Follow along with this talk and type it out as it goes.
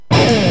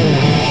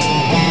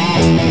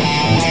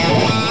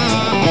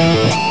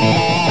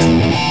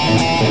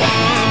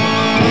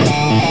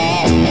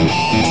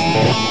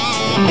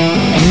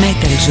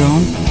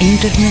Zone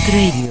Internet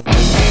Radio.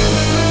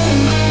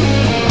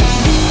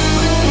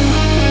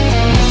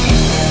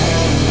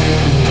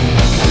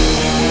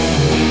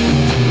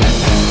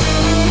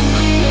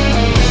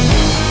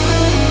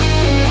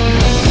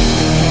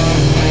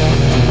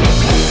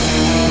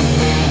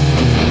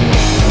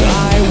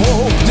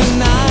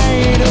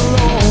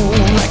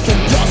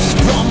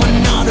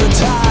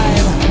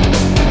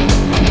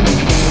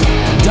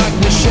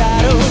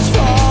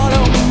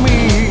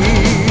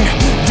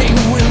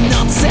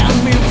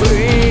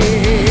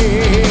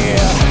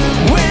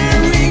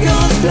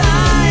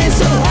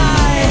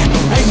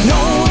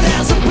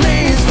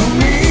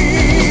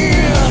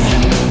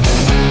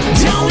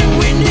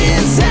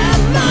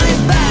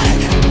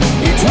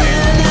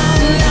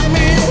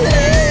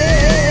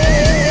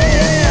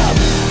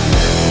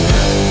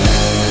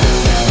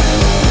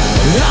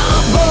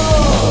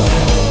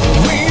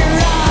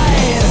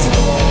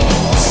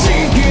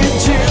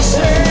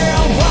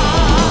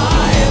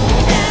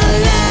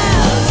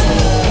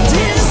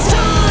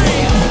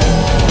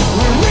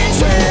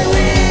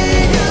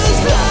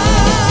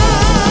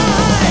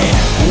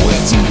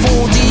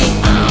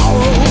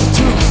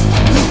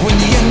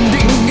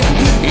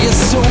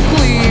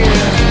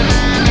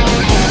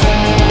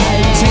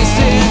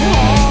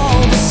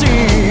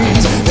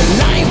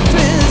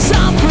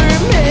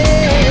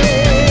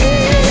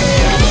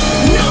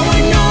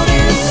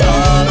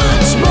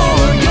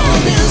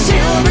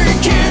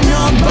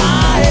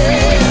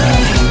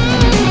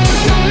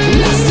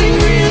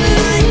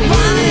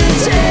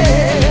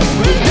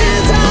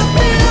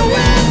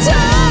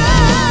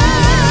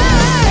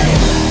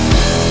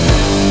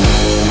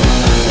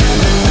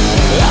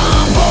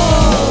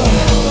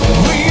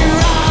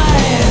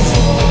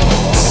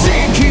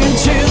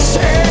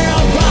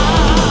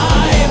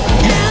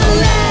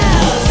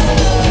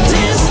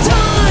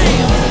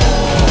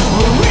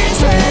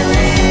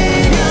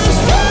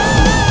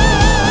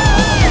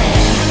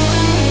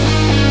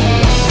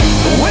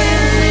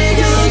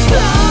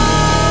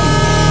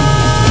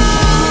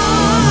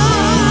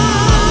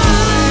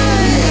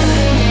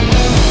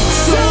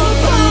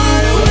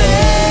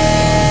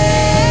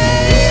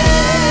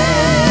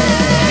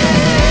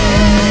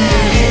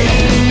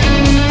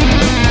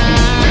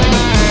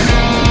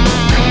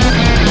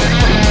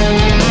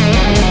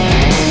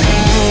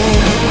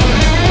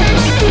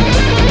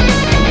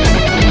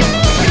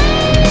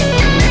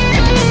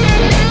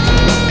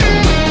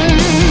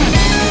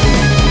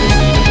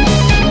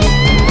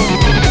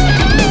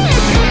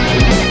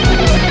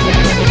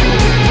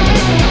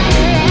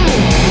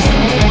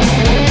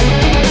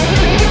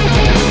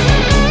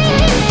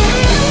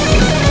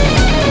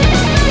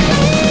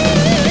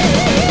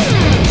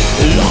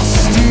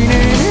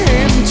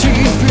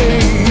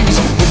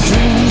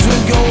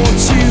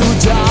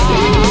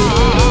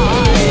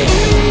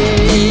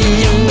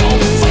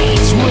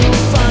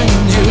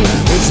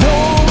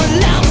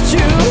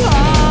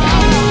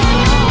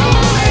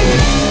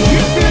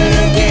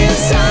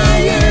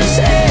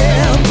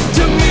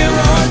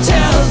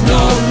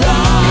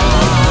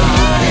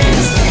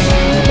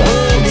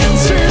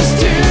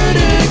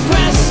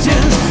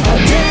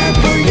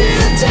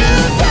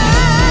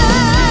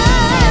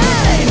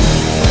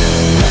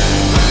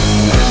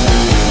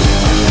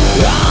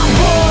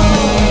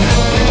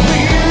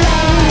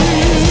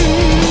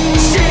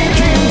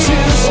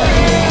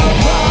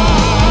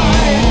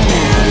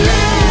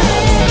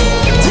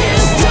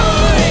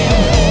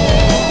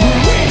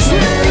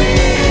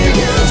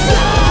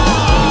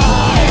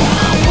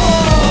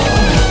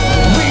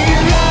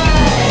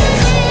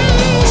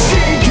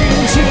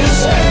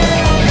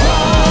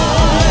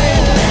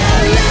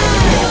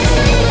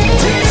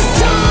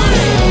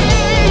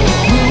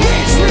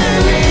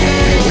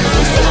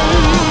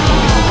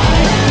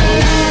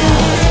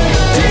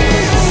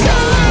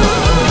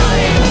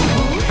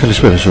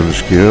 Καλησπέρα σε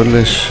όλους και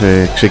όλες.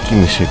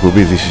 Ξεκίνησε η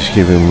εκπομπή της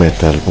Heavy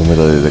Metal που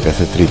μεταδίδεται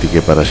κάθε Τρίτη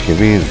και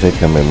Παρασκευή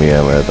 10 με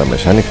 1 μετά τα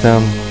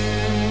μεσάνυχτα.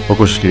 Ο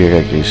Κώστας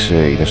Κυριακάκης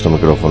είναι στο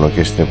μικρόφωνο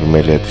και στην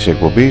επιμέλεια της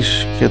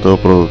εκπομπής και το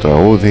πρώτο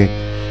τραγούδι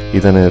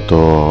ήταν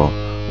το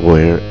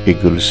Where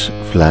Eagles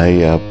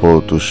Fly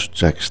από τους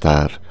Jack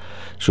Star,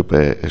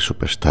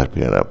 Superstar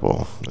πήγα να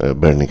πω,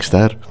 Burning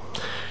Star,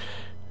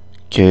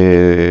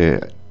 και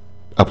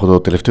από το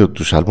τελευταίο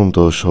τους άλμπουμ,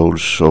 το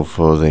Souls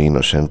of the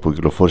Innocent, που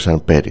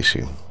κυκλοφόρησαν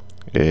πέρυσι,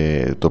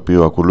 το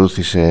οποίο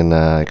ακολούθησε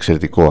ένα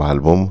εξαιρετικό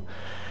άλμπουμ,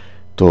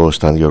 το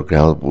Stand Your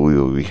Ground, που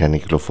είχαν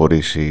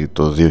κυκλοφορήσει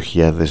το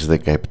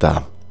 2017.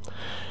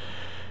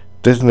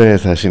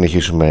 Θα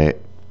συνεχίσουμε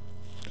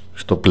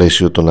στο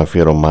πλαίσιο των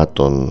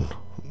αφιερωμάτων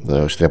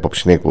στην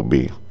απόψινή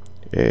εκπομπή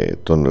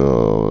των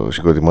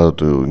συγκροτημάτων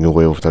του New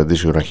Wave of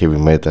Traditional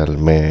Heavy Metal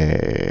με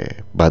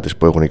μπάντες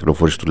που έχουν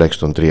κυκλοφορήσει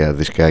τουλάχιστον 3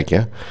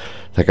 δισκάκια.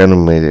 Θα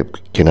κάνουμε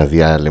και ένα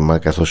διάλειμμα,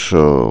 καθώς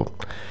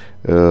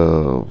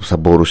θα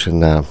μπορούσε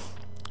να,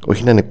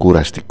 όχι να είναι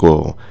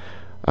κουραστικό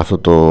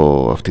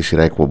αυτή η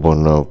σειρά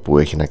εκπομπών που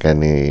έχει να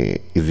κάνει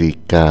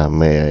ειδικά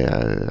με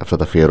αυτά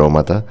τα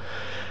αφιερώματα,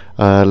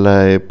 αλλά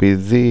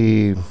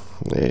επειδή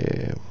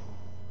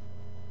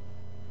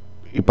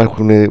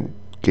υπάρχουν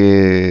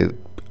και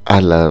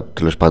άλλα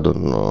τέλος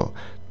πάντων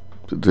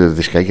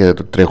δισκάκια,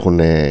 τρέχουν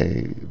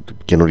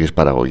καινούργιες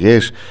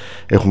παραγωγές.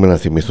 Έχουμε να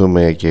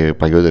θυμηθούμε και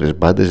παλιότερες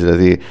μπάντες,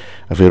 δηλαδή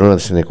αφιερώνατε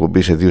στην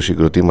εκπομπή σε 2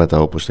 συγκροτήματα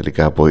όπως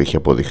τελικά έχει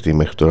αποδειχτεί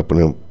μέχρι τώρα, που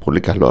είναι πολύ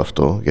καλό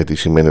αυτό, γιατί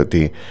σημαίνει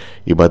ότι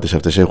οι μπάντες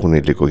αυτές έχουν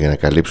υλικό για να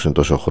καλύψουν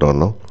τόσο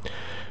χρόνο.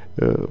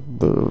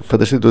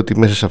 Φανταστείτε ότι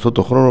μέσα σε αυτό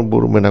το χρόνο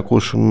μπορούμε να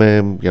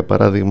ακούσουμε για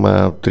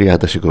παράδειγμα 30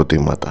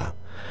 συγκροτήματα.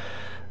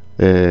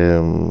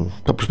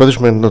 Θα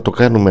προσπαθήσουμε να το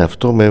κάνουμε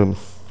αυτό με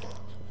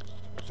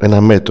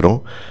ένα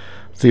μέτρο,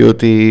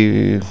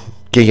 διότι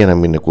και για να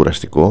μην είναι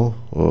κουραστικό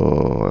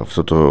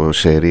αυτό το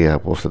σερί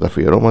από αυτά τα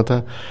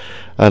αφιερώματα,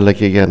 αλλά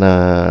και για να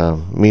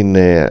μην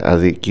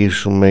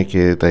αδικήσουμε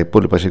και τα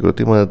υπόλοιπα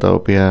συγκροτήματα, τα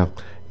οποία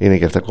είναι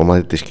και αυτά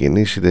κομμάτι της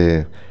σκηνής,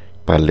 είτε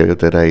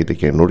παλαιότερα είτε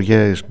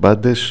καινούργιες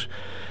μπάντες,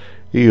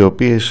 οι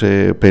οποίες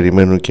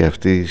περιμένουν και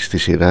αυτοί στη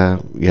σειρά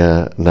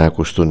για να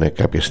ακουστούν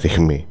κάποια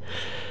στιγμή.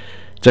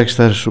 Jack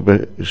Star,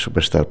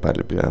 Superstar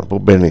πάλι πια,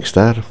 από Burning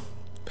Star.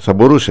 Θα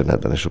μπορούσε να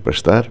ήταν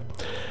Superstar.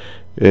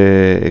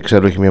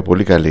 Εξάλλου έχει μια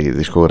πολύ καλή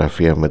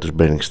δισκογραφία με τους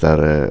Burning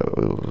Star,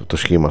 το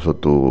σχήμα αυτό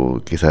του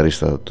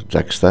κιθαρίστα του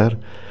Jack Star.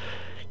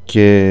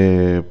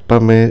 Και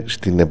πάμε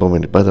στην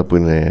επόμενη μπάντα που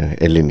είναι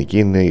ελληνική,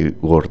 είναι η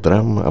War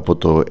Drum, από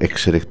το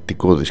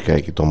εξαιρετικό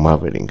δισκάκι το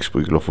Mavericks που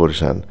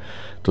κυκλοφόρησαν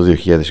το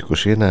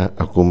 2021.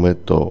 Ακούμε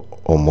το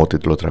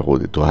ομότιτλο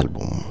τραγούδι του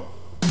άλμπουμ.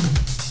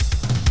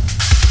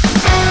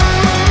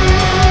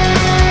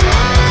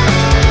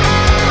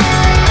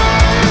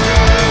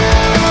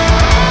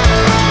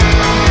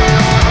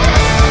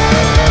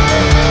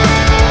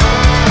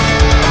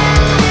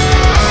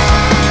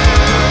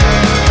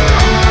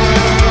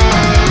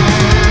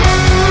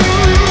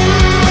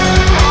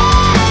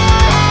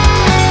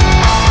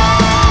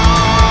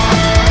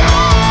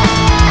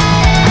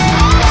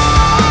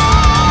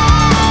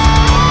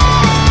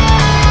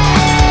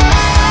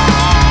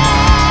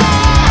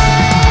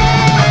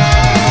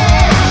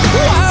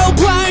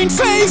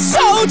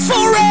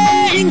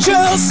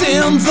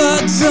 In the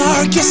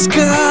darkest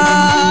sky,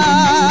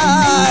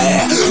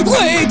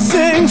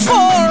 waiting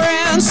for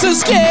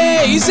answers,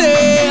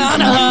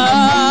 gazing high.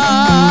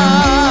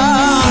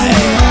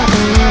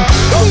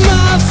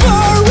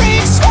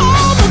 Mavericks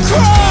come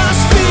across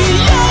the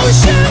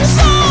oceans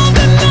of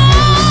the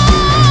night,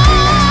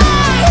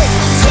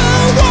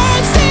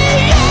 towards the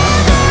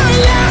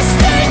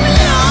everlasting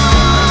light.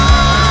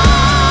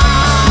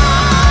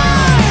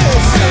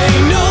 They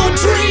know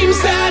dreams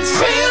that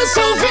feel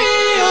so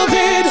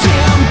vivid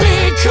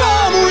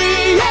become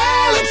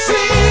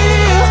reality.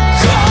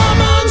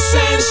 Common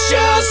sense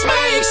just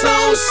makes no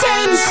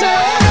sense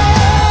at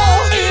all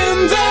in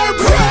their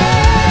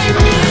brave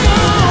new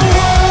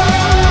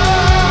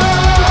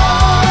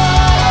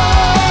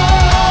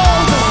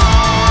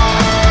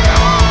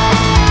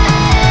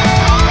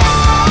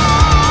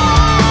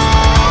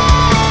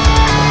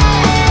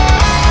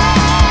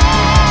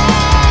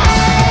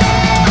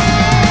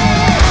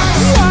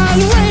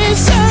While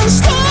reason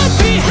stood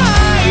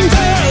behind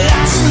their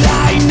last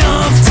line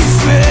of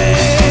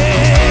defense,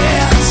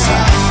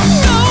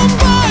 known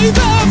by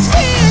the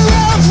fear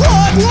of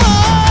what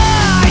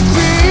might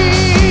be.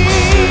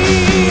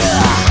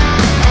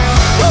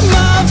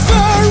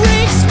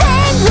 Mavericks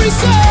spend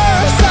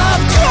reserves of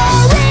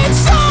courage,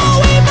 so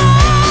we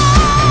must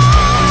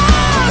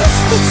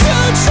to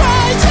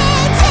try to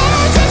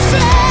dare to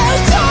fail.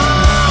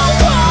 Don't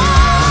why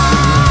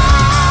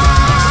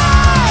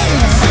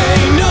they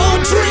know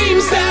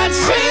dreams that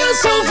feel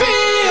so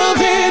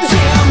vivid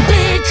can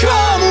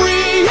become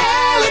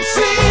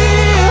reality.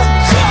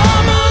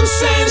 Common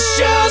sense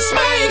just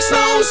makes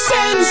no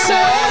sense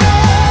at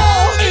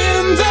all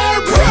in their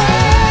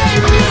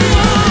brave new.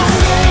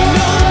 They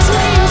know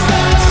dreams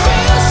that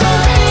feel so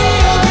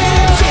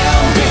vivid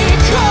can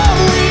become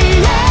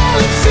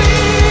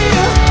reality.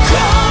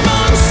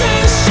 Common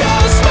sense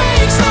just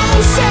makes no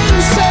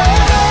sense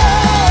at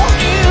all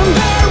in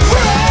their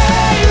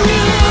brave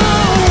new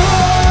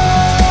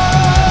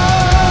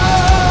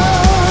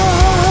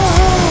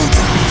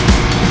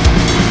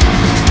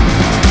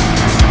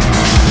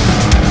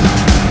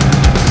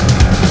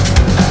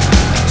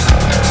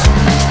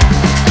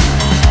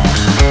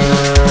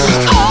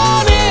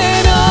On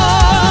and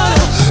on,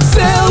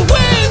 till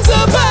winds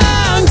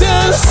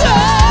abandon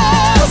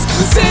cells,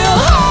 till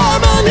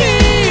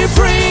harmony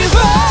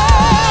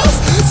prevails,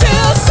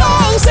 till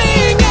songs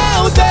sing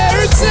out their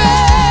tales.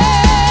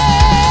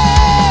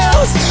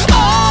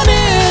 On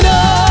and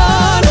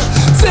on,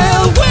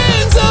 till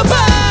winds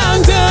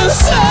abandon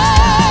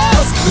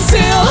cells,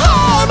 till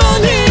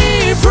harmony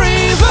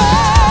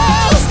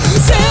prevails,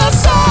 till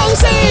songs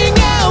sing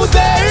out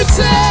their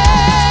tales.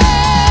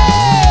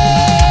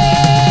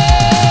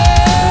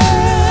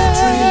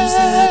 Dreams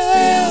that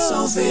feel so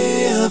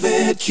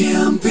vivid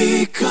can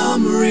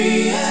become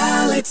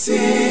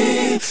reality.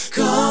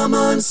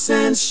 Common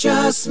sense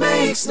just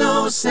makes no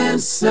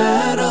sense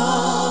at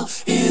all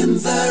in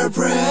their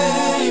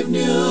brave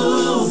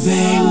new.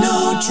 They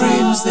know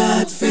dreams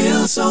that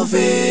feel so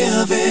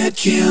vivid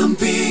can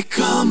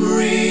become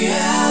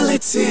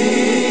reality.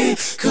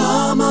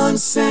 Common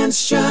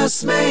sense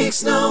just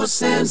makes no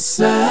sense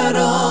at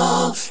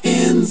all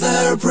in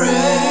their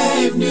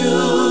brave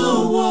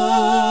new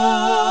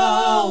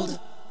world.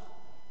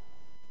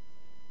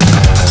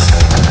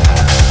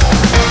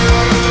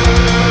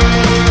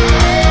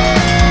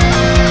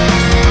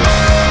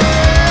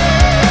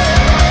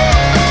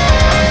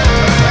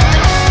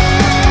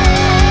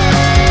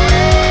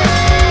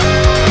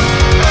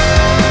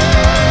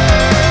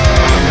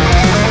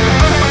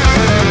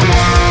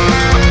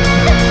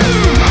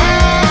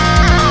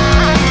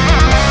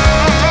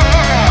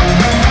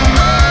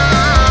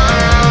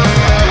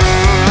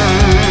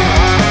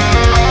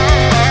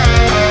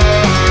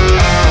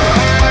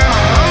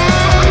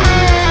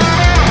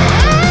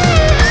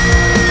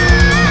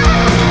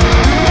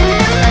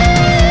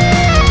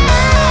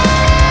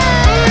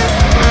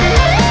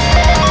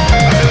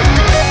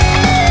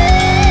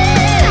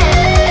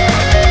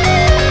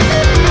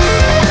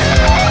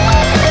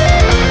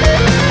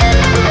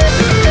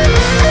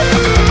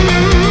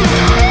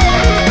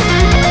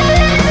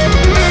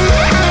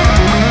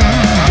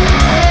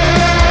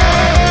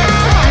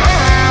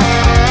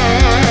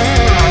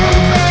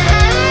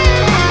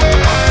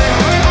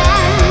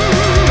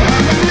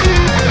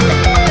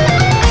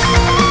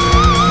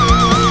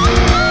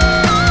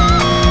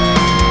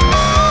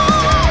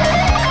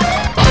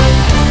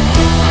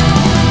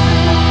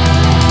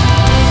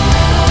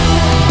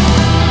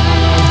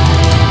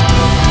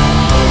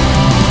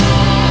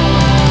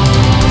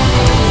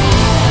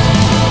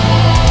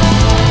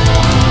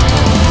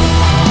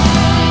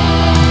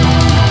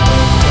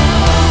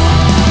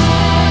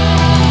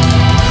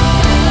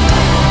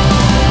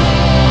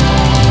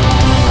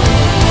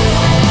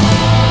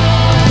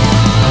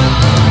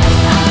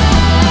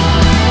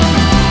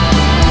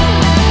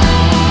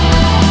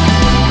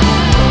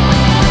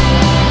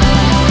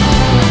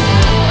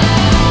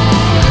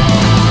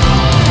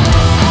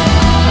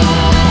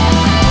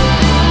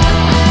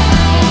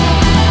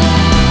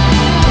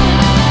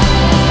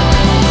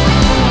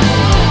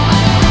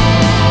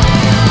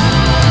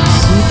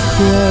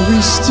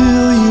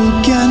 Still you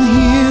can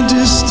hear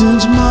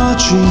distant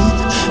marching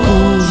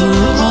over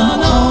an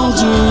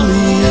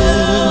elderly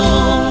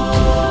hill.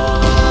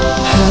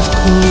 Have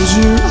close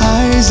your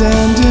eyes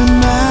and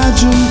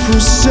imagine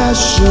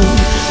procession,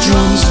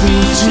 drums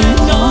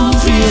beating on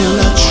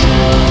village.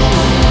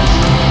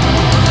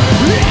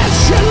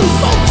 Legend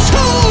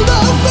foretold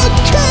of the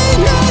king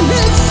and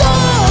his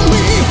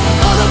army,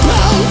 on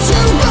about to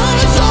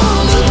rise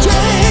on the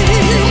day.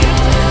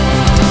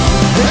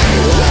 They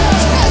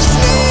left as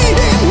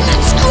needing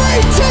its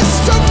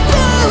greatest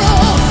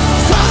apparel,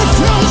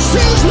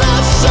 5,000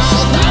 left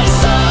on the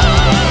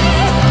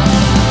side.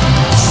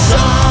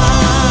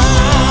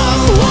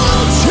 Some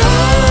will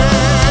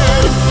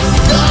turn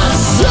the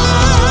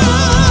sun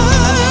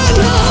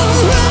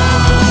around.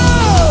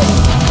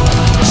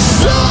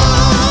 Some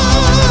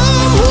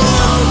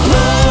will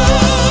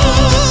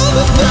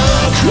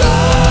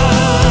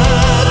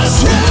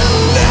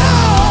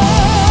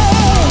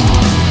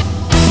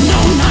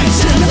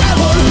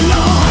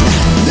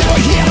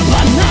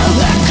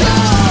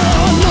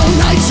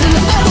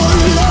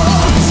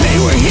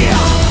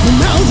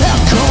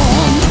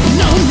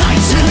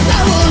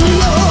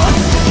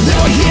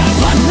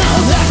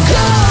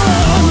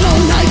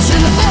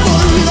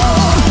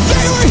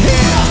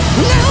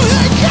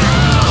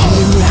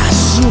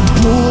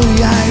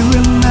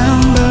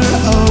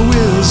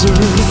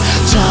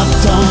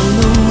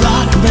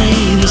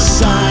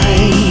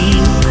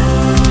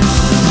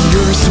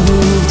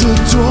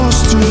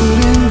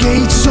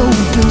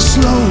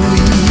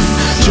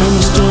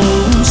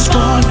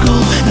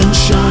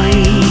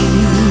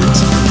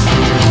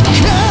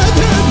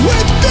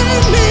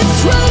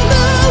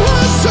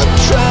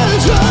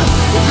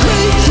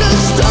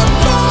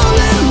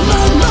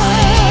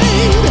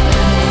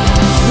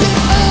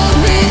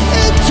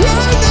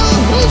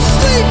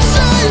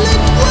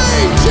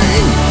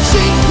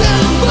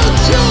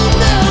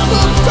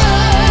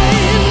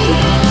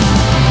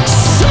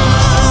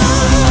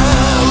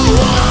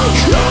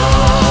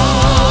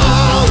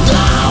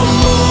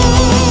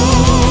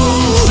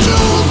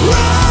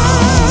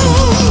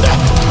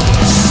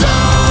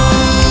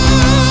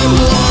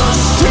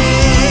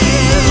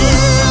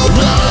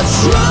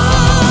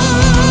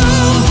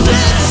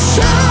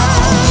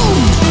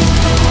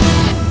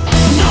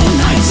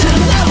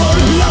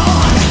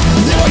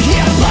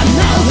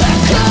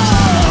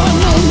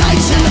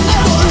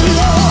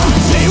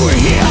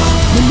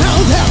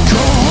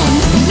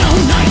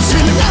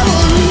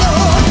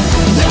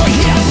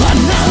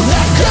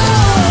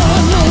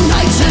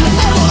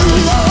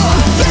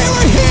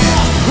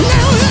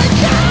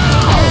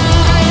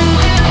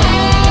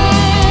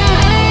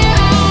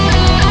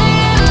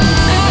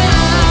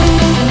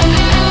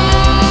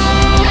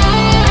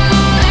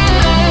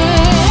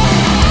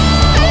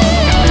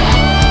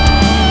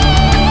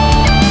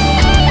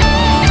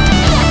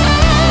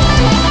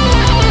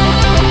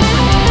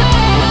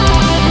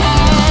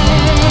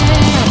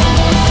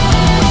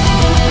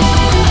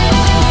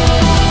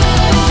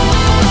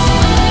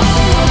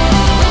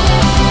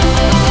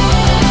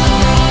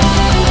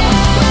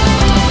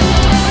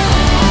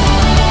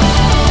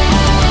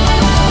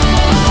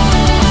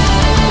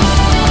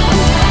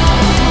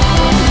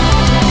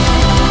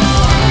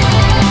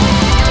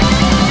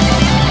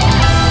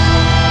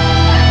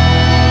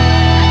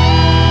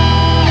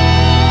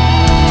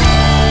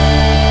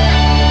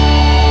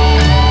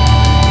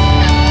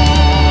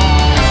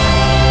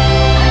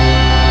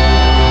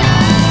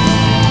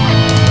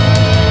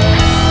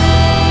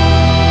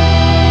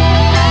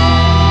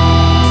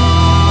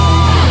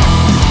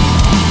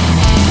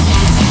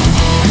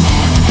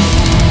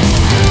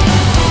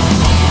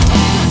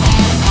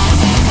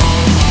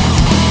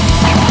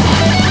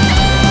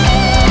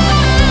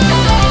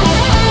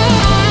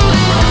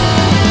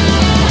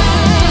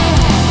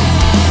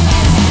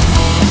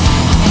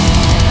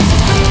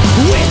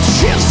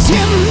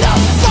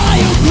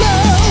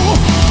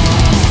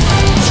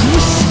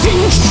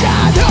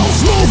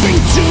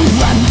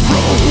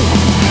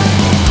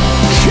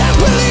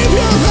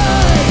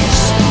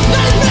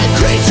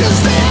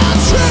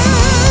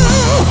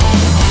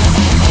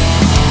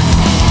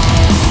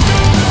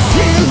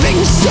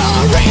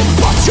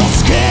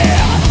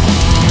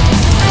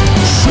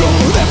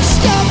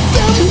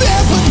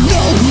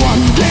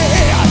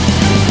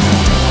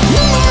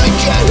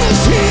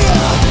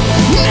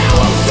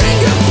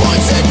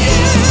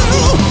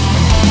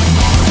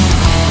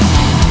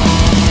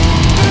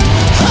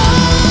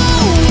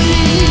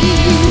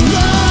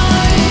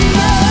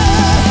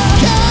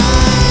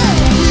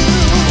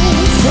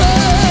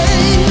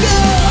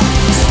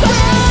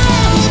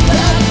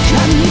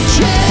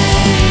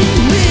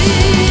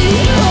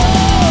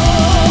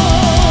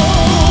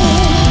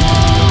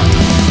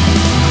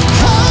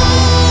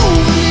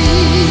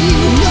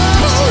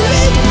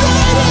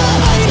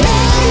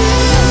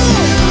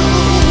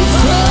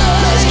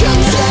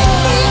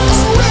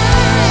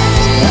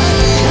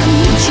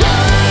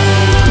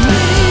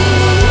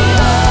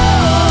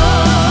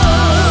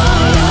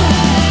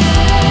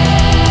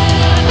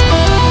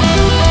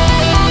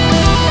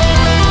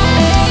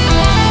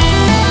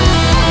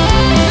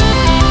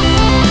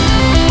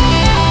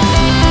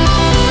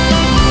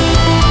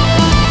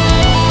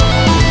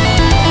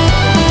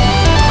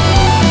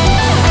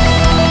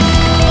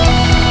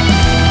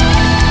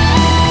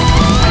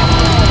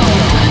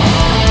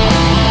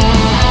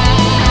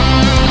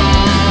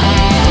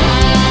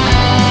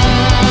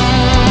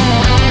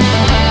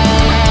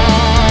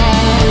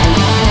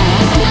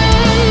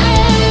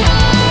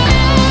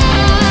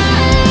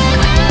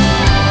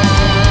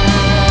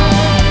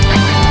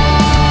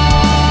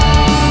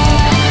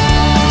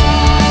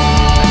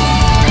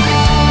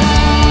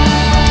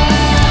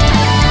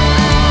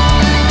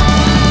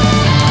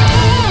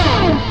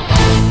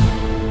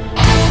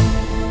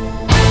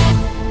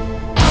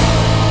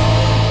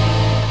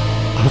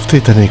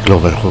Αυτό ήταν η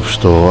Cloverhoof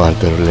στο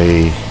Alter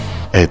Lay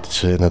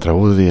Edge, ένα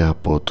τραγούδι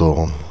από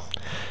το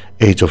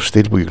Age of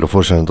Steel που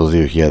κυκλοφόρησαν το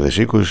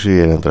 2020,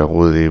 ένα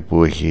τραγούδι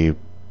που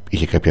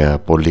είχε κάποια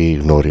πολύ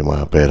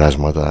γνώριμα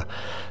περάσματα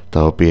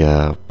τα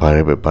οποία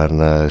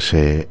παρέπεπαν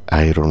σε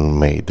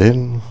Iron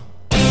Maiden.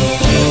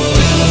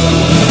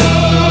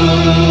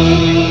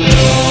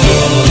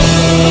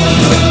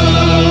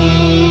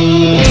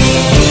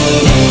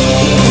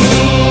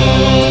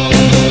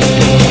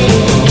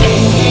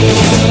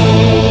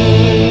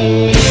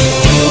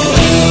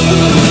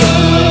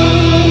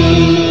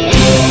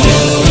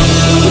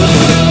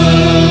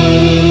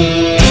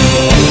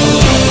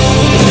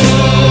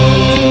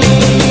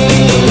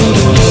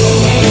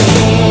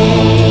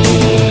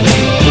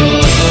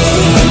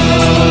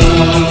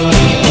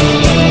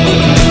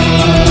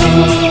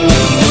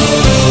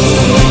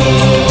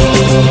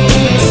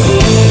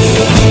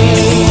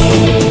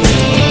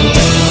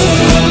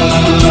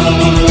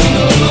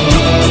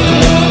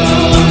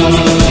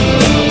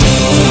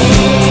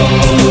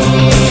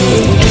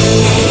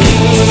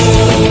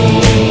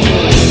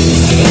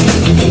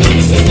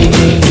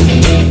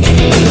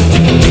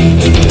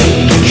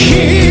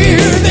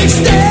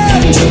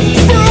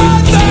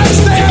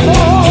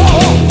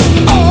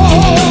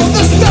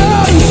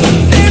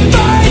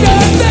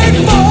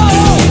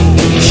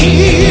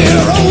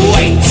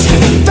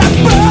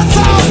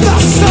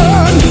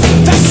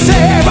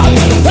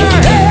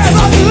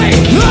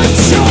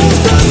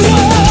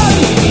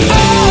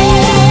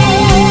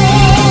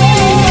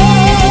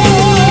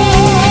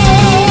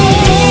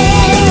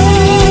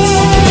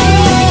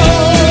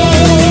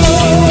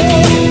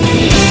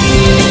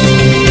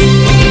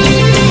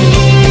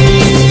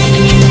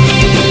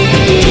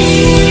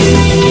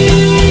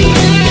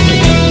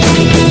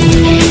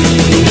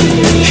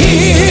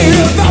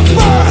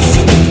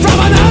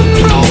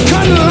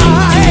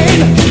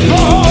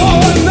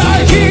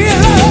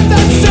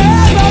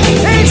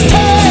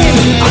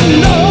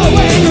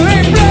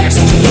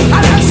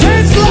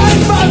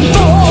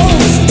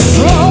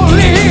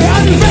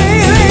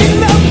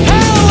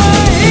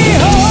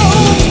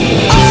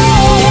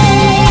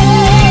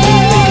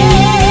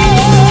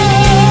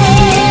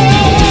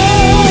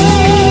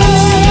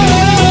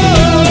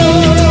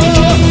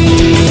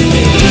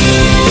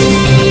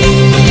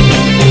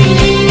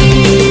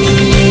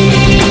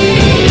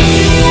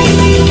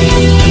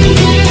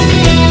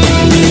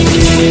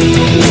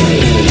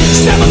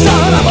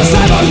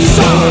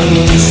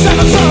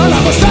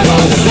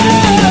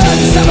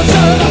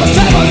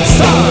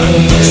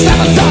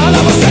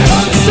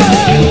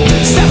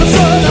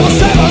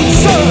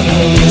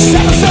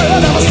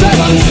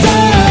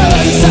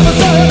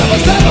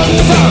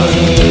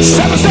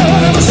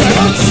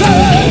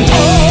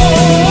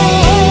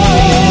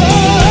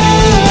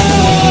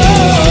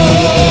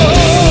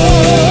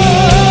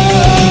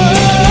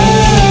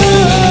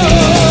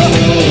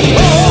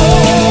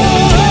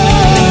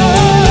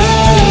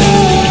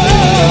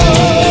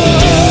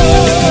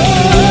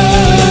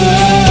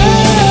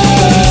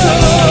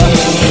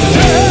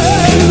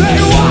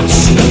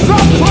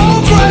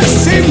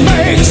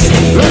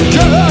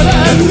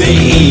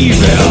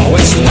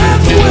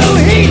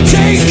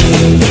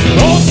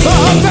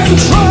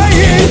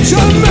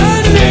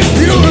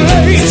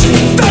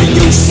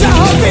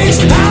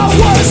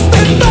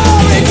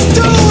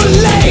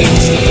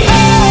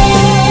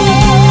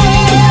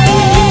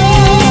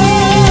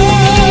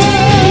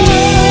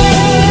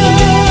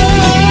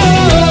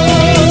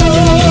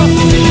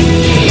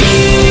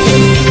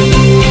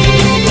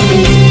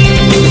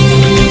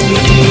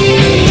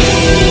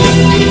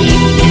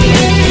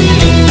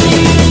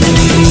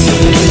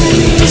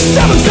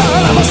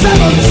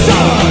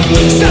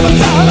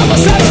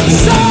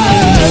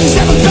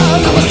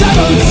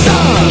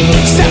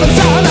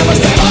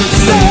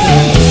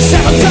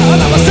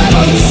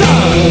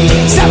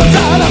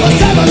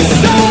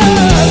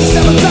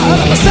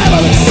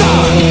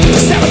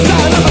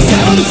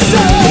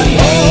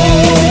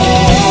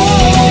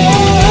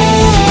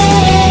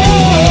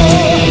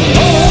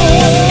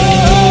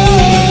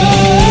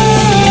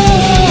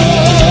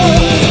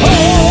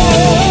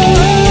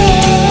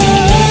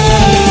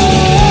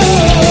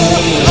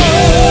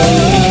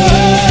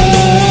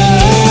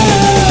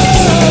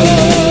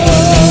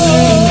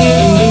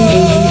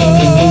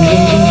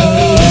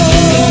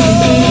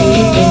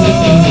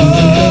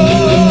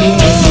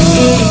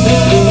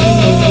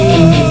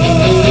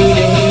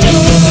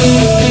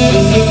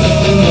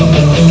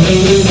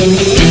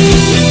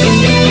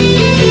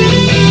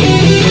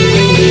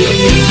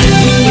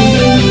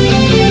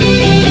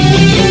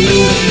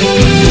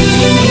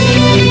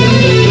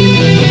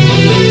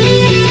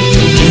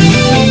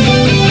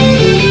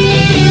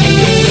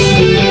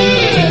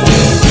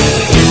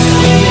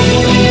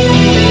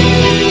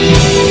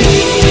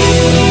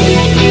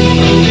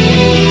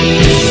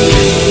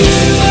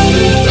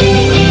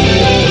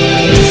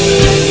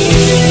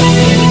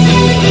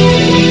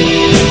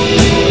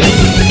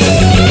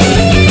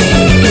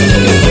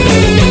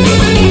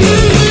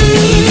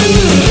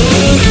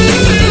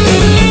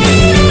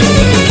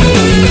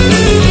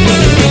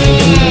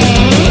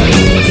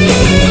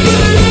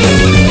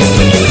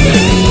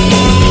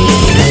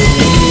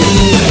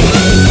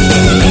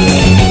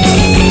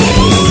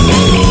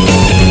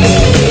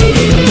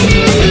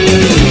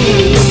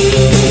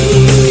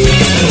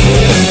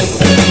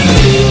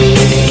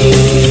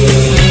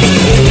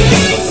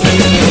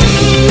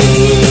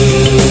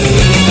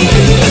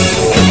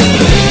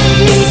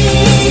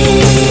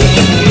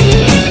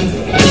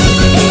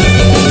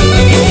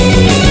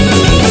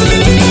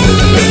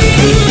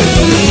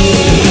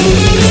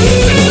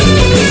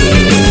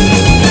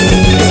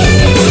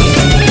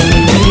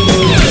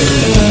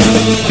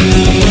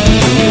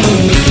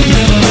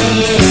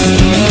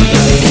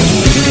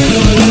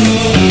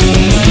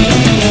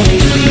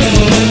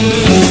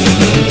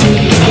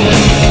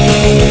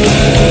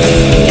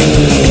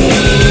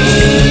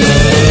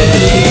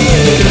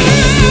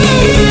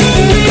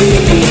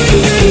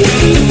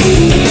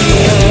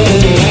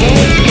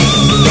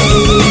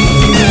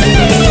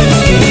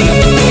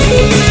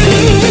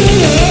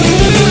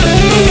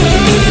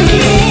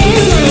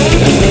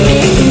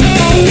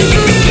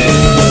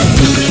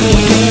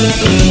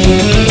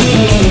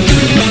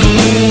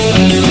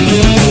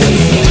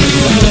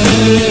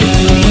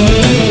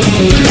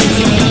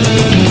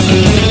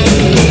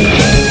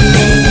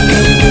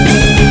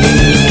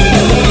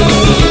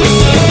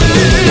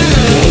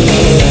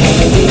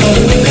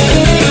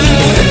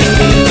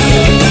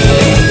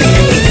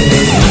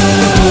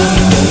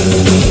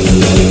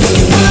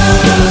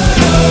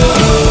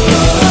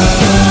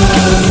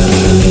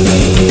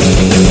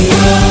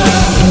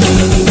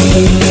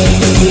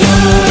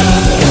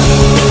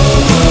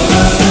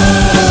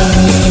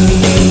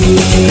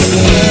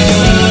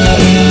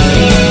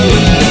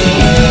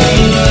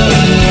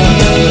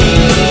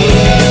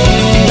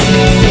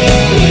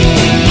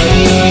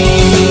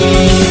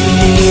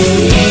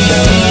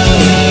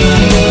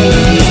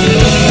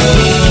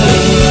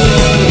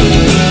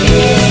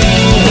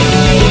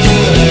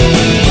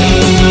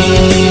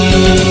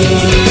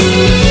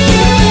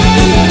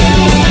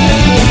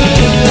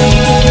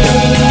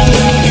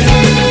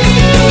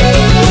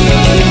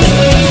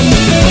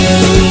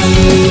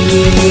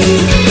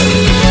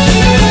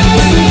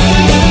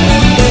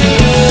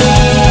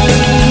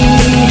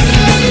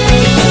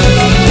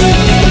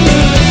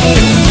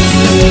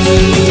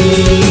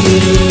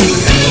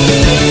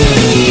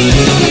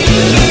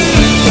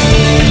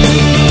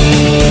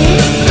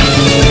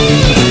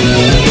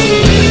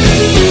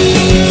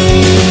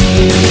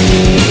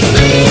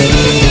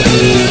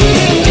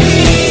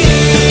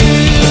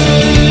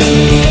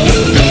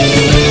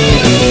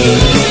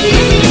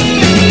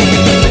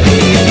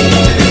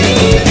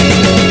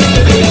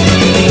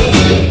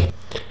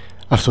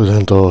 Αυτό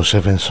ήταν το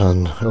Seven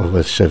Son of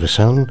a Seven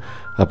Son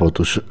από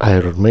τους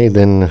Iron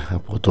Maiden,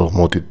 από το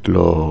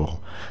μότιτλο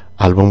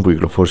άλμπομ που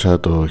κυκλοφόρησαν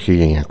το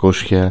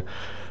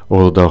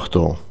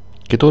 1988.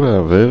 Και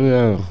τώρα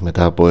βέβαια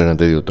μετά από ένα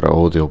τέτοιο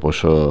τραγούδι όπως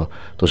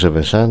το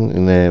Seven Son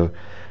είναι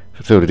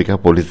θεωρητικά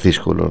πολύ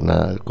δύσκολο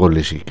να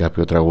κολλήσει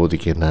κάποιο τραγούδι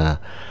και να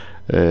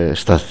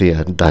σταθεί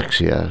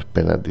αντάξια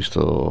απέναντι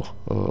στο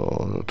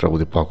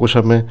τραγούδι που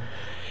ακούσαμε.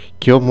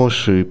 Και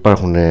όμως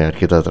υπάρχουν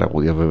αρκετά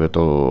τραγούδια, βέβαια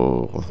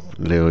το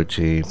λέω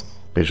έτσι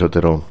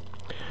περισσότερο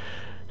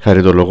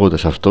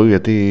χαριτολογώντας αυτό,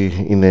 γιατί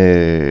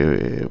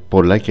είναι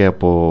πολλά και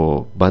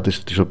από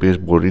μπάντες τις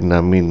οποίες μπορεί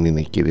να μην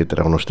είναι και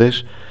ιδιαίτερα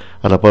γνωστές,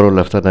 αλλά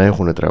παρόλα αυτά να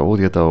έχουν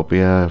τραγούδια τα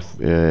οποία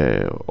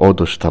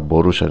όντως θα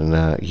μπορούσαν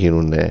να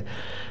γίνουν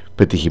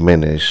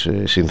πετυχημένες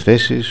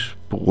συνθέσεις,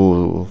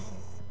 που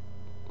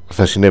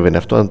θα συνέβαινε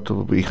αυτό αν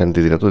είχαν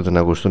τη δυνατότητα να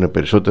ακουστούν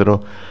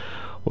περισσότερο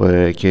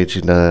και έτσι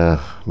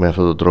με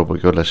αυτόν τον τρόπο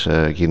κιόλας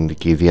γίνεται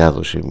και η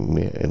διάδοση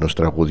ενός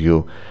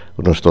τραγουδιού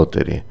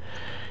γνωστότερη.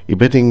 Η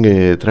Betting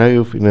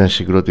Triumph είναι ένα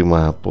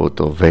συγκρότημα από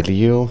το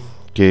Βέλγιο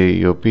και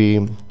οι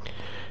οποίοι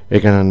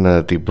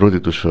έκαναν την πρώτη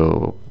τους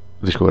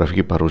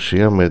δισκογραφική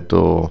παρουσία με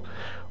το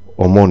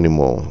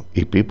ομώνυμο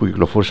EP που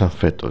κυκλοφόρησαν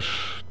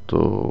φέτος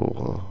το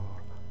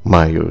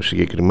Μάιο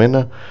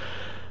συγκεκριμένα,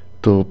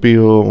 το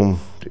οποίο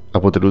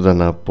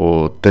αποτελούνταν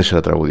από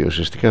 4 τραγούδια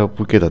ουσιαστικά,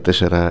 που και τα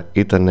 4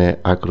 ήταν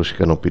άκρως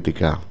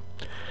ικανοποιητικά.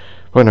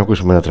 Πάμε να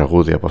ακούσουμε ένα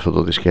τραγούδι από αυτό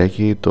το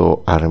δισκάκι,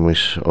 το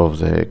Armies of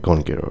the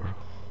Conqueror.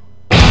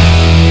 We'll be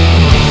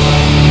right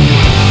back.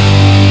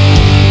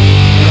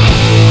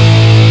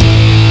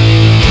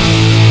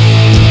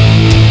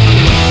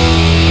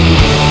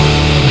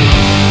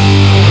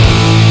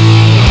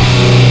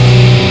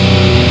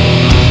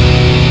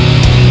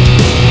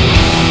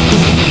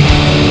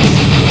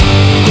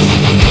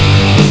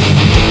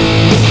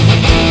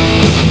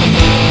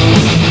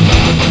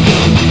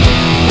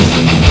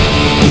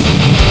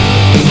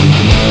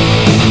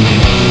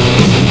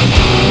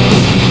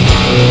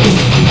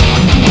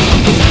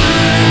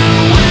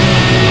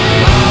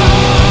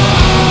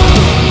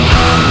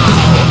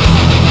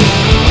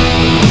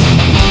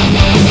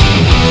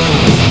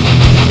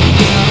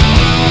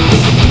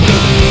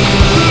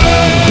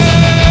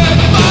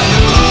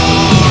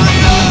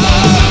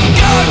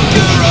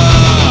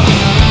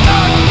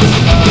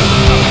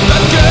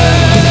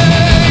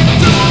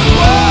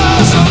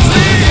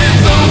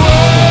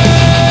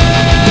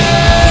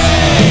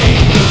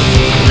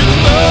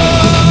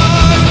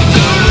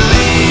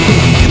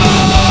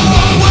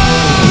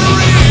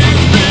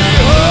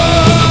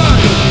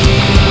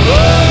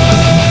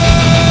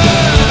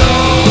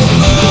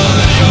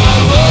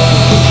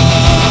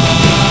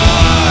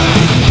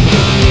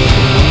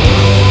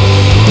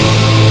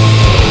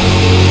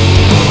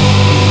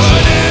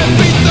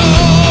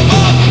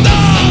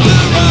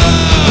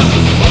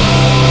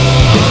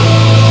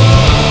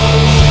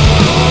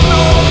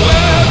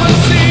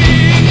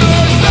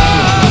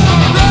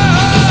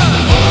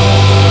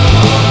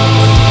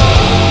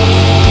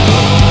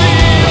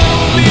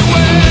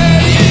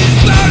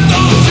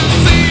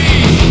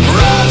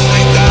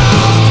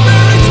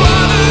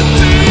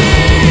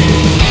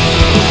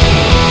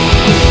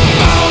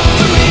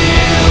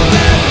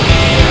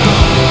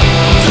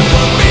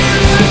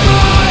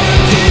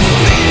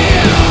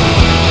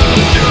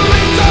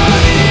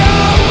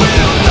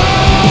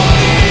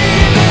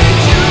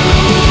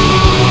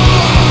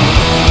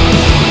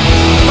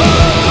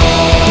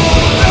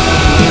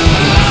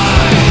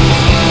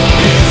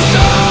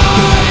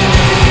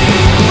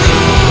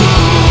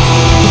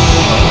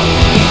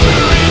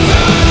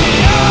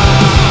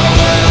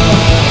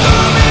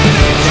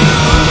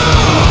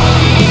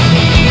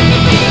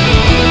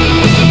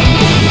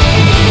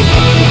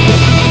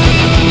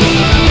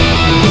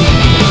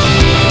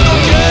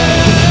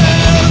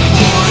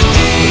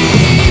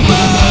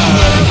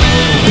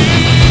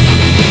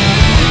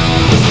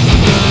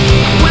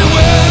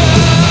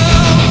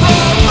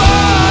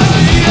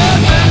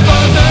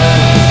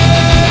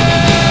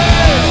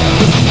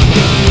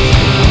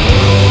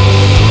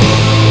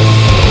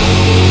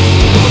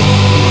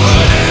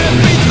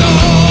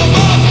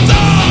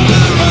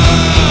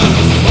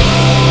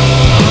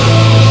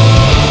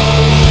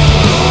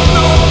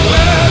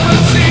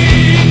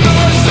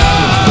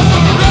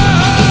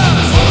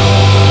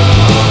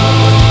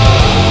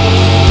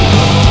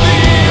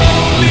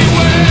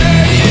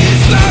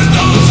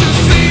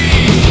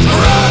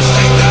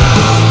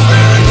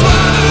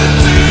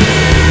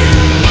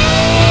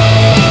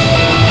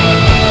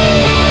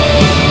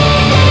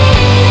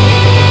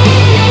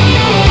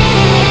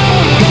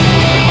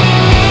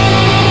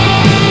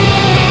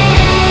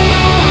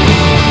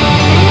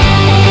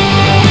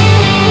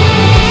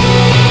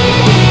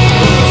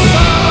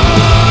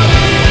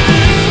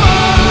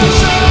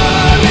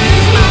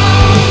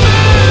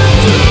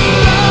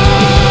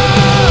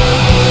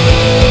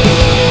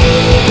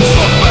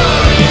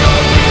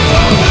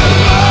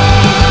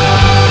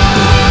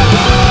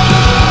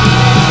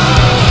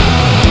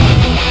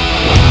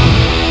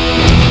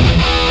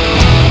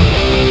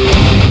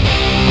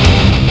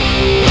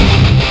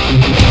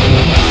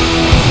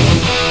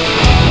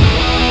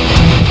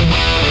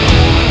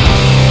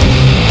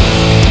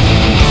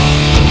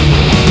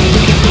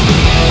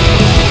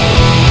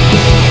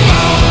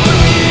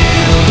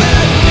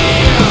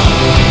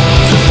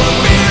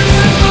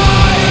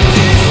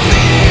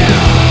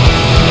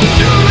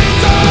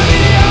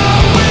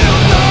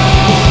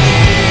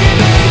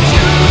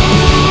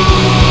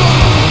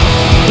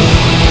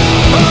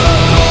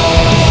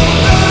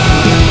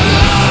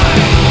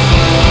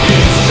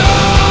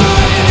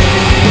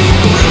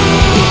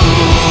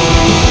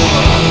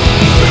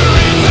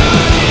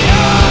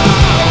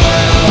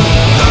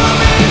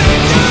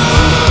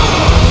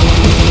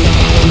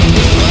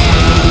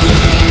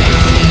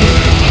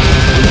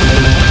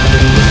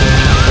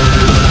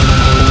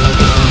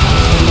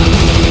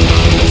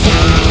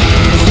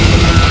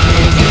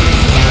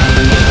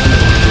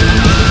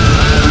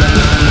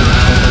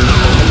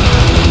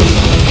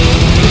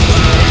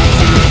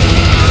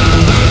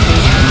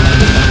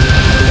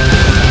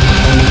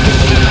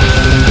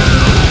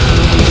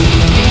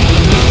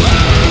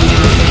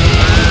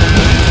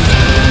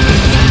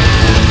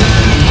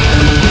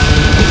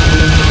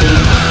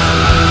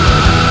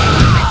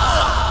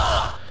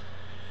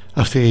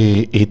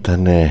 Αυτοί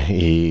ήταν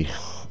οι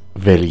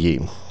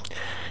Βέλγοι,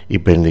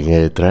 η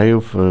Bending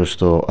Triumph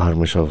στο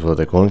Armies of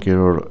the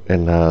Conqueror,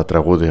 ένα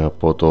τραγούδι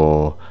από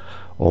το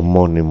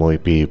ομώνυμο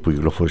EP που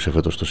κυκλοφόρησε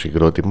φέτος στο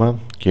συγκρότημα,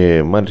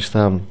 και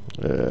μάλιστα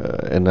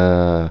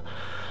ένα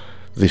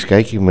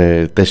δισκάκι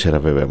με 4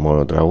 βέβαια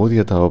μόνο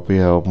τραγούδια, τα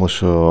οποία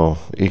όμως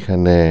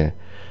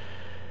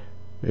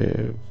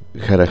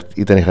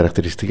ήταν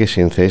χαρακτηριστικές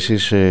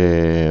συνθέσεις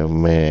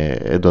με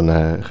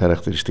έντονα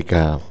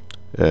χαρακτηριστικά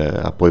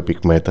από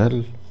epic metal,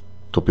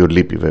 το οποίο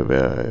λείπει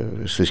βέβαια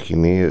στη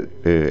σκηνή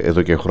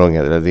εδώ και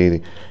χρόνια.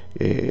 Δηλαδή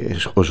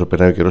όσο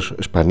περνάει ο καιρός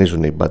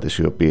σπανίζουν οι μπάντες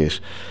οι οποίες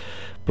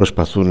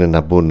προσπαθούν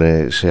να μπουν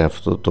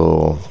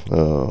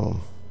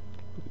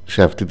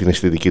σε αυτή την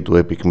αισθητική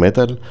του epic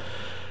metal,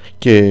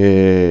 και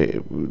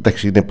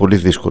εντάξει, είναι πολύ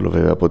δύσκολο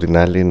βέβαια από την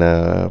άλλη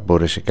να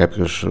μπορέσει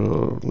κάποιος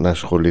να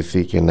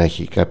ασχοληθεί και να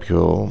έχει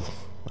κάποιο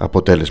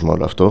αποτέλεσμα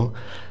όλο αυτό.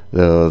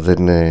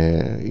 Δεν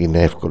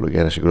είναι εύκολο για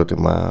ένα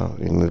συγκρότημα,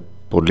 είναι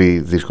πολύ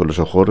δύσκολος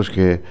ο χώρος,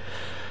 και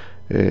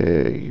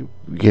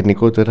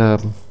γενικότερα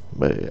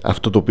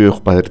αυτό το οποίο έχω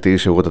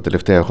παρατηρήσει εγώ τα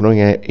τελευταία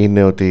χρόνια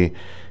είναι ότι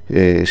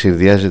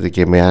συνδυάζεται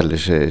και με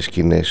άλλες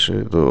σκηνές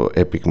το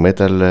epic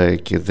metal,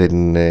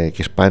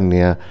 και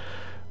σπάνια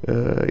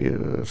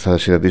θα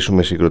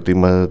συναντήσουμε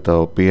συγκροτήματα τα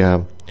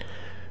οποία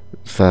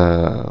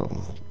θα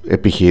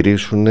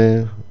επιχειρήσουν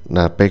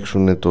να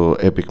παίξουν το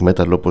epic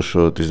metal όπως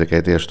της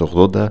δεκαετίας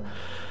του 80,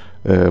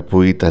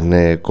 που ήταν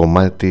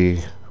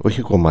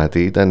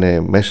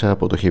ήταν μέσα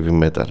από το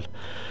heavy metal.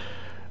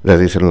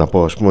 Δηλαδή θέλω να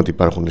πω, ας πούμε, ότι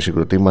υπάρχουν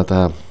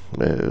συγκροτήματα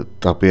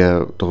τα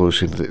οποία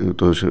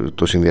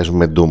το συνδυάζουν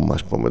με Doom,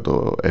 ας πούμε,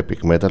 το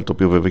epic metal, το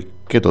οποίο βέβαια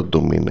και το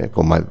Doom είναι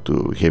κομμάτι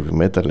του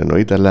heavy metal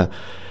εννοείται, αλλά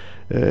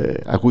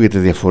ακούγεται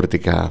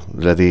διαφορετικά.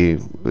 Δηλαδή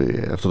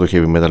αυτό το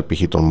heavy metal,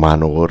 π.χ. τον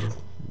Manowar,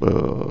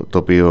 το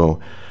οποίο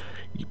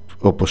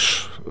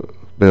όπως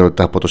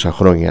μετά από τόσα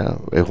χρόνια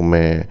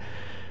έχουμε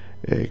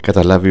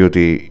καταλάβει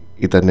ότι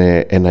ήταν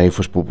ένα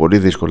ύφος που πολύ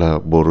δύσκολα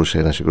μπορούσε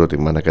ένα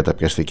συγκρότημα να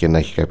καταπιαστεί και να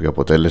έχει κάποιο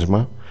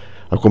αποτέλεσμα.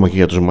 Ακόμα και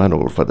για τους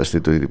Manowar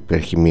φανταστείτε ότι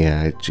υπάρχει μια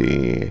έτσι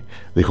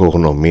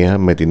διχογνωμία,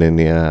 με την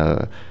έννοια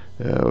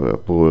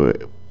που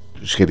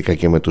σχετικά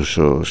και με τους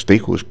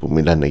στίχους που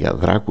μιλάνε για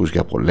δράκους,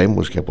 για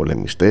πολέμους, για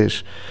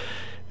πολεμιστές,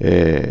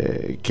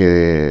 και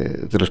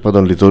τέλος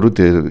πάντων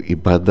λειτουργούνται η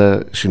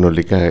μπάντα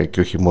συνολικά, και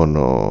όχι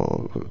μόνο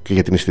και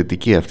για την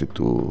αισθητική αυτή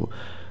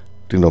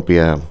την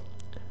οποία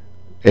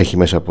έχει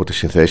μέσα από τις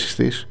συνθέσεις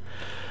της,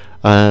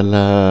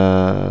 αλλά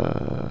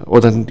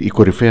όταν η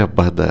κορυφαία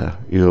μπάντα,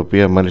 η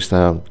οποία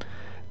μάλιστα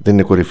δεν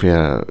είναι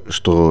κορυφαία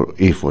στο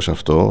ύφος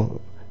αυτό,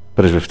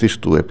 πρεσβευτής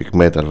του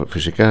epic metal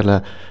φυσικά,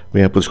 αλλά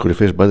μία από τις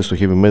κορυφαίες μπάντες στο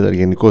heavy metal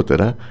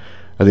γενικότερα,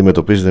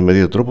 αντιμετωπίζεται με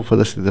δύο τρόπους.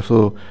 Φανταστείτε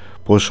αυτό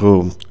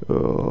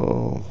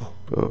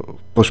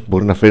πώς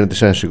μπορεί να φαίνεται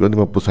σε ένα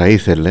συγκρότημα που θα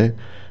ήθελε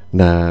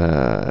να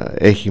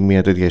έχει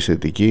μια τέτοια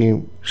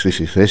αισθητική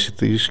στη θέση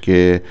της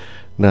και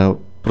να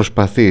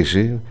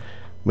προσπαθήσει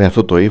με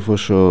αυτό το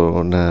ύφος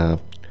να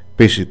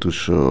πείσει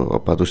τους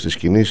οπαδούς της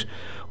σκηνής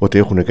ότι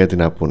έχουν κάτι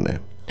να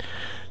πούνε.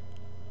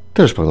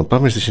 Τέλος πάντων,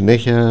 πάμε στη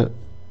συνέχεια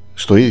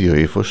στο ίδιο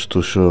ύφος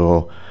τους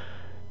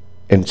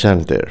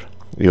Enchanter,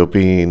 οι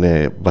οποίοι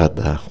είναι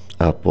μπάντα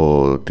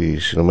από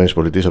τις Ηνωμένες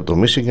Πολιτείες, από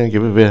το Michigan, και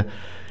βέβαια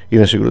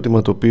είναι ένα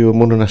συγκρότημα το οποίο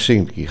μόνο ένα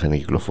single είχαν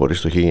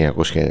κυκλοφορήσει το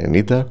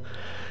 1990.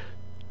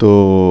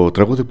 Το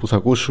τραγούδι που θα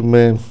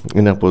ακούσουμε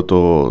είναι από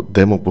το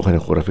demo που είχαν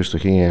ηχογραφήσει το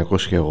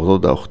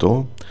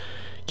 1988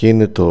 και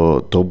είναι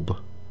το Tomb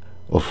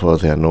of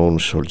the Unknown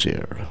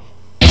Soldier.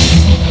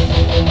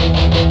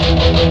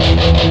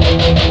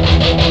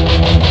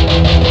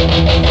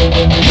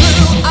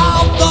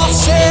 Throughout the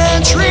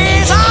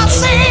centuries I've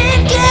seen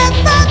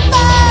different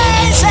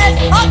faces,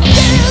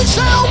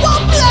 unusual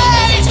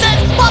places,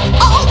 but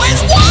always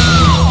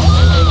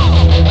one.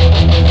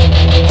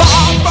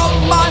 Far from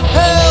my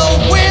hell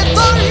with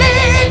the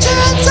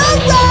legions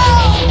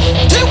around,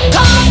 to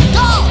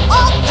conquer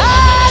a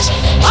past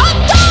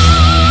undone.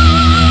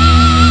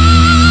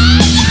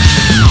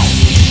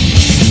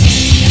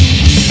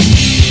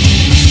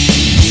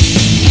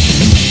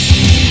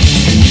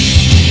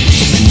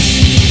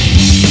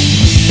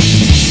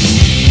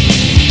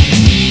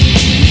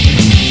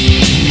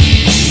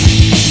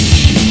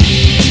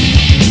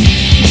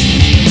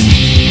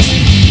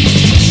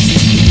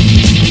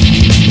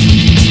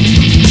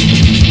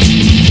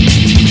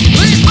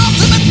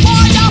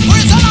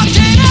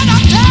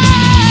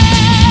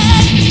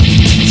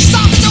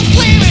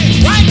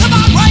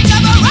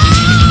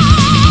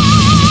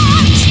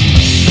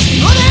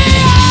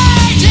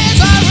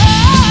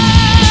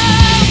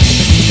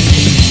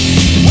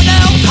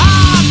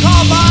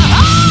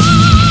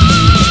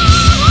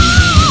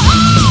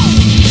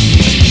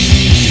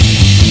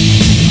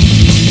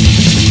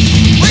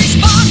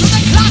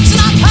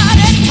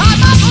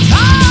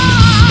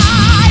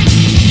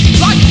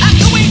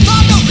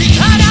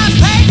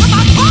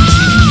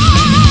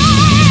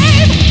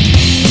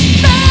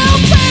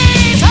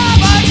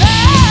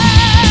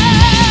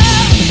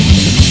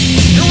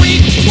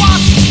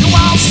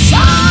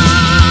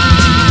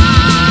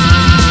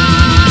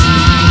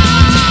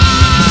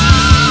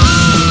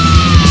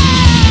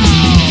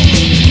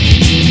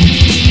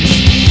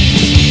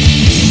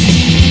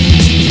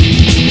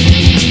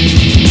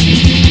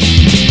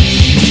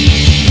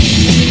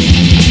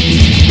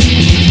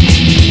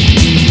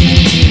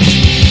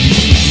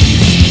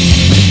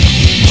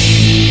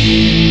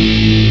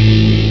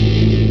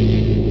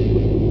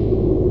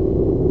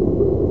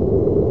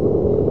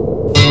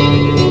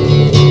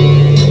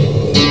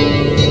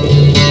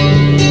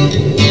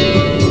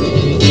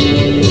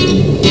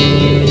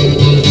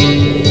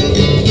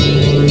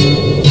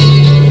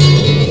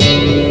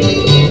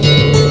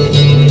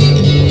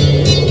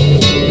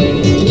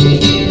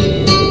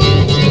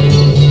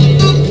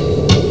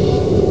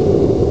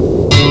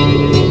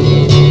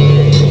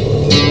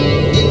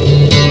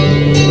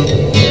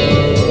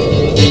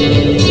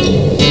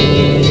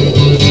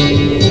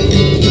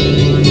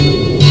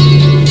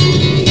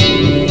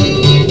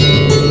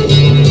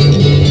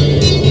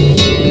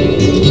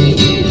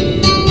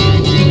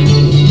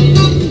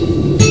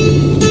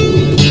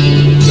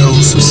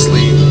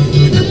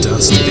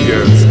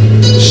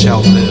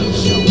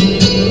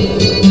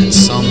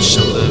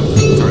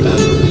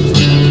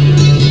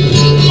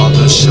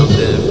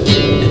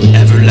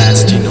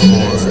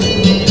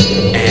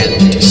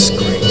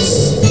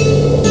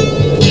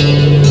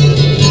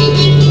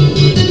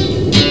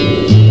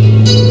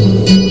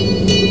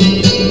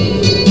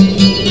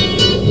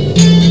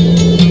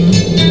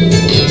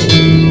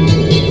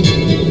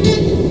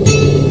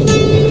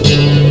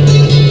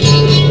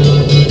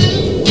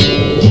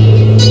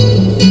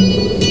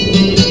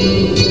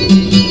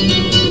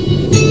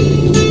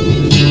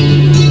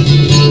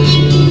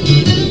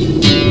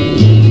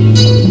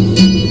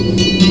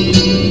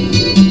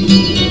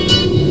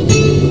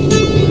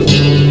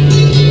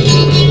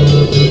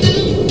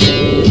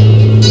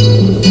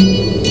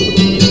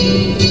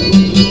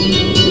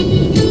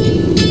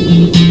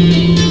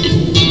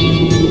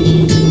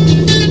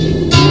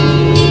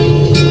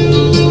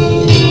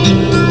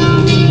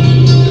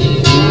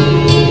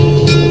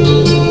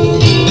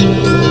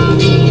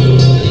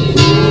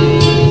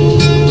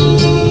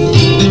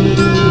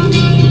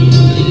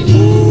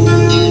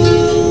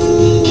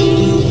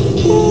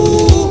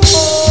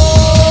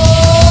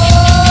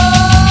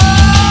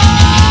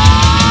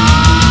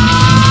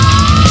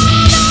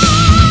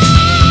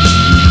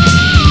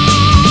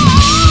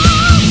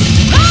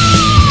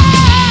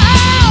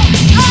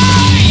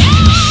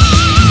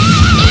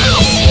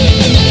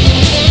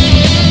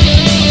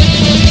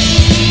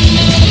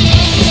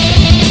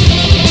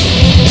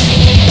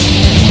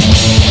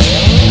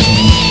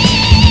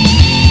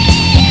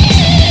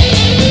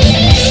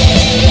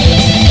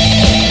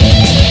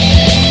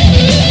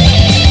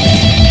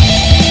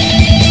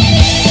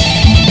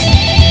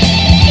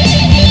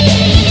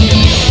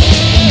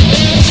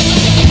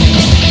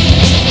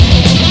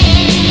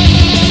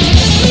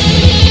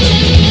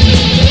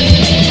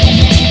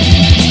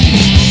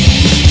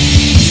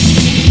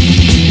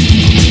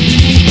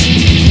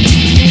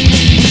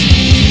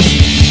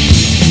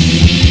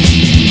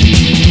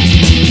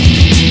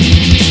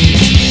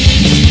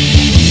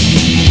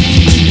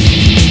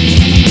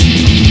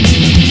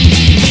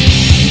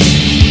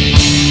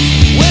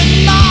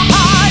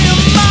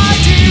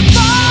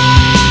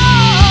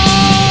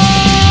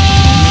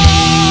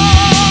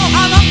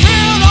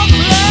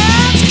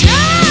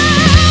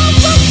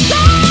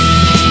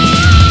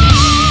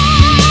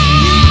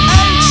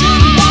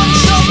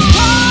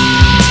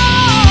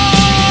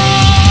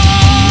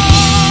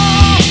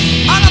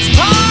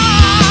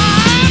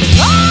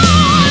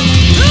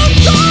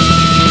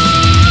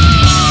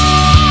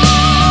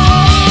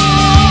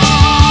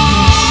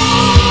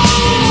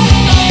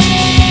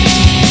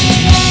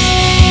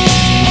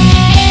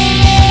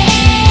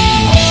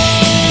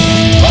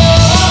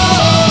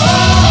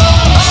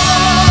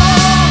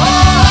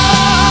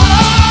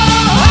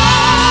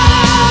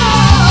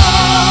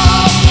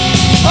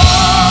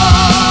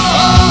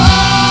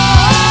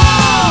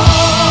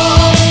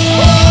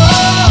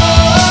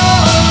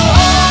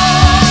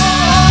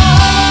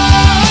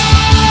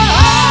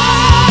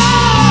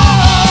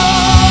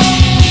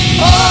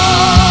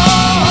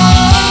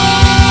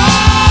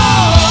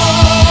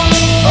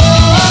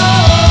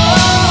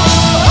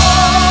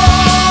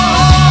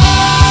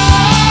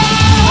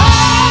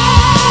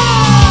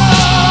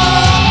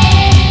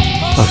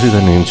 Αυτή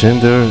ήταν η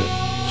Enchanter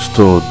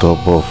στο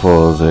Top of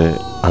the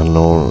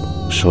Unknown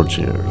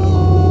Soldier.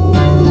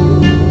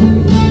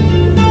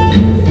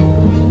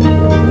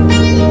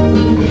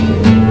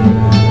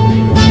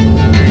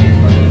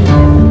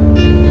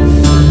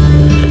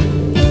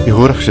 Η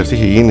ηχογράφηση αυτή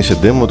είχε γίνει σε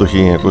demo το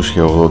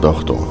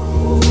 1988.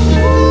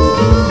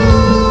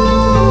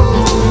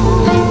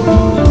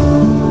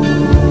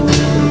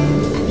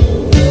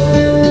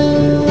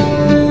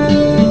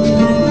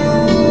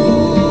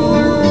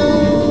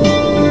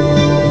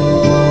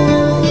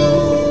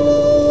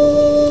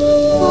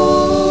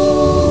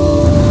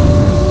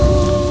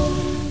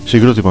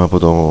 Συγκρότημα από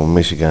το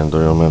Michigan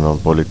των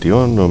Ηνωμένων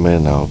Πολιτειών, με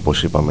ένα,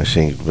 όπως είπαμε,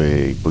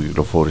 single που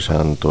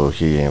κυκλοφόρησαν το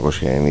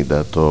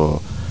 1990,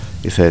 το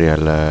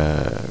Ethereal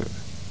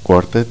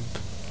Quartet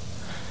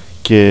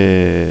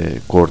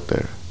και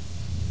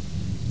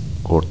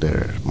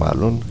Quarter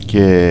μάλλον,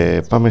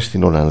 και πάμε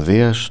στην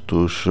Ολλανδία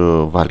στους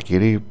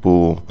Valkyrie,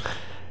 που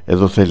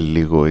εδώ θέλει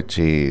λίγο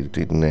έτσι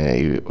την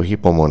όχι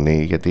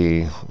υπομονή,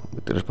 γιατί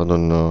τέλος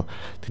πάντων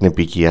την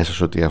επικοιά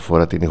σας ό,τι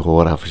αφορά την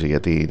ηχογράφηση,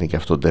 γιατί είναι και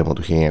αυτό demo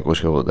του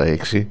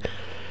 1986.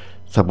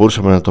 Θα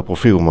μπορούσαμε να το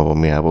αποφύγουμε από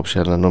μία άποψη,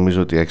 αλλά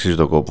νομίζω ότι αξίζει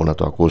τον κόπο να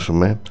το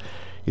ακούσουμε.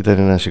 Ήταν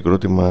ένα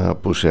συγκρότημα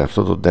που σε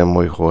αυτό το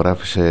demo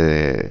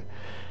ηχογράφησε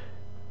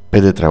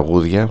 5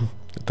 τραγούδια,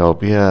 τα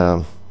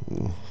οποία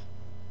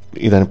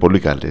ήταν πολύ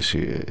καλές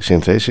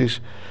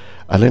συνθέσεις,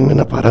 αλλά είναι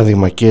ένα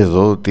παράδειγμα και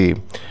εδώ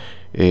ότι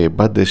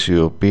μπάντες οι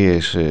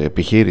οποίες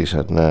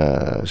επιχείρησαν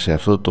σε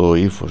αυτό το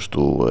ύφος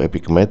του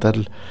epic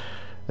metal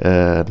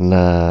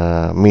να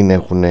μην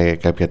έχουν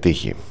κάποια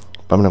τύχη.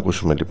 Πάμε να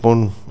ακούσουμε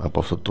λοιπόν από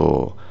αυτό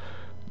το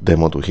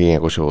demo του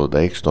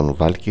 1986 των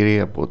Valkyrie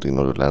από την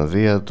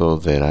Ολλανδία,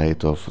 το The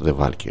Rite of the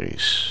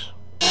Valkyries.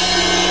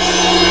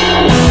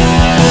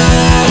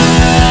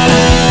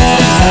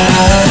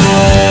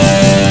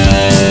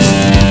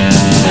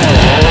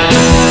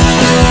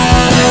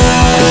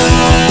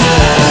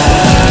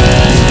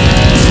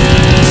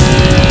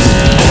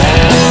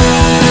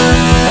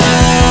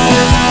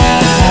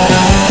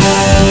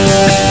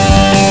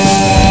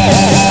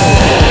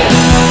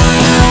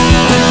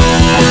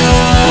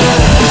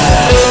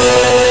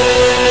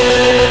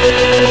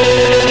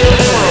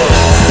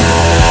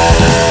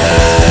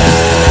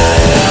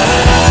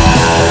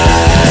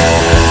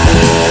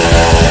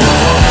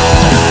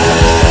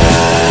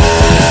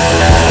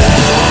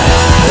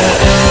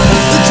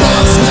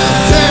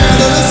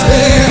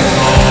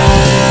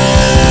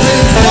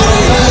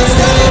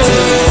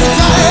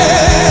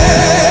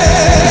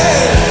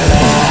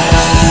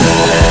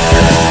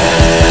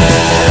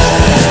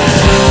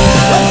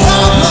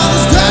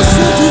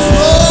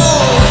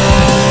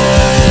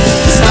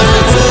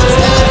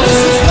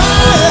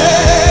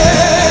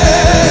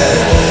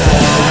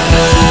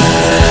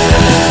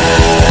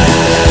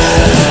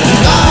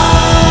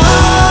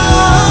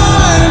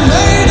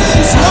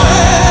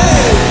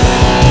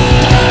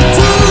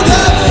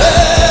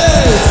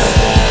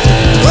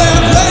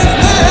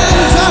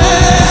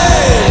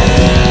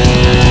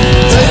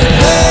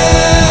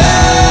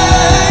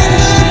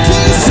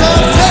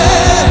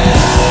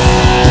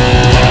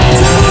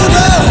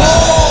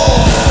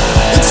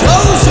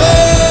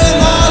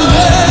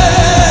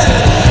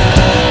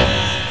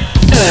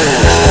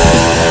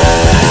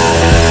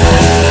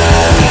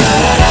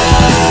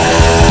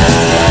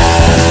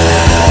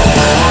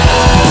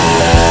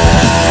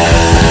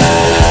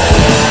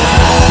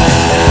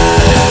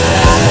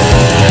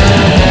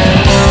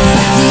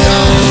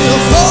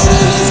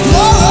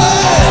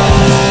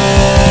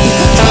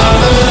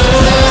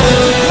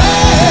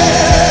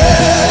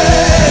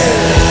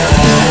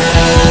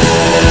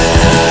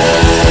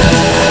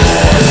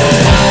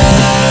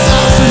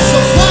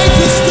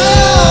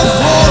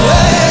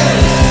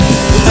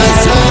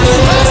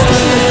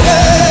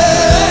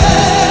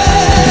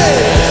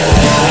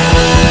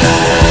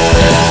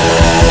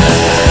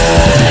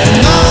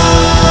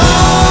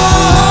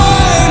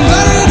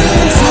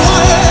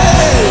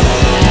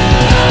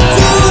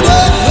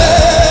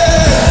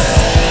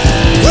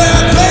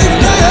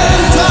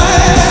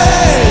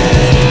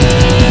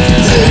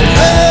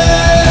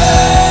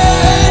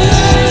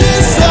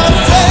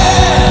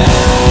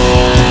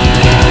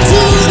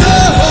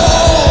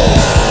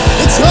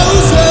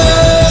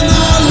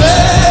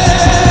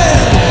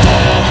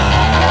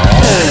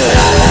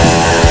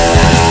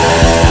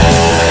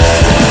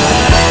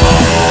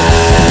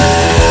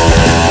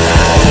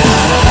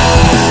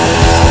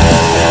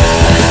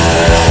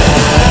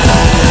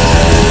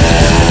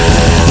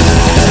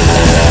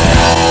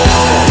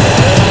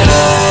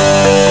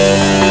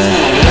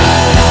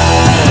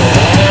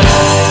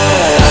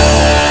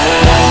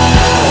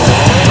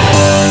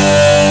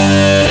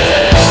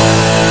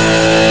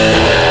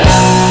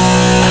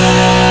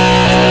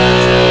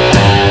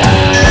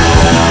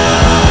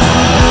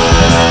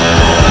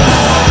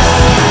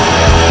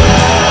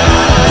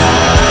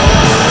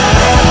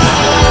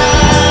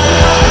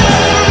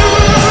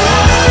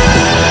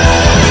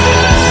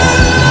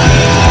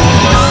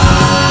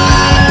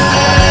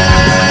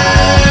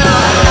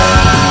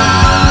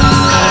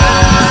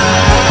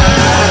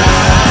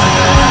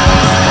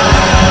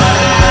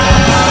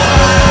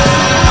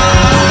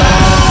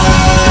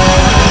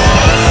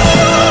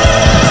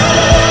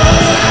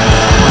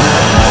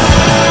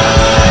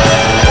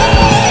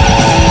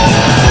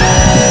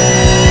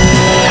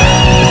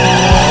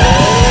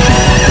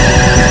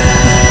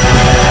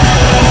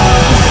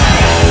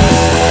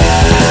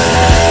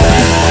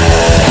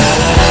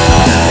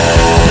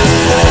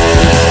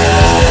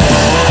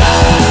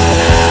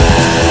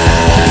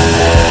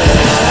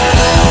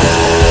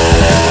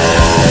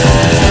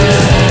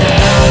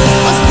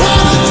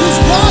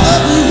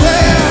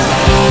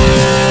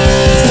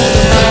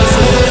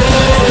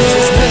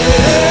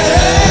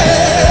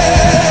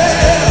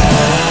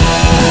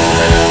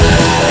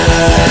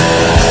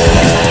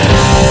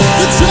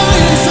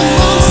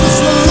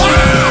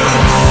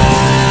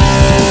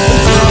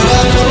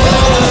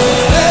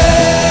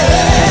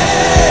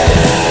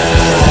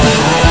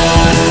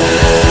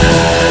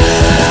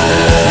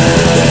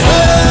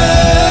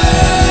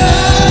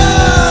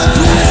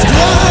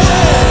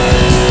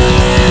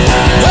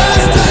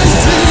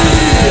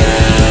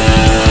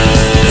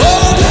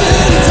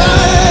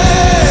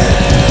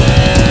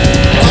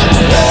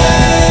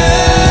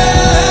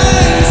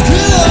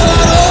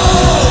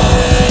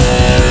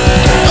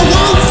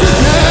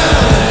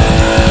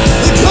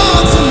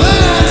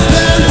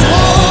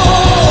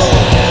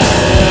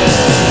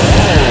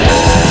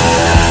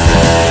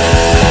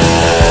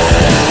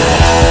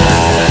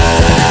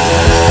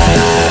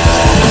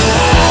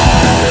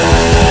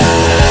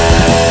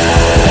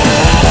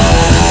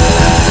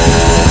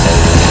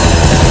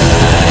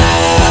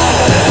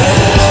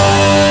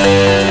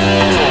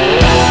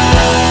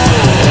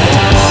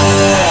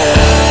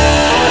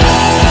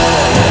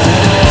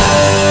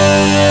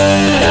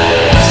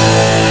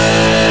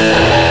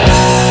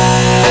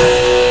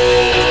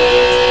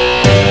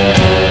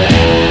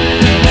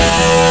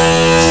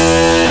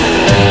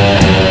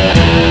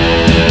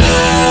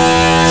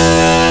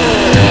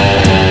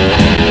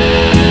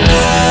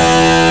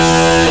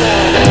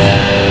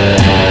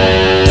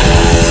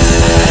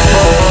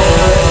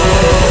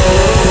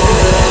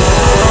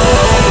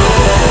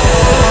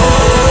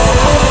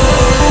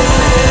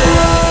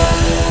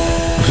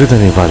 Αυτή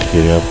ήταν η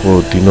Valkyrie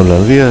από την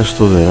Ολλανδία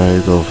στο The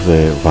Ride of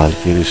the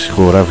Valkyries,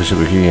 ηχογράφηση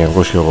του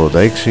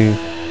 1986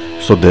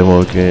 στο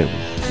demo και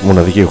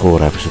μοναδική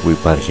ηχογράφηση που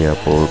υπάρχει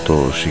από το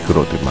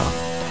συγκρότημα.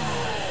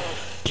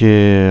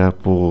 Και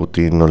από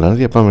την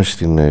Ολλανδία πάμε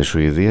στην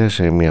Σουηδία,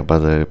 σε μια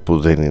μπάντα που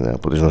δεν είναι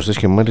από τις γνωστές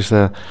και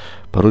μάλιστα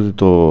παρότι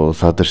το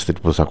Thunderstreet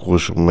που θα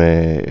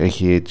ακούσουμε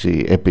έχει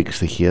έτσι epic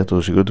στοιχεία,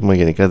 το συγκρότημα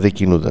γενικά δεν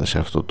κινούνταν σε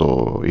αυτό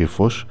το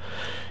ύφος.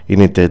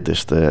 Είναι η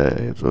Tempest,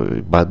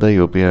 η μπάντα η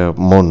οποία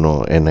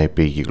μόνο ένα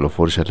EP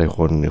κυκλοφόρησε, αλλά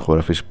έχουν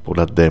ηχογραφήσει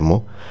πολλά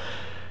demo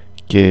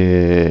και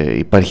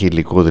υπάρχει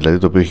υλικό δηλαδή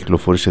το οποίο έχει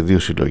κυκλοφορήσει σε δύο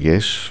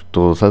συλλογές.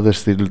 Το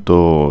Thunderstreet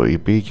το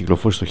EP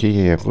κυκλοφόρησε το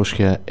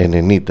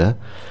 1990,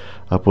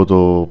 από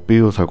το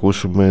οποίο θα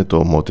ακούσουμε το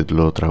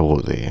ομότιτλο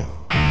τραγούδι.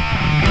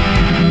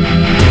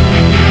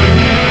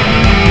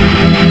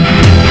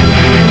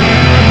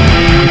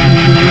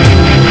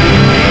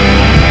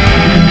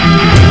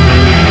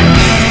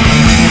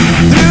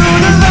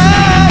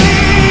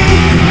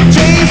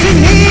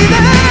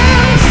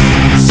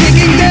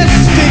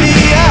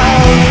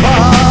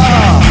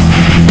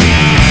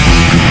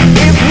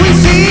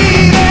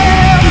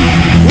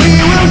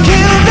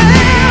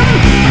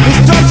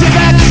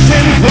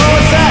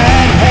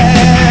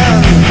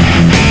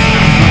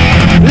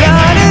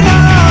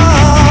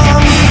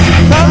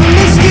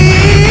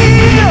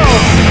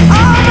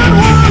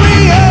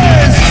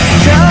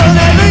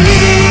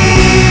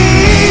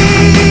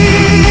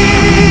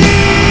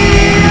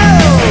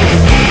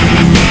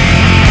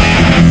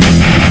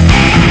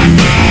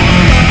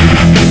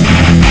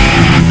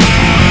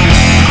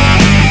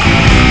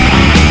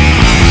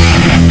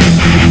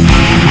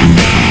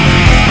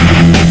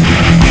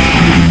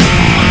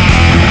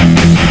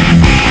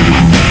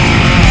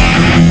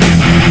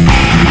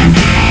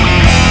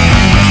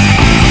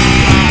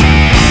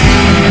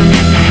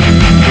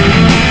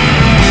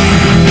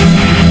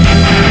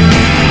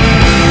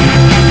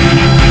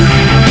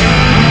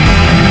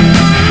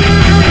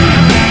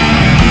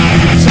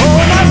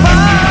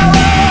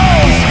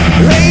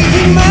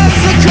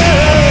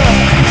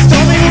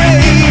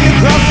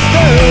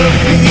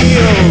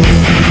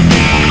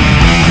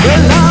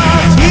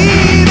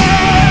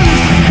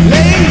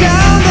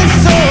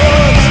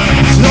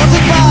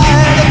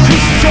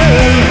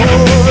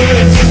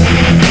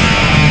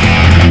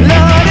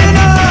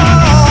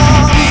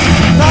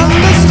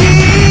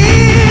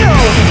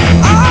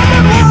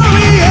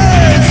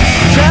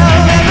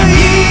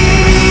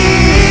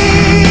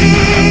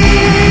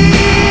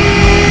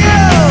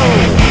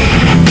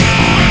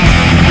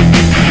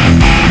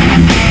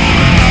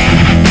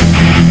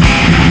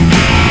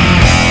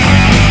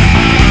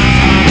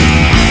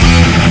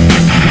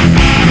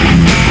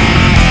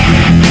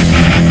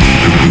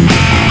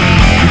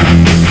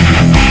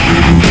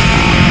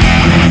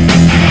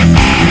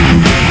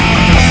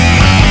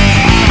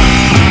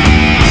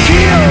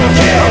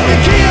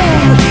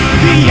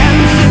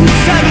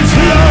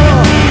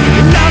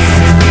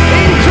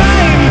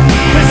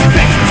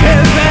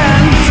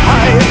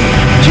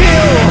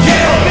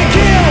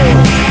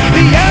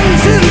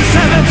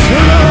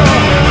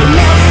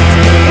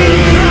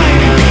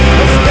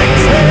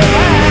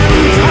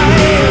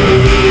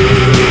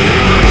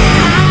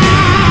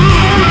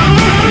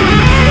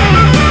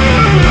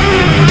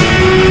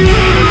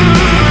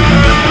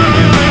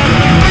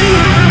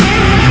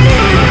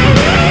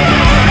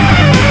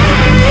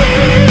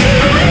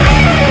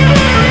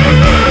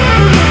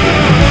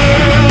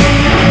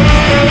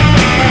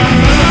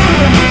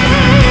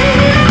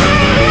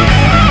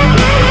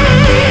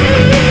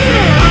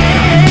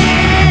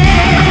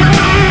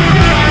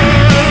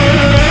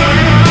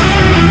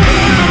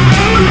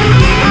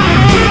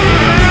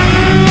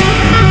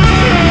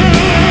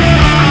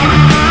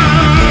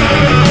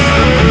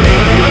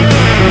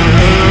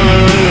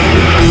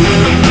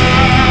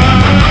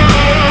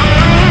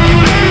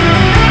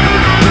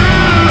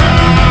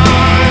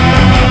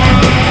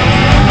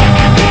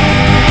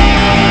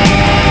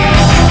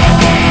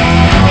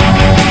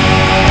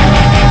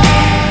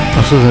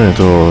 Αυτό δεν είναι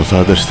το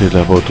Thunderstreet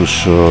από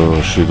τους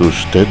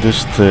Σουηδούς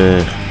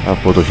Tempest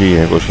από το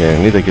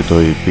 1990 και το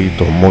EP,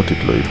 το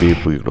ομότιτλο EP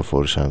που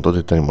κυκλοφόρησαν τότε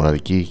ήταν η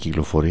μοναδική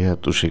κυκλοφορία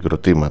του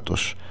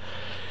συγκροτήματος.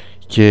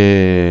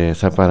 Και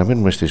θα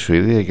παραμείνουμε στη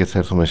Σουηδία και θα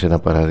έρθουμε σε ένα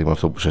παράδειγμα,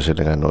 αυτό που σας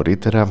έλεγα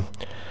νωρίτερα,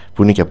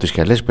 που είναι και από τις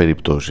καλές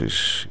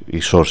περιπτώσεις, η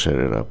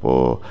Sorcerer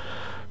από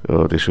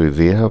τη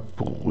Σουηδία,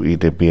 που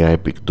είναι μια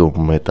epic doom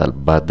metal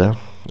μπάντα,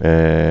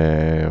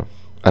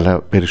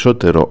 αλλά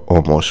περισσότερο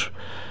όμως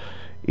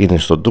είναι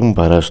στο doom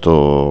παρά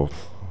στο,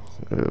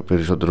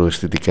 περισσότερο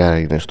αισθητικά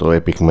είναι στο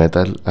epic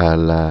metal,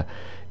 αλλά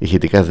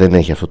ηχητικά δεν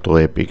έχει αυτό το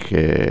epic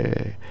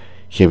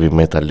heavy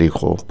metal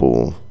ήχο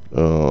που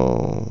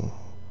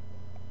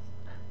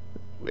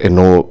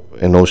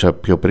εννοούσα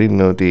πιο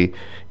πριν, ότι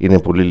είναι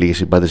πολύ λίγες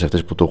οι μπάντες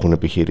αυτές που το έχουν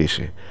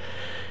επιχειρήσει.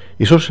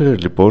 Οι Sorcerer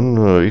λοιπόν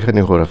είχαν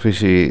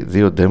υγραφήσει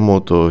δύο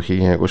demo το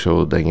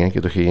 1989 και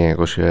το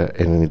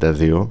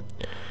 1992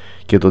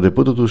 και το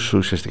ντεπούτο τους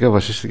ουσιαστικά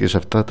βασίστηκε σε,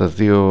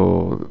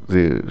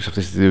 σε αυτές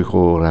τις δύο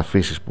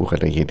ηχογραφήσεις που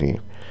είχαν γίνει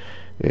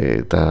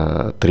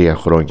τα 3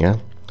 χρόνια,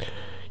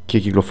 και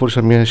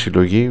κυκλοφόρησαν μια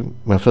συλλογή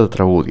με αυτά τα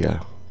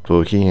τραγούδια.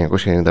 Το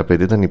 1995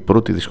 ήταν η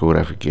πρώτη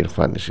δισκογραφική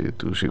εμφάνιση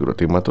του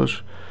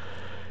συγκροτήματος,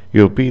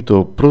 οι οποίοι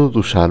το πρώτο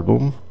τους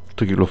άλμπουμ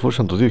το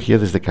κυκλοφόρησαν το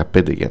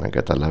 2015, για να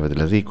καταλάβετε,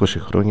 δηλαδή 20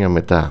 χρόνια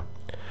μετά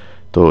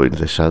το In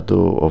the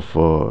Shadow of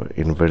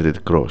Inverted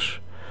Cross.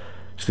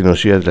 Στην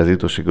ουσία δηλαδή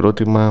το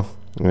συγκρότημα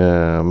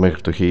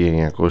μέχρι το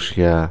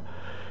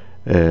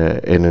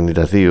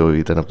 1992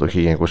 ήταν από το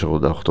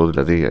 1988,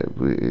 δηλαδή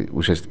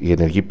ουσιαστικά η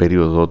ενεργή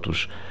περίοδό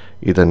τους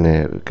ήταν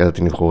κατά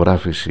την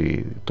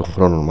ηχογράφηση των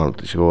χρόνων, μάλλον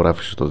της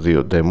ηχογράφησης των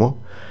 2 demo.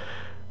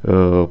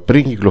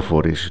 Πριν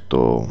κυκλοφορήσει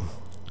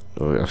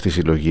αυτή η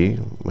συλλογή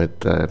με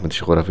τις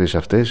ηχογραφίες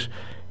αυτές,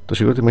 το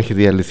συγκρότημα έχει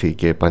διαλυθεί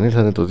και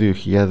επανήλθανε το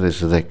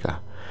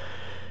 2010.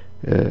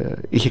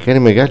 Είχε κάνει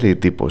μεγάλη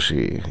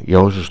εντύπωση για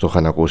όσους το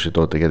είχαν ακούσει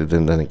τότε, γιατί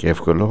δεν ήταν και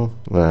εύκολο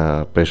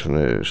να πέσουν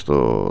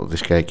στο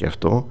δισκάκι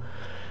αυτό,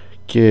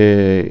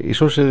 και οι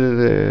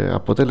Sorcerer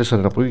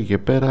αποτέλεσαν από εκεί και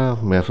πέρα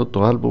με αυτό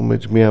το άλμπουμ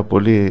μια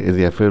πολύ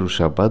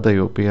ενδιαφέρουσα μπάντα, η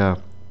οποία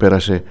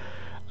πέρασε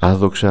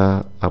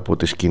άδοξα από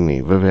τη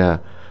σκηνή.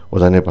 Βέβαια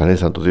όταν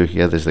επανήλθαν το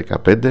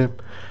 2015,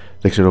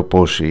 δεν ξέρω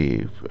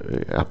πόσοι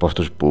από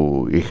αυτούς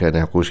που είχαν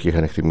ακούσει και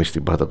είχαν εκτιμήσει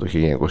την μπάντα το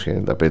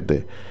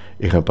 1995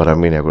 είχαν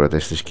παραμείνει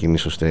ακροατές της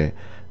σκηνής, ώστε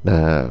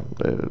να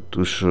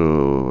τους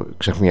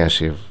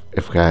ξαφνιάσει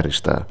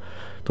ευχάριστα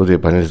το ότι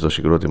επανήλθε το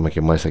συγκρότημα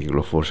και μάλιστα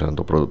κυκλοφόρησαν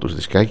το πρώτο τους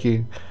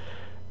δισκάκι,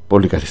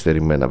 πολύ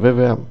καθυστερημένα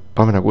βέβαια.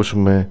 Πάμε να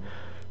ακούσουμε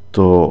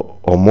το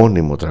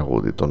ομώνυμο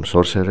τραγούδι των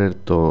Sorcerer,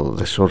 το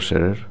The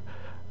Sorcerer,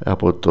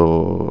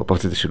 από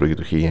αυτή τη συλλογή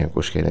του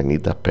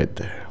 1995.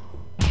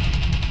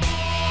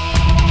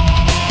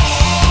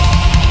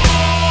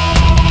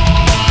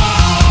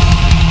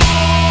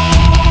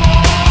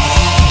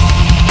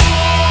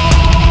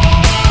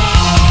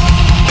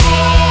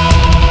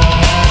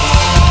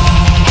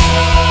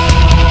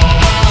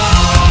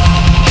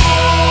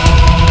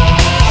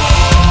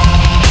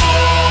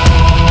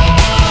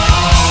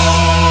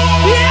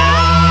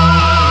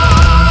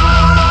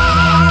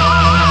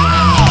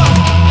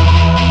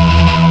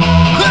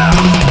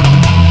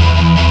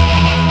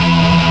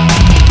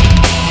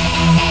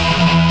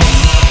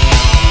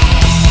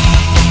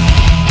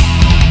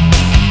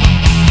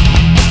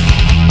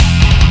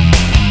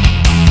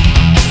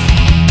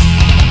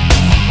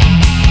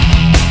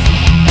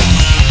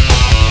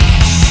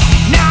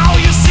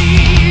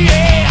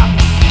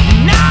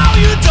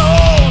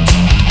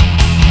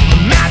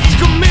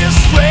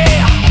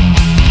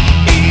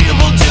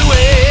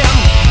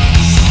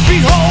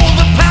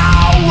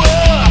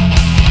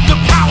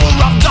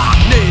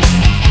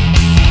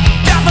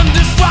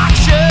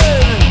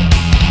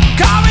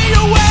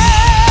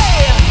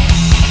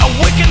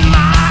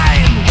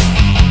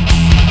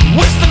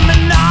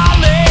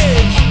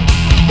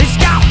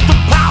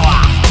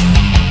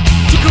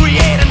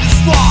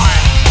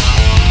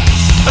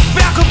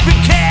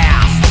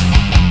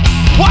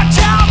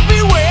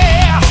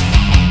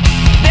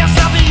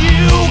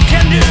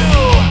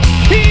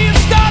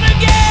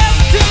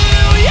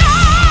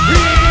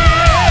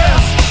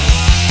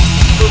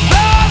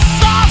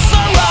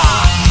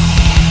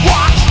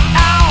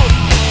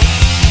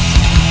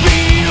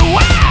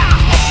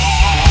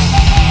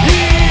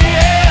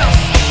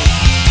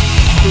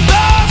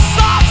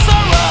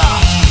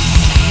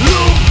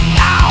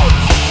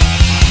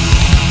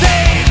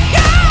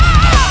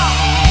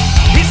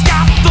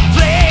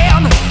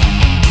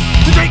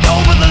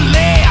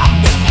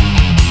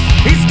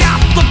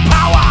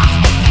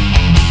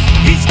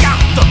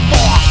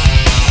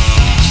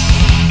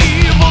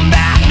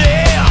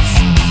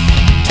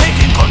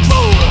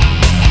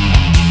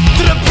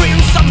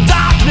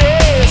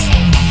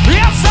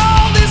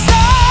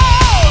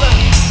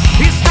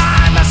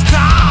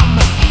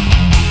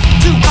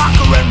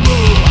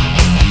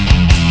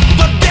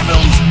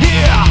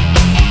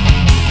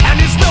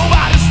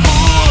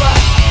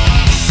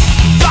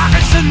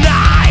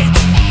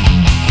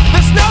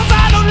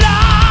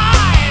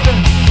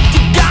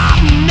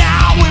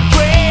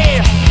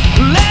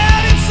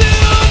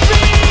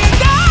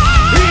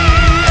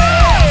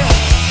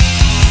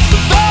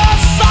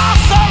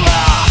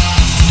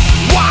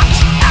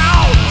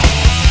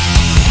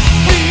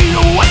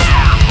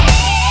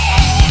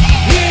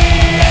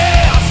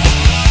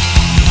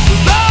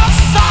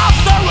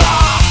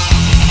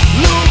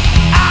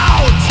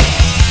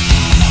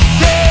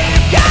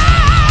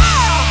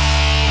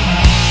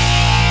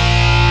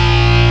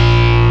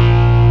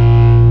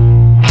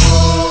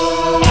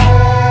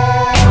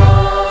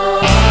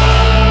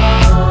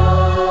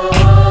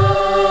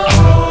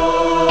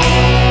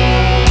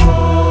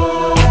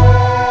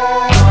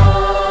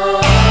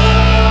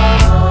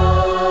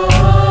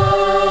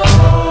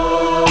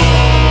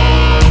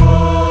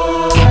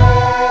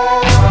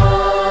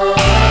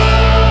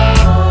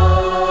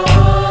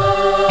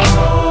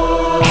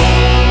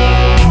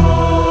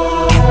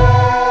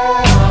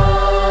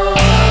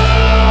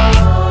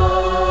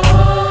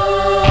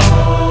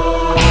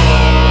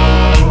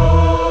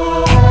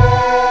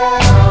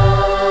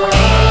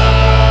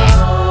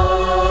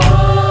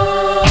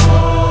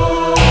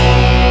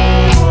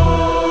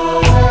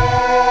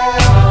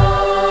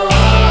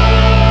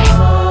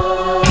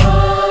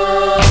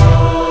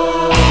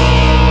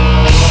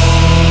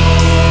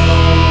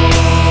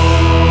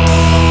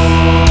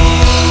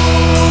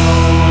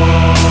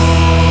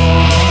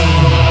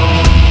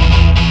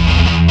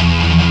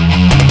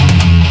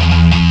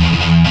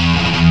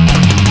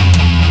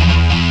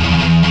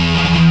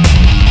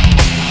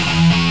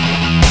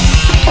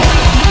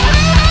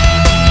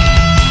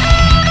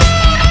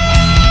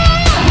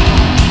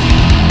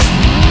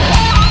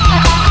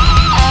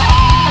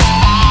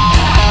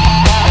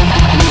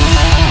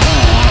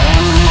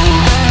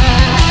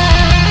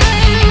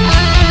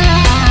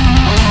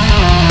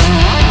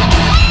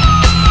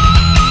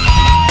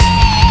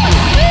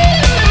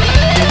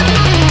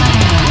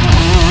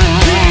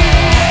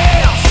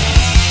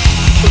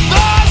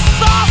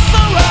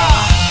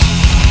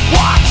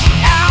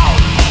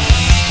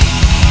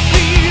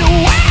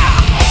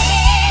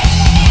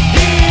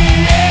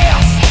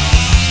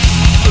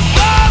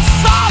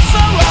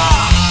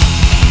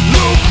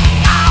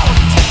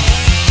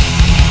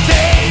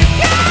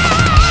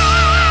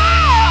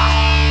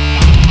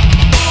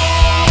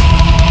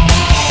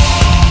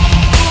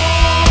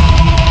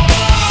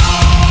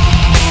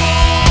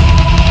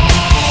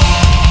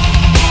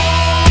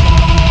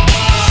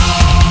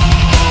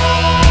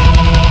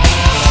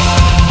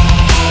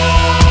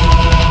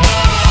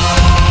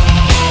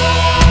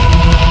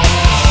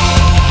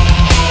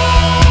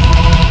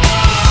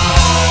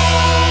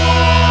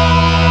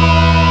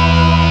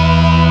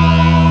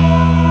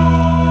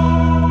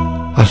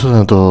 Αυτό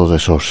ήταν το The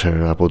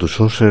Sorcerer από τους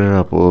Sorcerer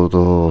από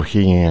το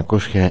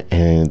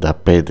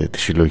 1995, τη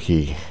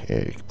συλλογή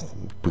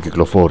που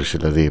κυκλοφόρησε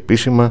δηλαδή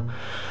επίσημα.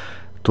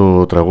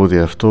 Το τραγούδι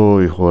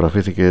αυτό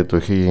ηχογραφήθηκε το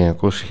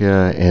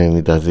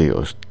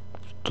 1992,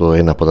 το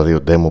ένα από τα δύο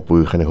demo που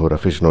είχαν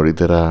ηχογραφήσει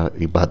νωρίτερα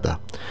η μπάντα.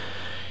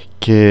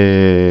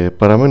 Και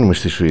παραμένουμε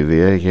στη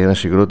Σουηδία για ένα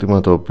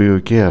συγκρότημα το οποίο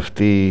και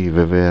αυτοί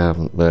βέβαια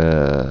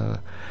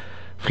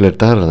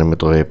φλερτάρανε με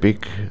το Epic,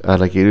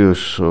 αλλά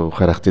κυρίως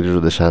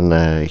χαρακτηρίζονται σαν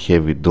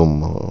heavy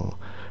doom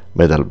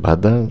metal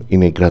banda.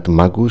 Είναι η Grad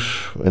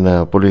Magus,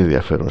 ένα πολύ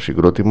ενδιαφέρον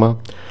συγκρότημα,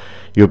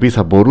 οι οποίοι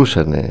θα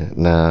μπορούσαν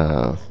να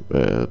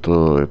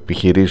το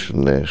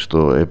επιχειρήσουν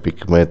στο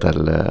epic metal.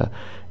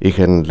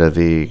 Είχαν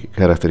δηλαδή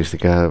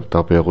χαρακτηριστικά τα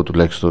οποία εγώ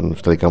τουλάχιστον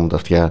στα δικά μου τα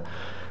αυτιά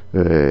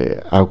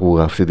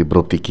άκουγα αυτή την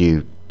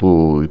προοπτική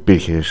που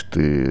υπήρχε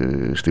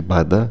στην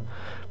μπάντα,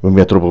 με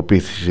μια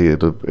τροποποίηση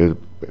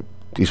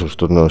ίσως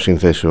των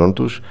συνθέσεων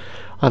τους,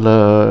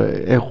 αλλά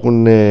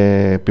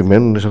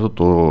επιμένουν σε αυτό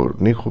το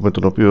ήχο με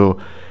τον οποίο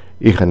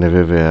είχαν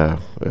βέβαια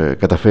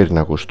καταφέρει να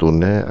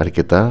ακουστούν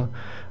αρκετά,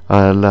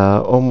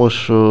 αλλά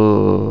όμως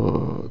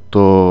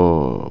το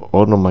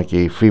όνομα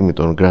και η φήμη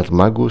των Grad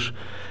Magus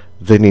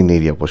δεν είναι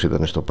ίδια όπως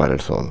ήταν στο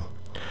παρελθόν.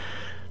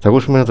 Θα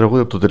ακούσουμε ένα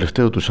τραγούδι από το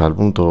τελευταίο τους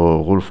άλμπουμ,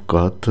 το Wolf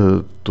God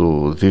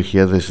του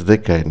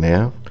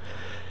 2019,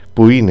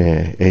 που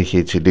έχει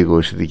έτσι λίγο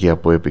αισθητική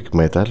από epic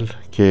metal,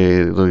 και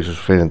εδώ ίσως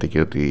φαίνεται και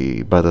ότι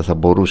η μπάντα θα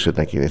μπορούσε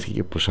να κινηθεί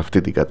και προς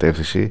αυτή την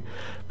κατεύθυνση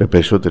με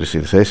περισσότερες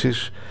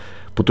συνθέσεις,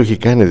 που το έχει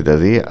κάνει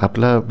δηλαδή,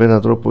 απλά με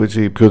έναν τρόπο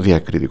έτσι πιο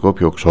διακριτικό,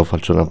 πιο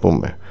ξόφαλτσο να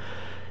πούμε.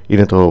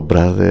 Είναι το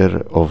Brother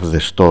of the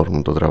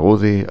Storm το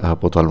τραγούδι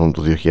από το άλμπουμ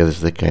του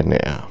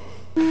 2019.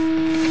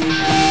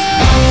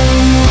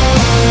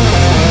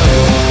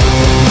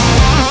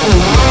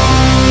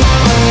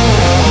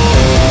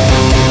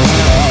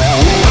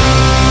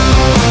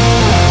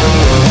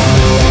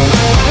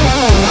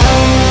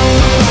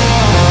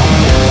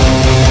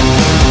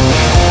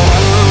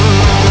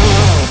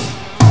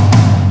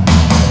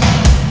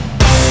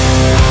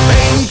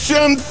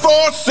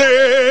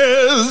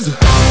 Forces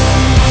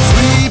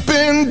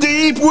sleeping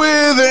deep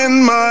within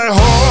my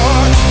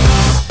heart,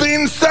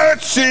 been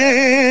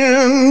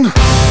searching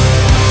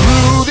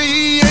through the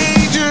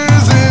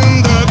ages in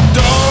the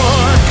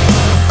dark,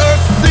 a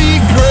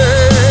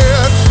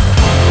secret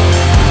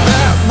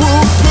that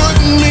will put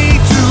me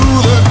to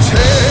the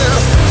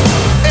test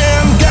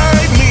and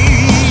guide me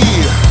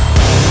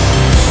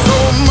so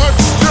much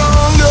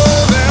stronger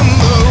than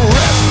the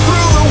rest,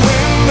 through the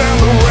wind and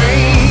the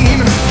rain.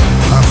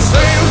 I'm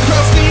sailing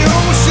across the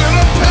ocean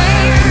of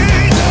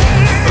pain,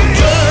 a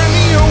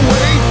journey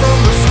away from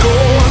the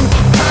scorn.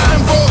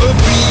 Time for the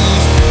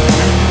beast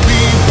to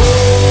be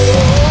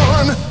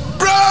born,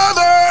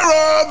 brother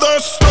of the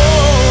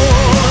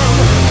storm.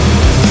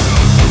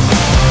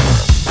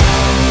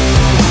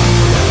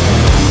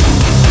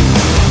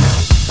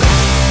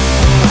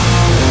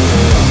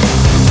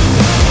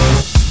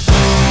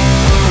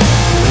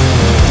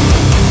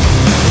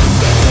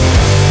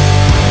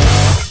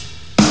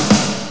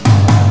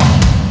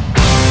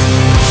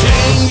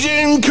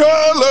 Changing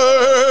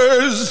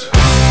colors,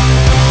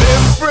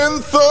 different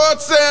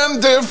thoughts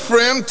and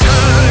different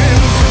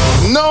times,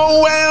 no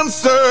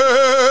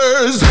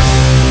answers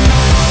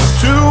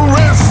to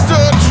rest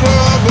a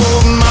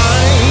troubled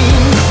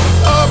mind.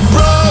 A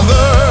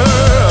brother,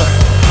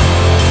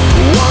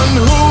 one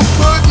who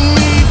put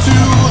me to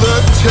the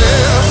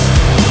test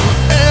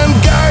and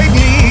guide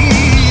me,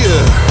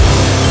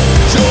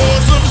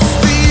 jaws of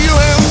steel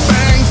and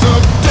fangs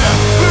of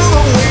death, through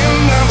the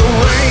wind and the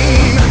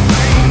rain.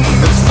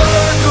 The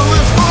circle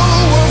is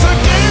full once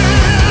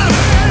again.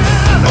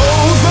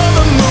 Oath of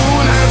the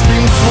moon has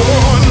been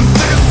sworn.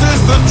 This is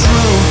the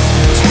truth.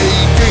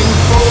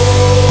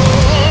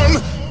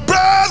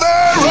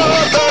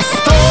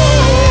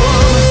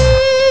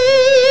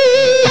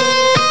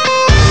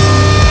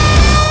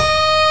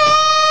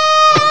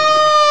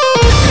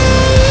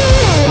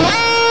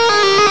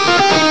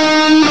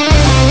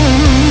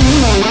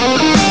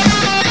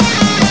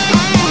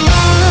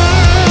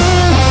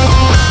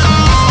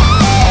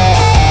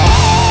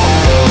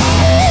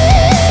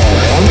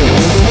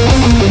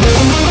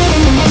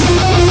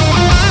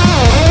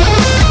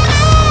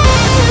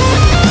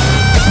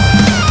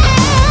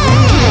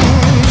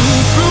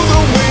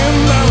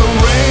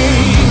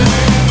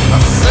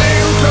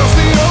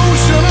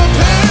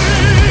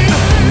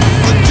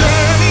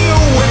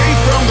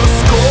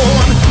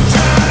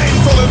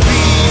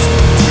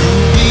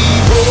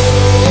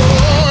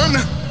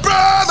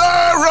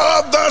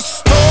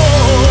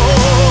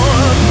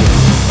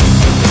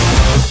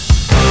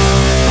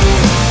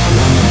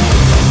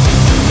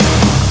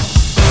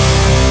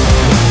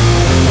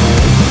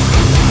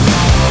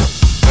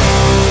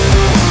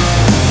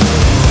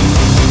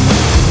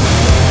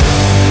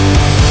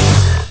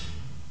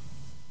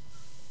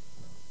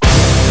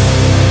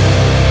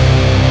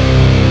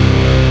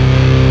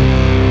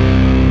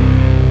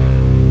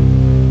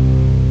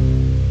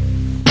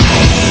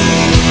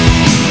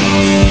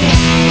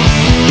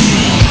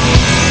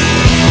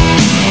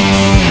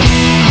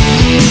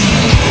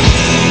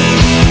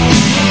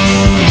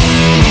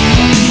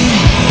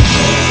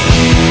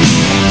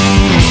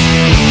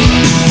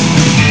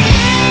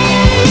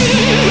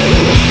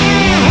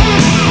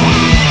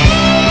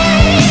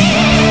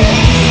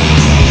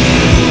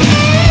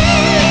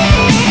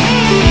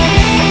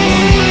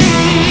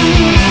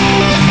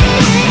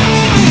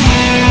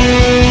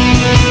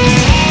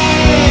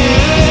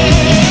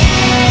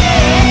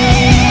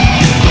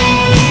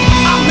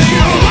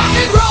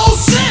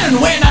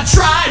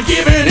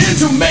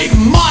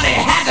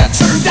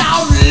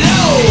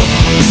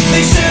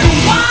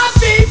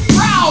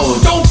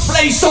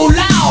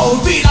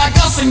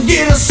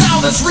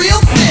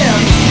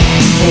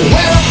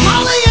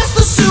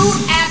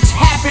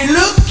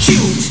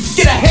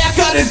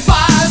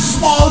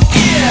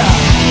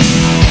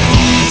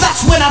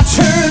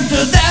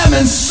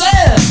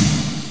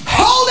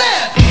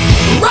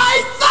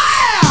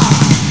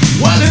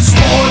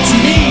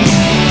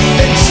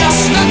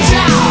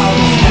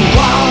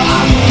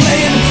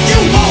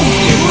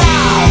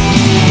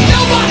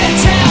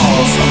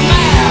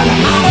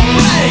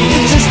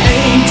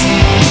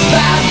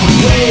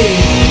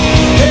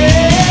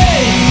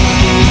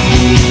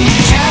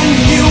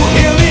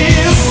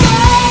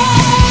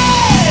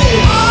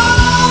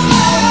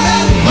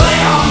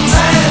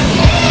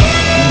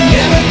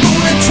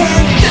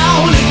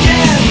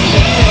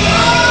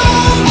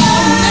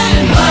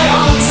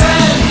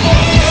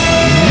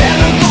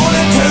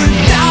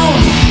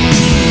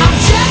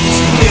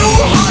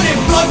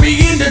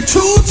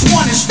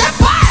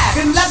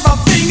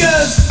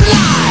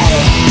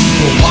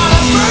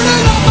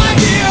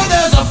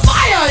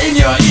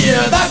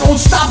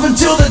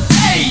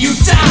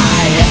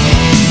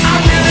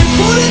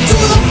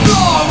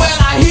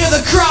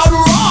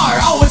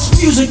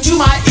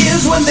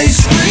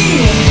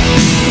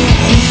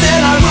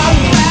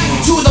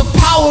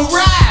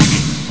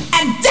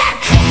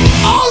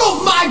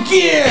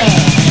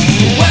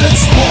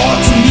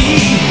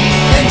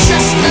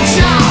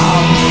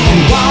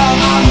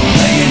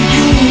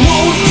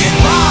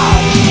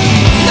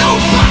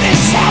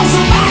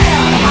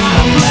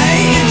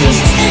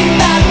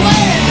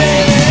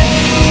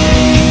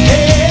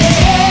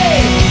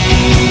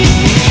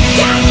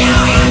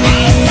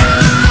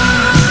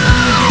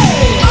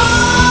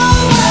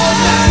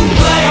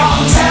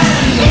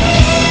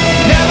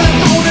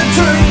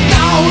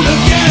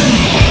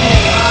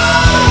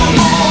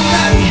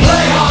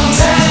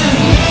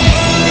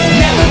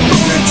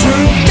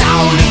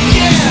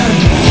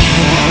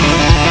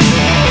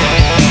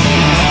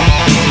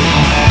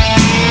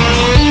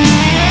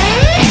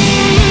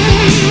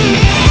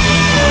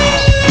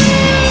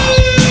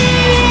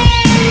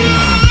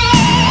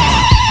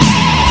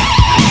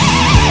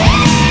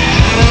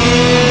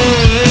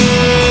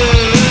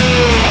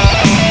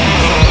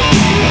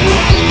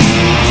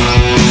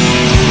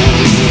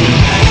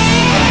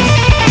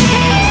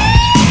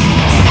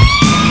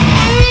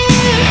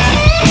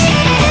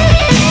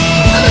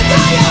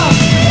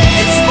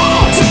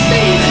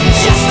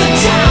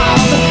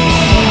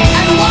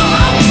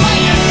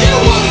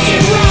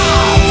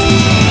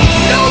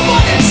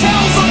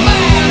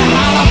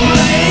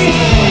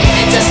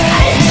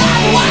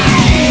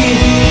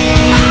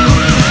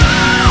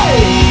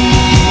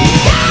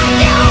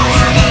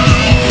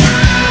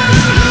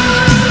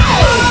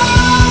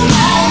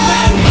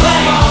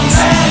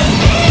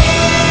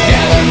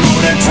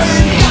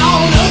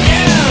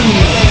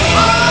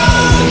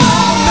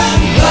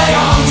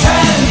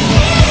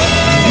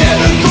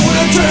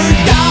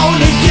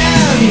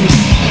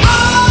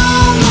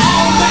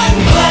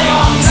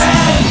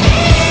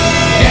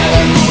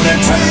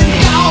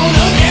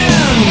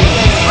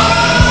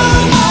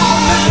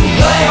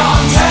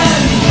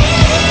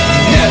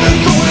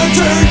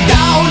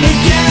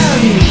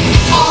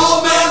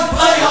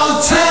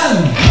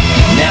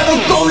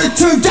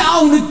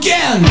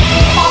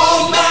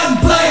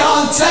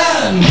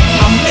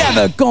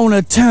 never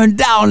gonna turn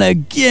down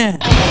again.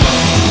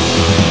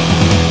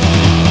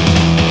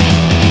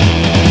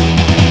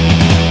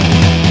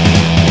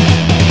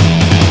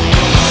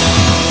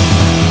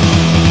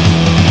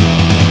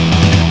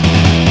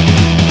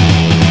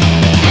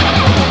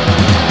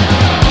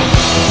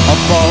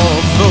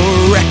 Above the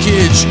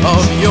wreckage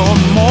of your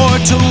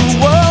mortal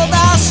world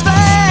I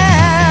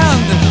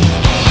stand.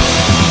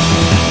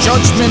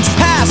 Judgment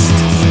passed,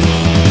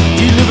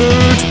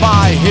 delivered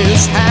by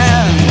his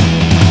hand.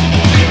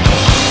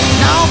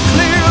 Now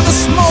clear the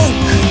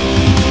smoke,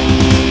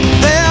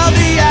 there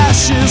the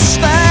ashes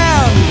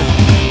stand.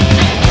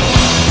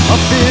 A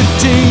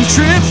fitting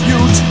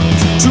tribute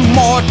to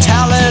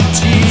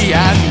mortality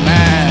and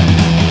man.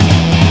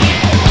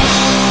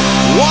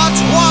 What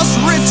was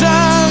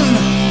written,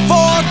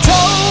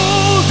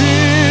 foretold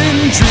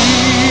in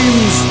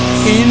dreams,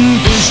 in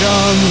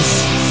visions,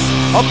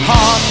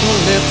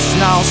 apocalypse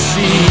now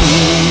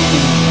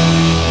seen.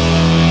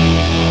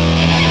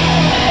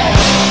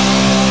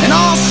 And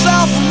all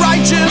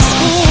self-righteous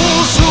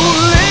fools who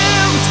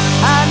lived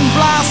and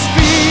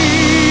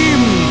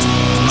blasphemed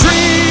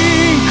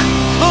drink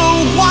the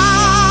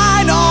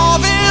wine of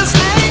his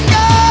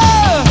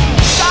anger,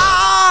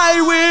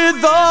 die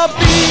with the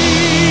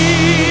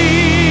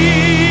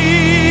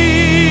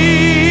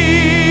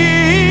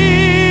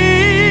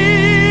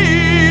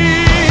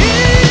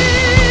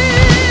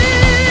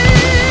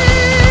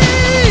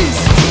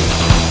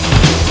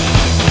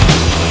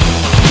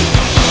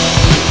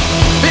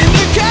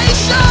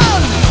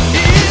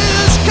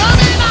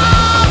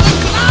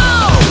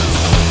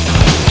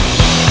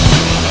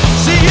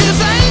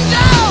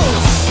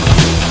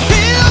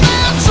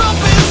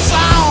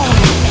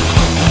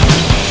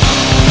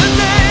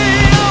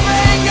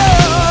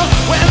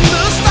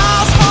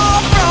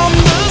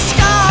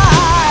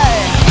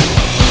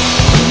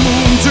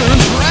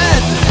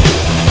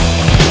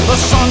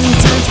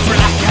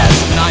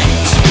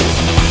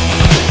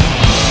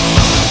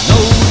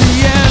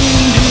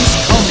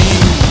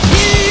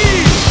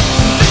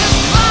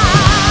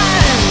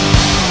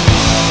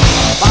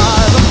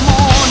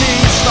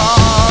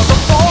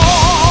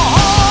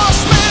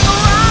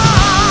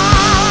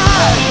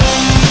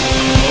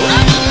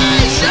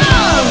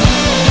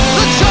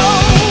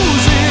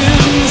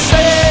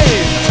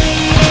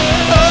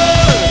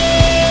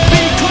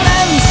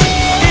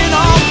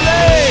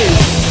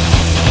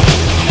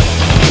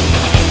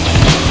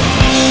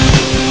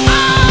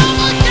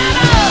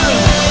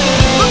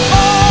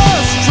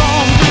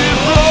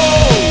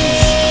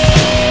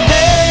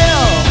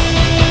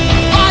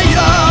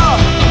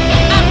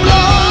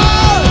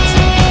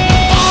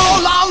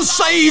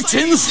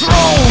Satan's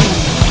throne.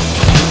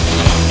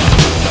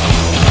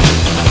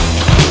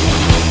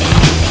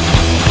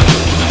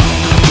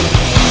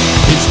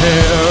 His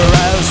hair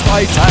as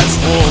white as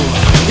wool,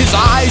 his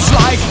eyes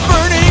like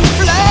burning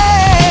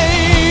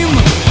flame.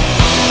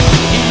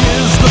 He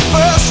is the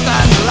first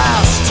and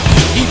last,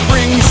 he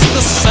brings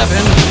the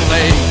seven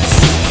plagues.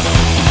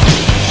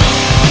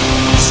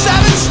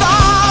 7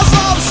 stars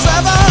of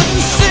 7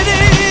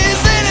 cities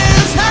in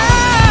his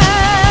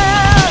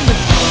hand.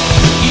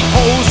 He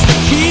holds the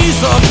keys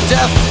of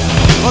death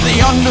for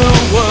the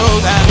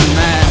underworld and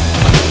man.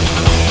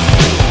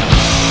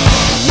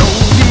 Know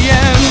the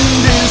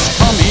end is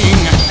coming.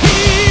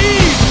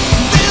 Heed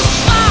this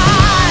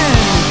sign.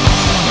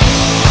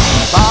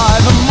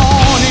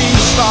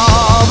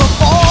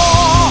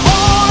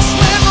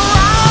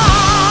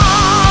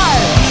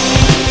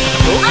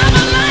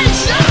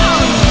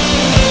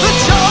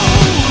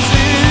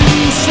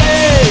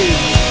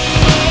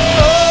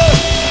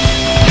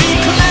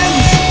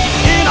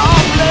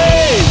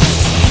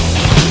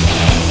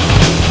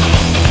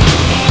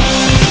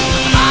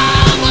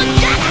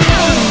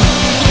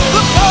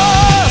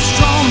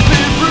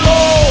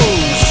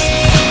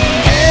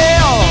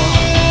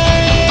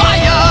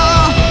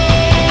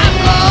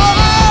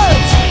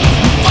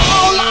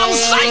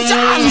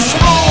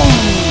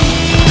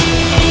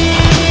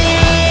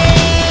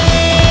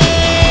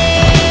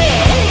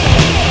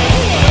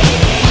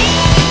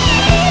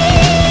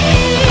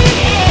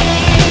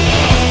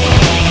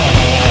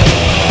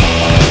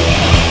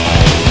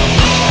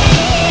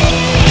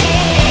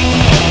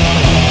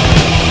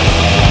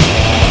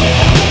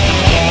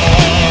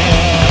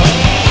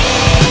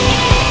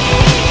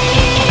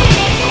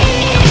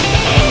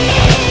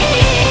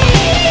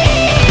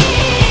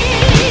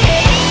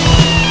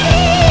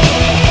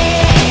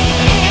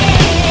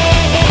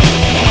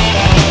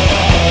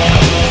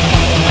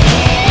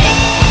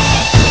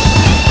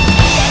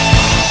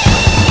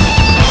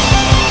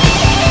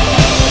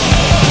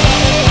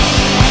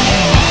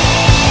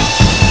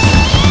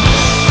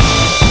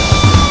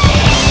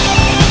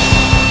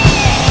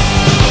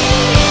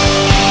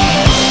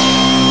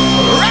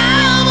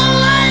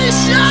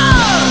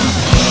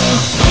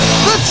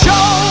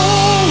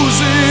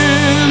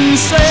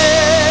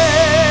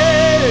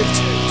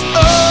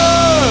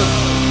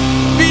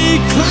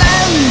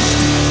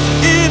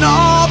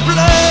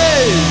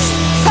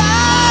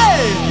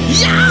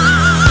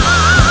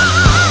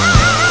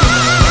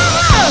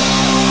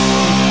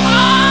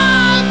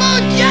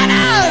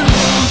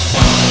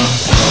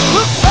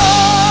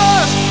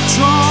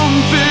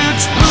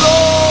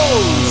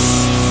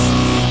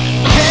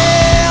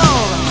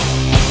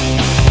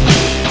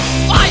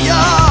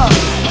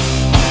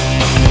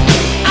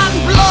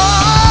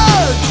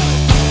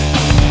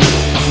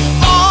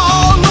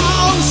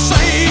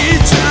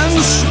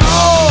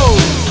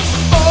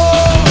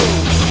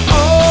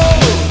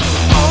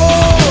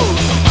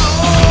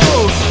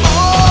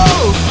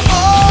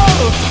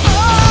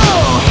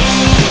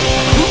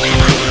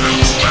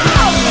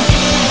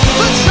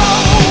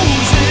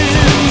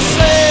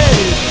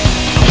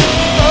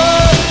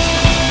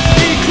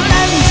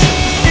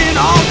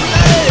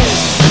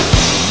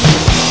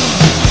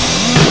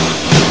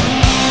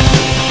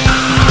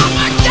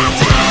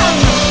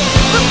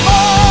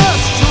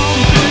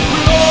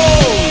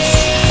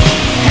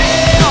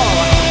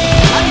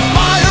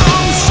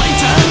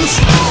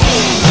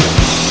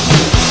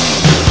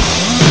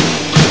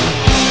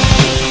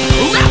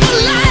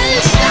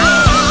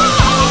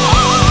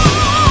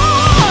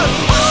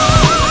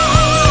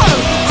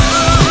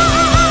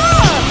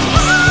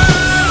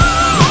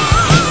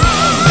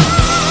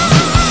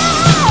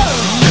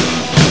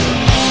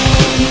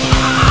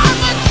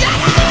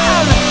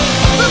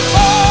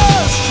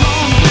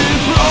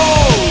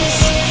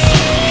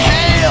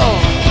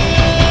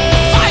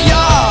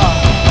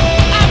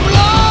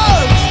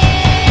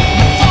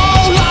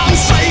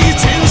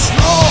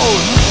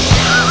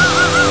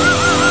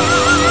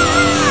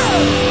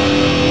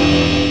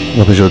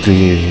 Νομίζω ότι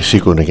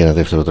σήκωνε και ένα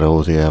δεύτερο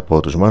τραγούδι από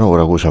τους Manowar.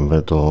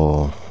 Ακούσαμε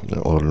το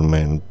All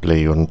Men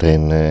Play on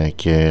 10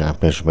 και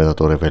αμέσως μετά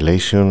το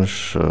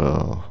Revelations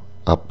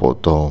από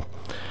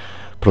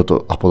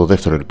το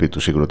δεύτερο LP του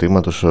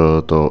συγκροτήματος,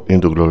 το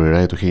Into Glory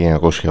Ride του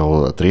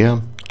 1983.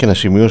 Και να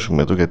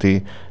σημειώσουμε εδώ,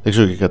 γιατί δεν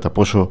ξέρω και κατά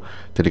πόσο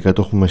τελικά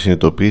το έχουμε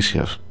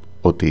συνειδητοποιήσει,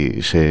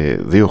 ότι σε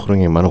 2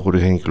 χρόνια οι Manowar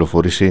είχαν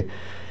κυκλοφορήσει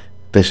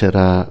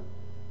 4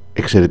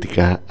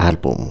 εξαιρετικά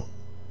άλμπουμ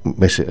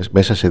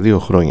μέσα σε 2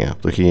 χρόνια.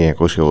 Το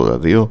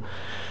 1982,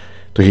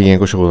 το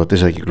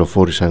 1984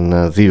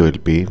 κυκλοφόρησαν 2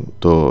 LP,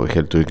 το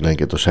Hell to England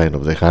και το Sign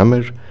of the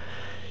Hammer,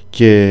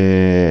 και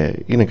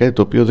είναι κάτι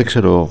το οποίο δεν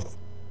ξέρω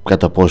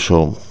κατά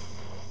πόσο,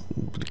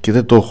 και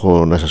δεν το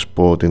έχω, να σας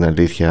πω την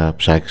αλήθεια,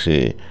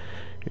 ψάξει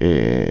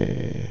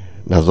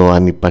να δω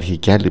αν υπάρχει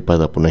κι άλλη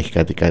πάντα που να έχει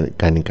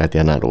κάνει κάτι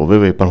ανάλογο.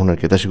 Βέβαια υπάρχουν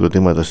αρκετά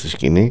συγκροτήματα στη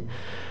σκηνή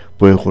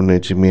που έχουν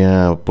έτσι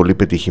ένα πολύ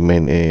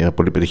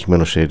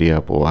πετυχημένο σερί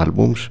από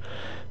albums,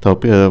 τα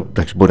οποία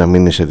εντάξει, μπορεί να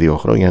μην είναι σε 2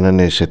 χρόνια, να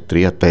είναι σε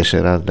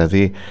 3-4,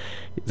 δηλαδή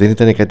δεν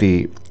ήταν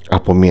κάτι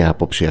από μία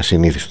άποψη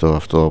ασυνήθιστο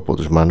αυτό από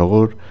τους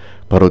Manowar,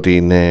 παρότι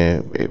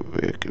είναι,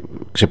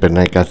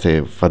 ξεπερνάει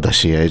κάθε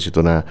φαντασία, έτσι,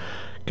 το να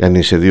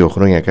κάνει σε 2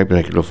 χρόνια κάποιον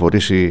να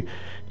κυκλοφορήσει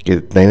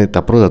και να είναι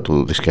τα πρώτα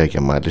του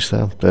δισκάκια,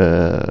 μάλιστα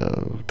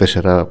 4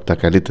 από τα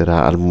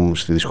καλύτερα άλμπουμ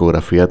στη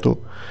δισκογραφία του.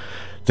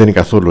 Δεν είναι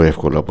καθόλου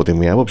εύκολο από τη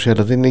μία άποψη,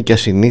 αλλά δεν είναι και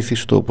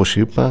ασυνήθιστο, όπως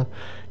είπα,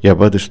 για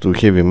πάντες του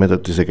heavy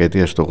metal της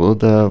δεκαετίας του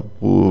 80,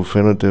 που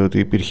φαίνεται ότι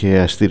υπήρχε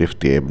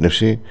αστήρευτη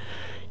έμπνευση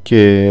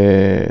και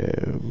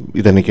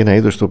ήταν και ένα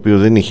είδος το οποίο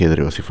δεν είχε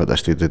εδραιωθεί,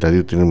 φανταστείτε. Δηλαδή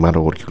ότι οι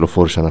Manowar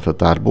κυκλοφόρησαν αυτά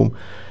τα άλμπουμ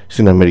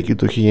στην Αμερική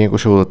το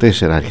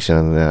 1984,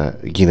 άρχισε να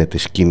γίνεται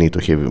σκηνή το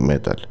heavy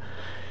metal.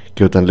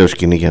 Και όταν λέω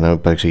σκηνή, για να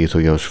μην παρεξηγηθώ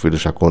για όσους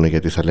φίλους ακούνε,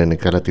 γιατί θα λένε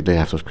καλά τι λέει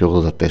αυτός,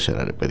 πιο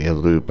 84 ρε παιδιά,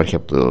 υπάρχει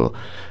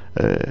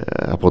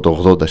από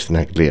το 80 στην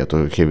Αγγλία το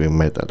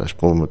heavy metal, ας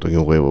πούμε, το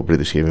New Wave of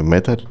British Heavy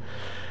Metal,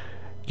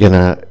 για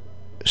να,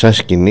 σαν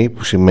σκηνή,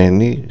 που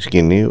σημαίνει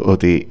σκηνή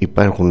ότι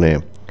υπάρχουν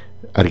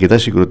αρκετά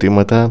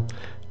συγκροτήματα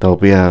τα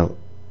οποία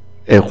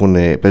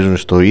παίζουν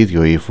στο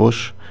ίδιο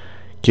ύφος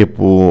και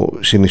που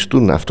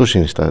αυτό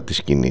συνιστά τη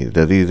σκηνή.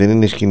 Δηλαδή δεν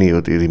είναι σκηνή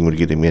ότι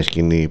δημιουργείται μια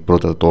σκηνή,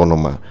 πρώτα το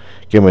όνομα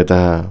και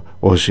μετά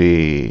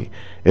όσοι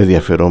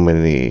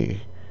ενδιαφερόμενοι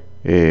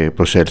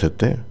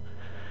προσέλθετε.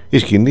 Η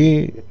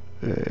σκηνή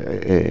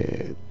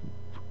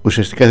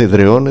ουσιαστικά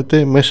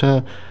διδραιώνεται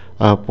μέσα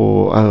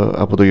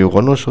από το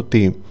γεγονός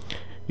ότι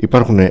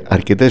υπάρχουν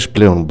αρκετές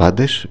πλέον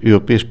μπάντες οι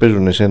οποίες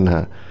παίζουν σε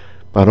ένα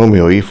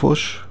παρόμοιο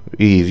ύφος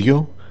ή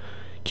ίδιο,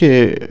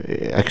 και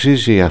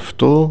αξίζει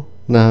αυτό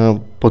να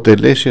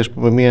αποτελέσει, ας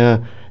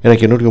πούμε, ένα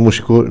καινούριο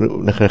μουσικό,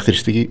 να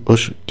χαρακτηριστεί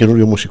ως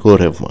καινούριο μουσικό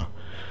ρεύμα.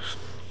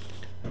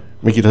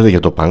 Μην κοιτάτε για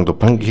το punk. Το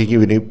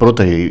punk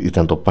πρώτα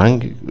ήταν το punk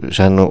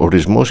σαν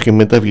ορισμός και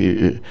μετά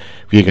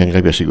βγήκαν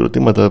κάποια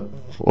συγκροτήματα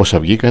όσα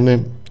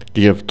βγήκανε, και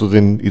γι' αυτό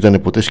δεν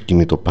ήταν ποτέ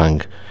σκηνή το punk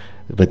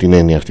με την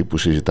έννοια αυτή που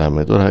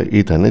συζητάμε τώρα.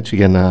 Ήταν έτσι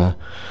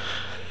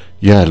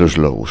για άλλους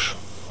λόγους.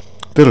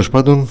 Τέλος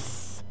πάντων,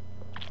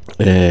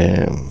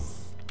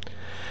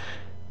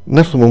 να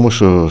έρθουμε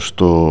όμως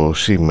στο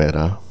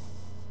σήμερα,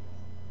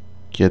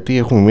 γιατί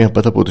έχουμε μια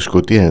πάτα από τη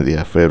Σκωτία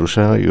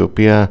ενδιαφέρουσα, η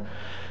οποία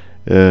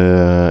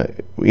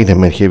είναι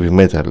με heavy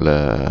metal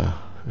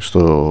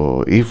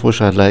στο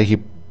ύφος, αλλά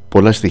έχει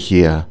πολλά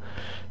στοιχεία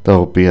τα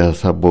οποία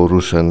θα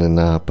μπορούσαν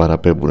να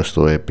παραπέμπουν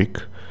στο Epic.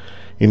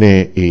 Είναι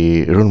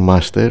η Rune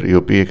Master, οι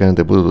οποίοι έκανε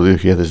τεμπούτο το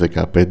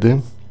 2015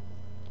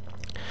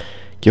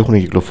 και έχουν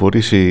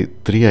κυκλοφορήσει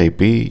 3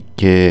 EP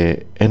και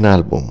ένα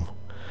άλμπουμ.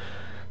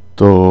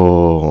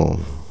 Το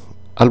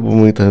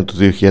άλμπουμ ήταν το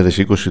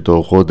 2020,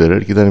 το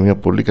Wanderer, και ήταν μια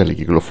πολύ καλή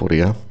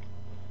κυκλοφορία,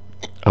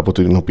 από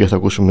την οποία θα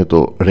ακούσουμε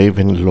το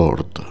Raven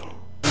Lord.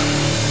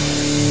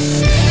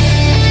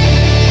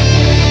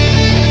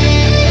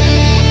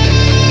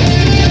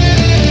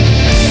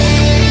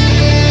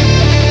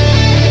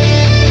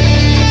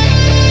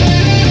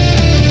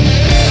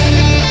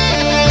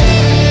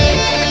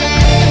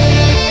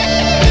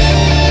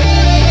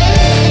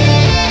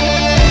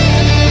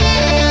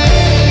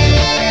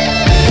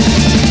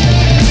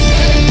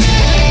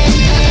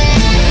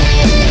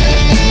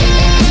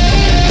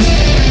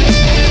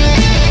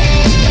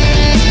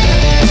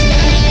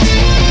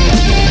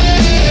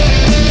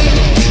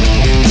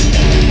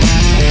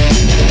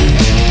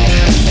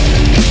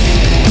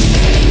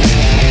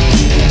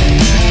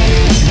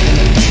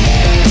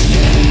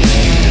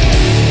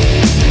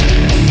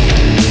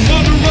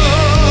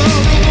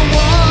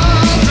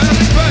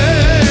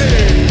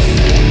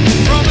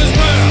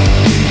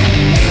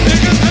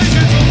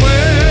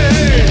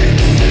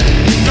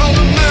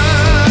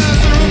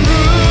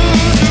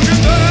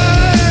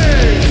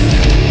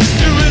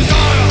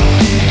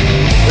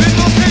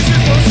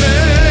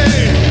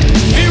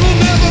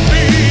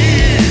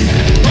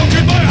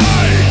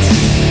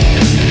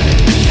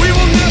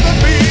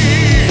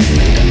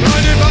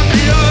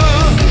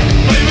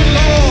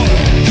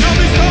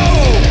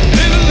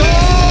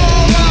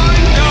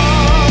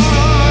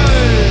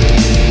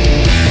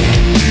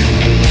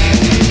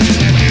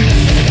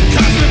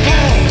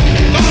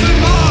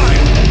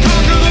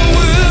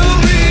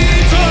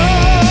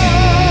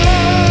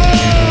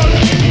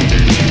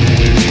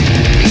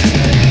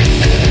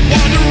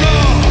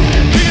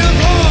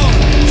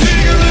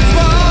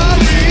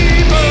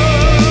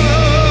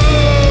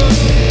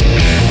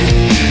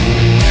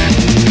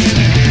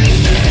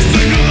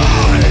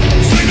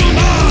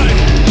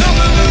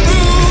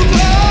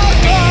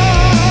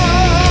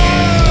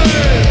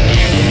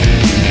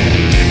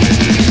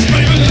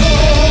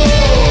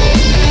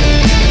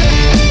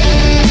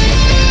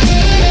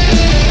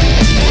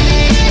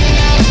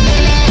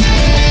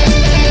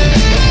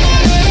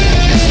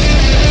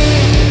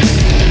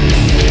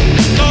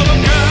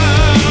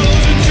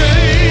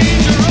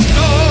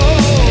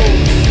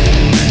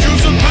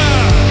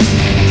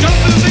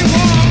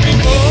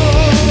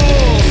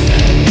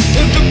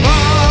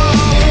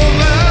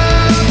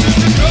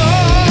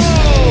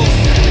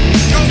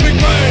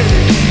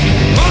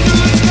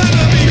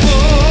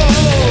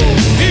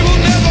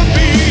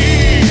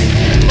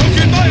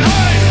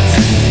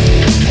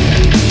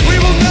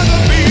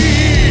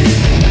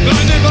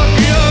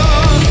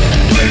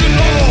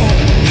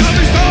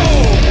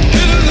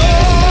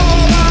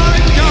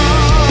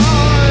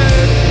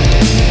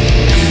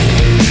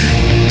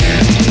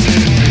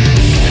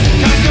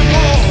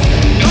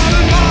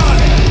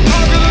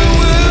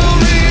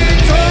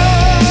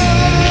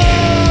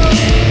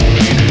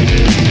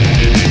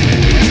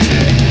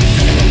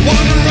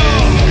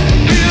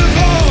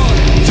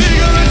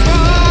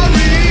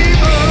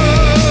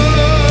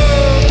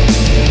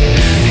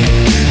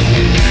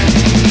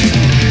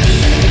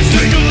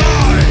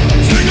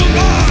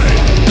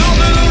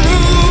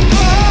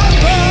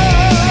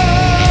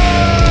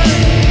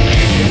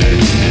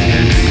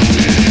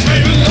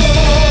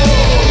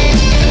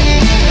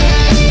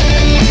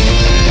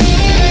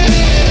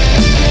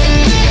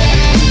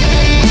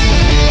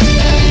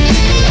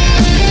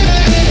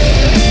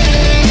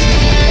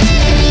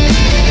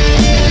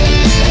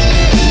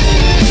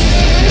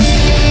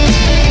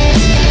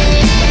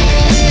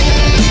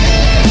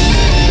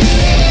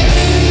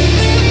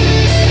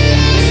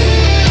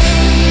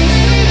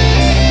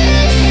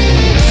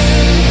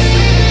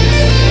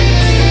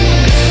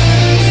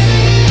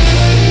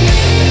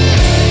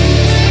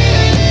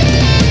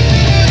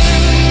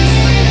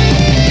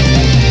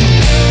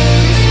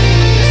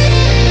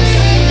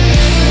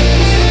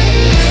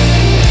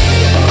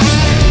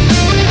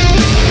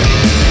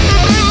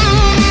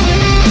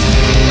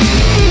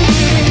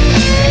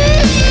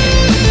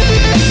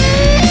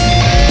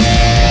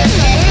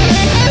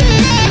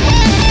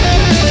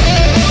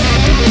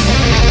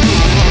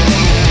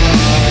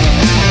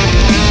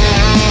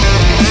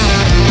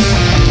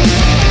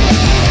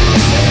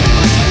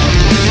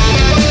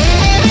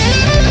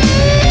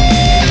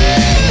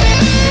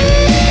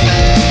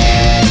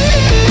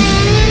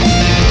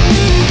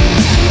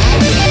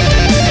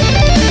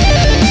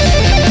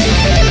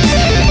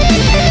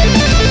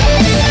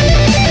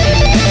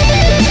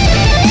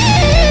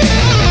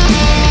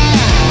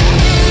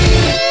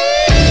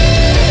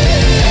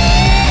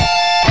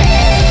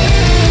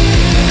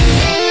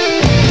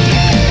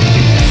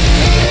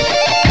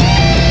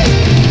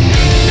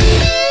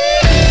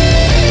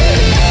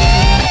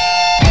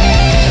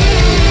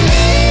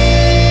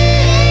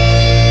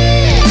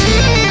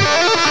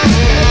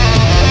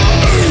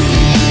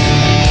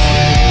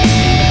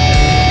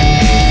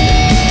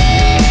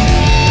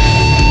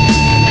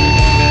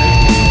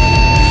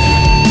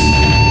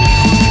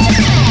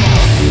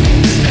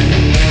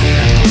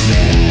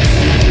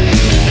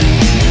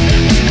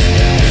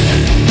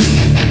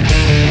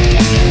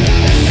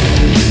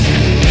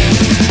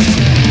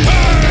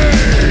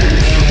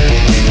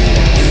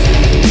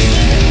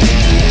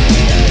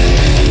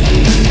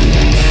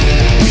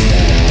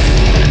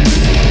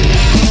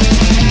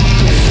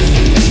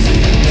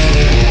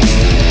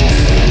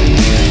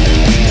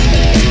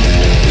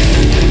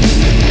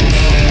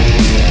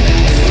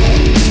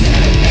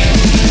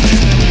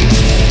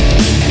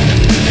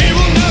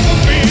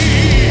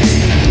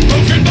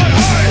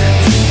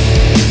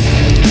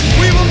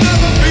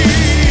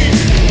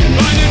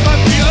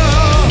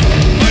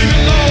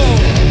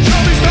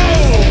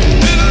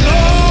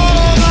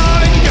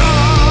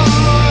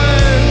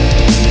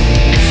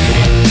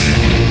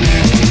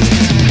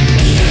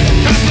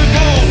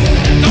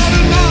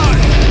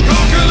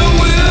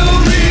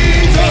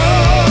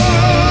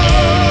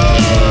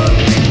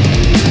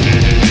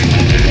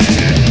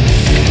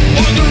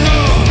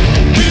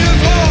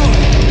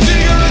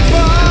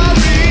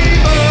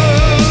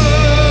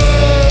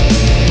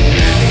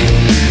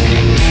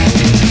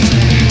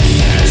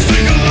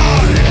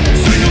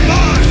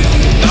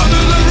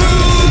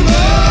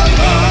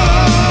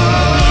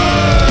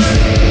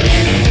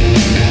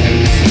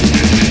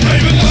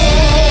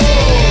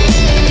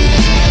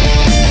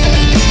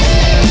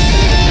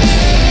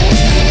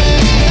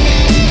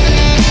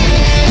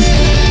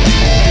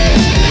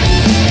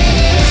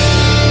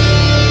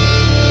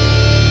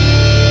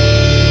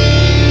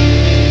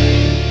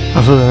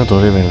 Αυτό ήταν το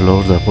Raven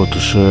Lord από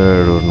τους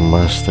Rune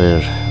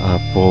Master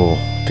από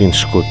την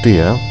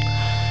Σκωτία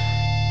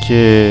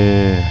και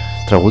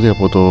τραγούδι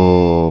από το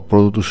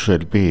πρώτο τους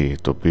LP,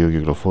 το οποίο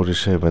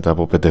κυκλοφόρησε μετά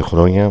από 5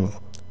 χρόνια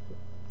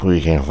που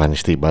είχε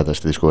εμφανιστεί η μπάντα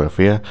στη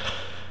δισκογραφία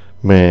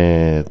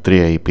με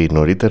 3 EP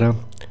νωρίτερα.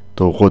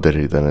 Το Water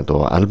ήταν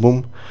το album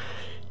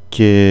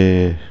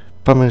και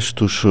πάμε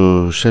στους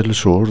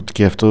Sellsword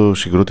και αυτό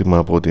συγκρότημα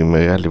από τη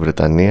Μεγάλη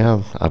Βρετανία,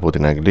 από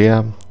την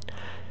Αγγλία.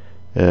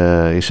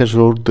 Οι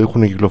Sellsword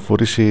έχουν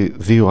κυκλοφορήσει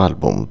 2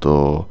 άλμπουμ,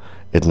 το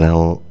And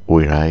Now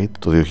We Ride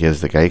το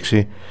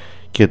 2016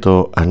 και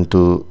το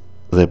Unto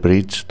The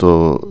Bridge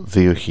το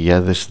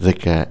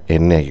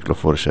 2019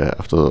 κυκλοφόρησε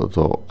αυτό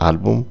το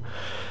άλμπουμ.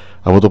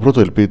 Από το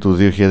πρώτο LP του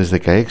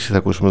 2016 θα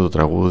ακούσουμε το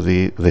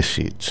τραγούδι The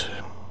Seeds.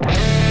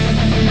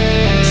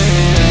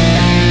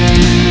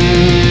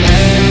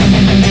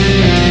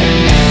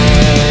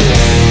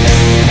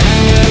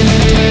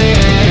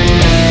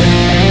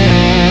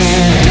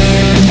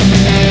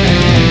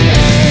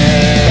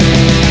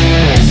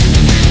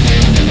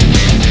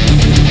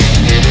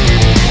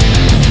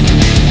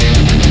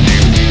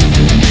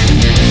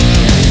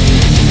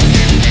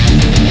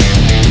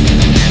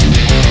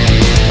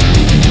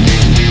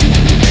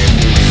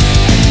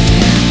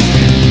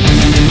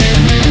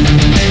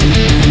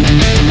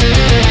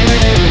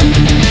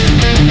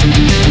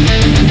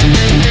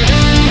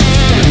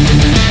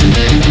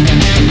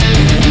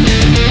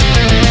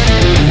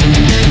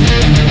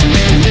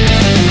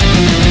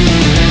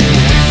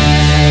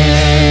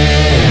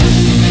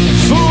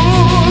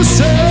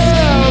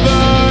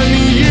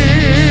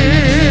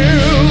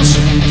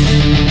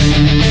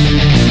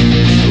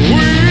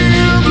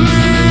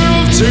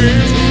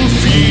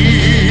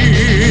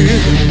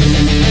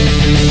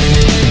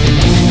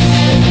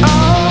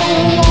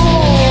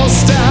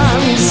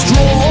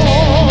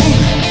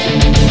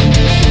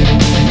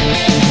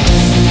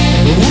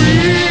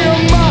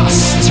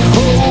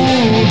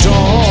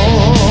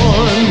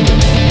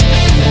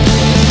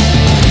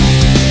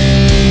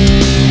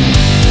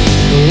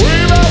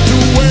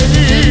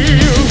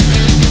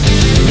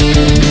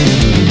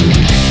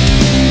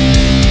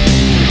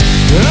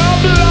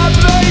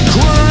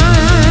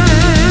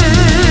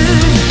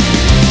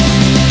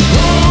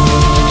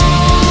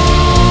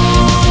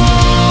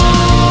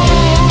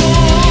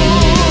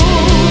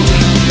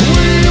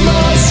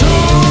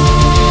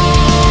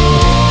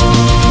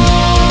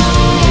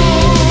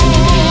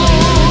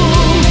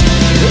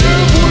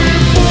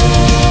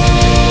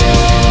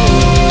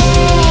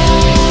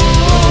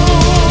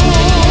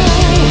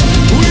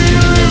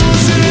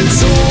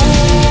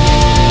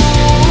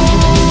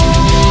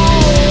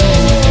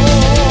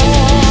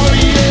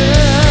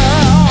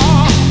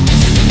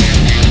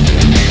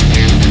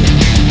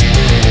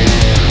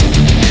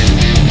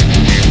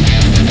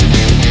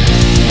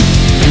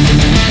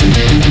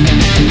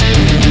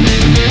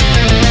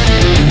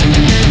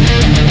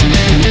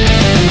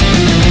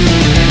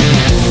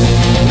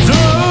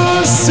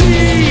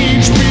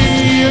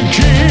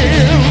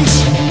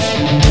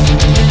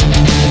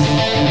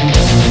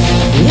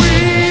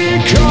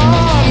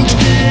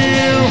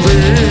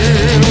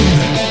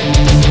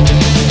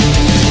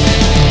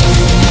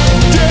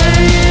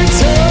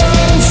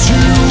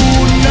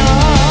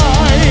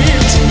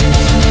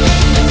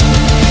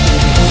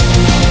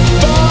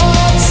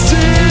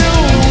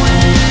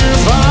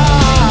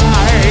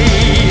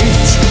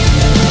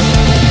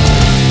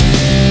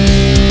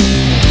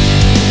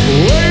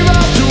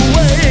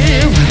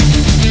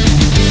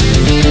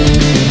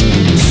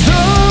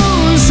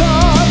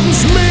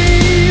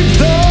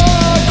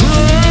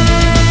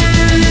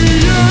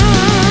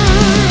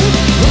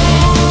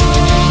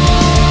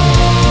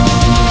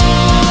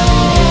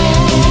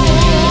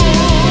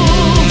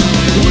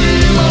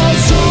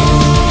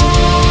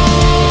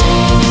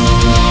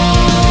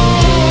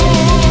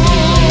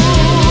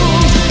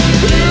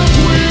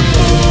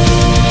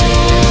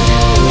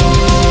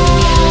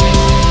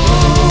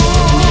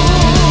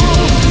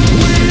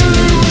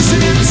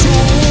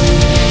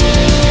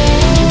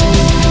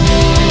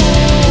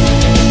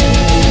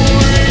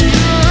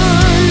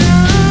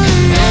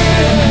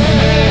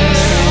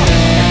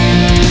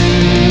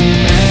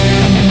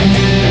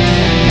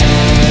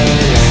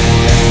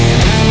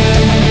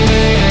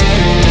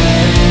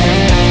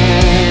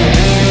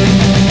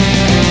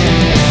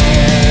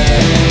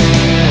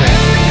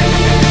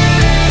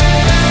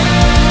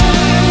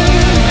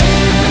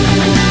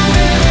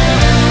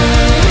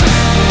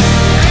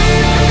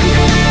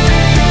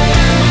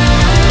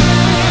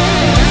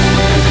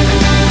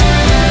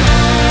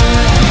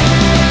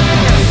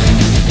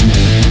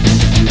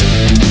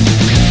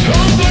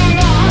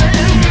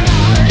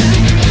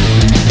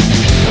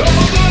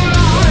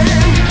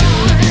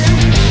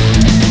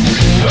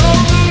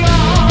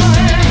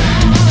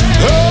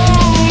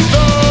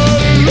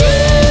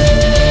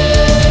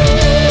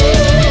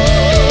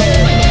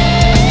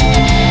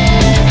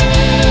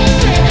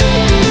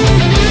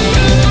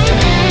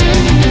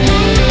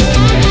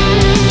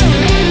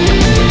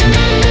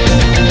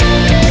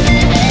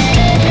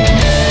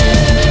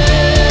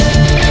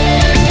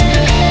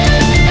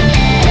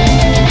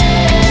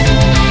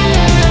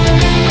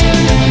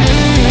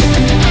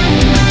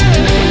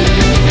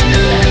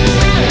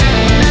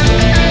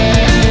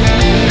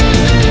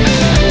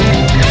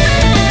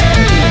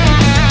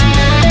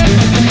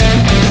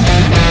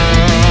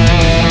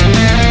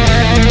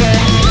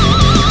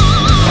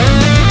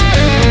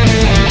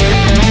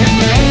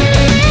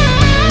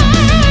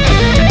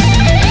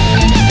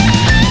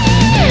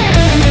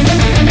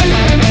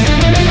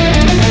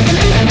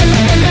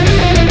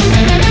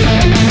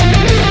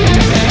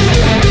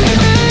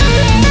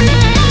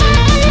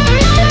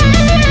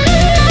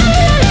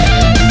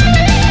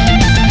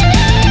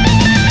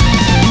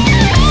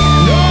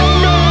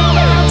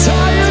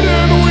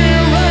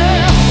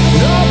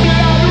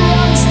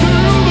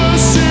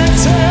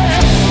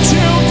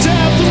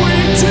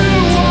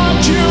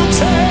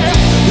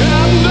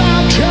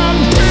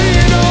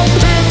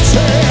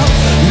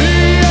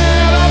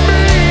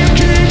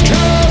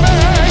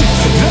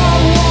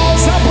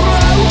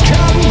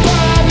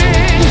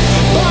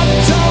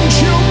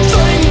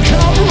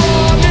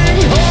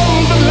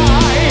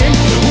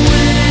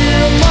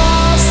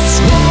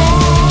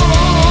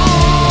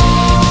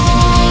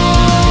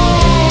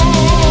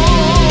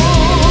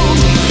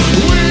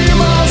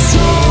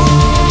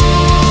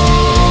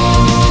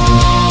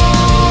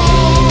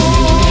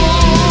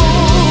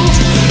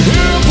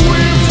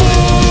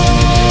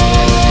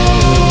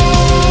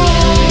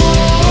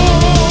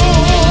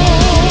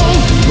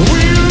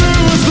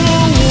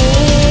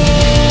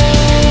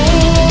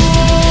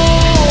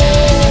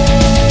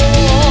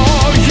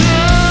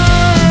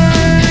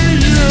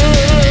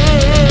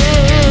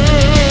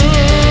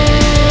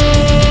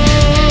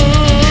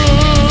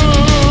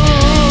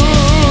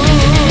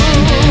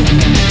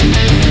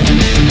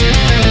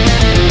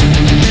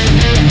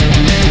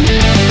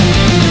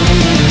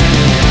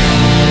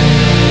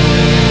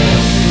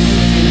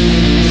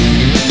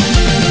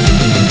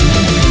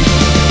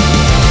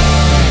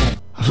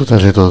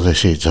 Ήταν το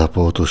The Siege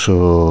από τους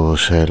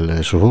Cell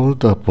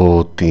Sword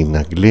από την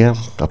Αγγλία,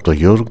 από το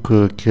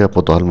York και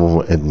από το άλμπουμ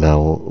And Now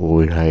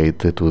We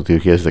Hide του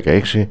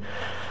 2016,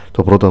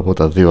 το πρώτο από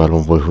τα δύο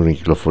άλμπουμ που έχουν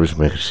κυκλοφορήσει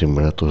μέχρι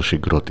σήμερα το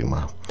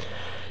συγκρότημα.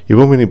 Η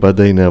επόμενη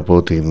μπάντα είναι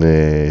από τις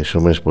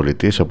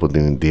ΗΠΑ, από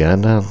την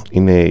Ινδιάνα,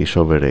 είναι η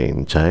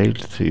Sovereign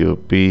Child, οι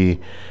οποίοι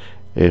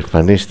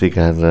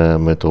εμφανίστηκαν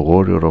με το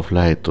Warrior of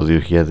Light το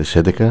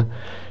 2011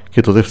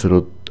 και το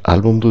δεύτερο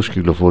άλμπουμ τους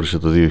κυκλοφόρησε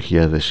το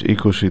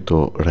 2020,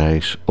 το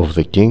Rise of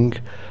the King,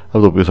 από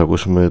το οποίο θα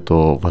ακούσουμε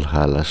το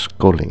Valhalla's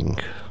Calling.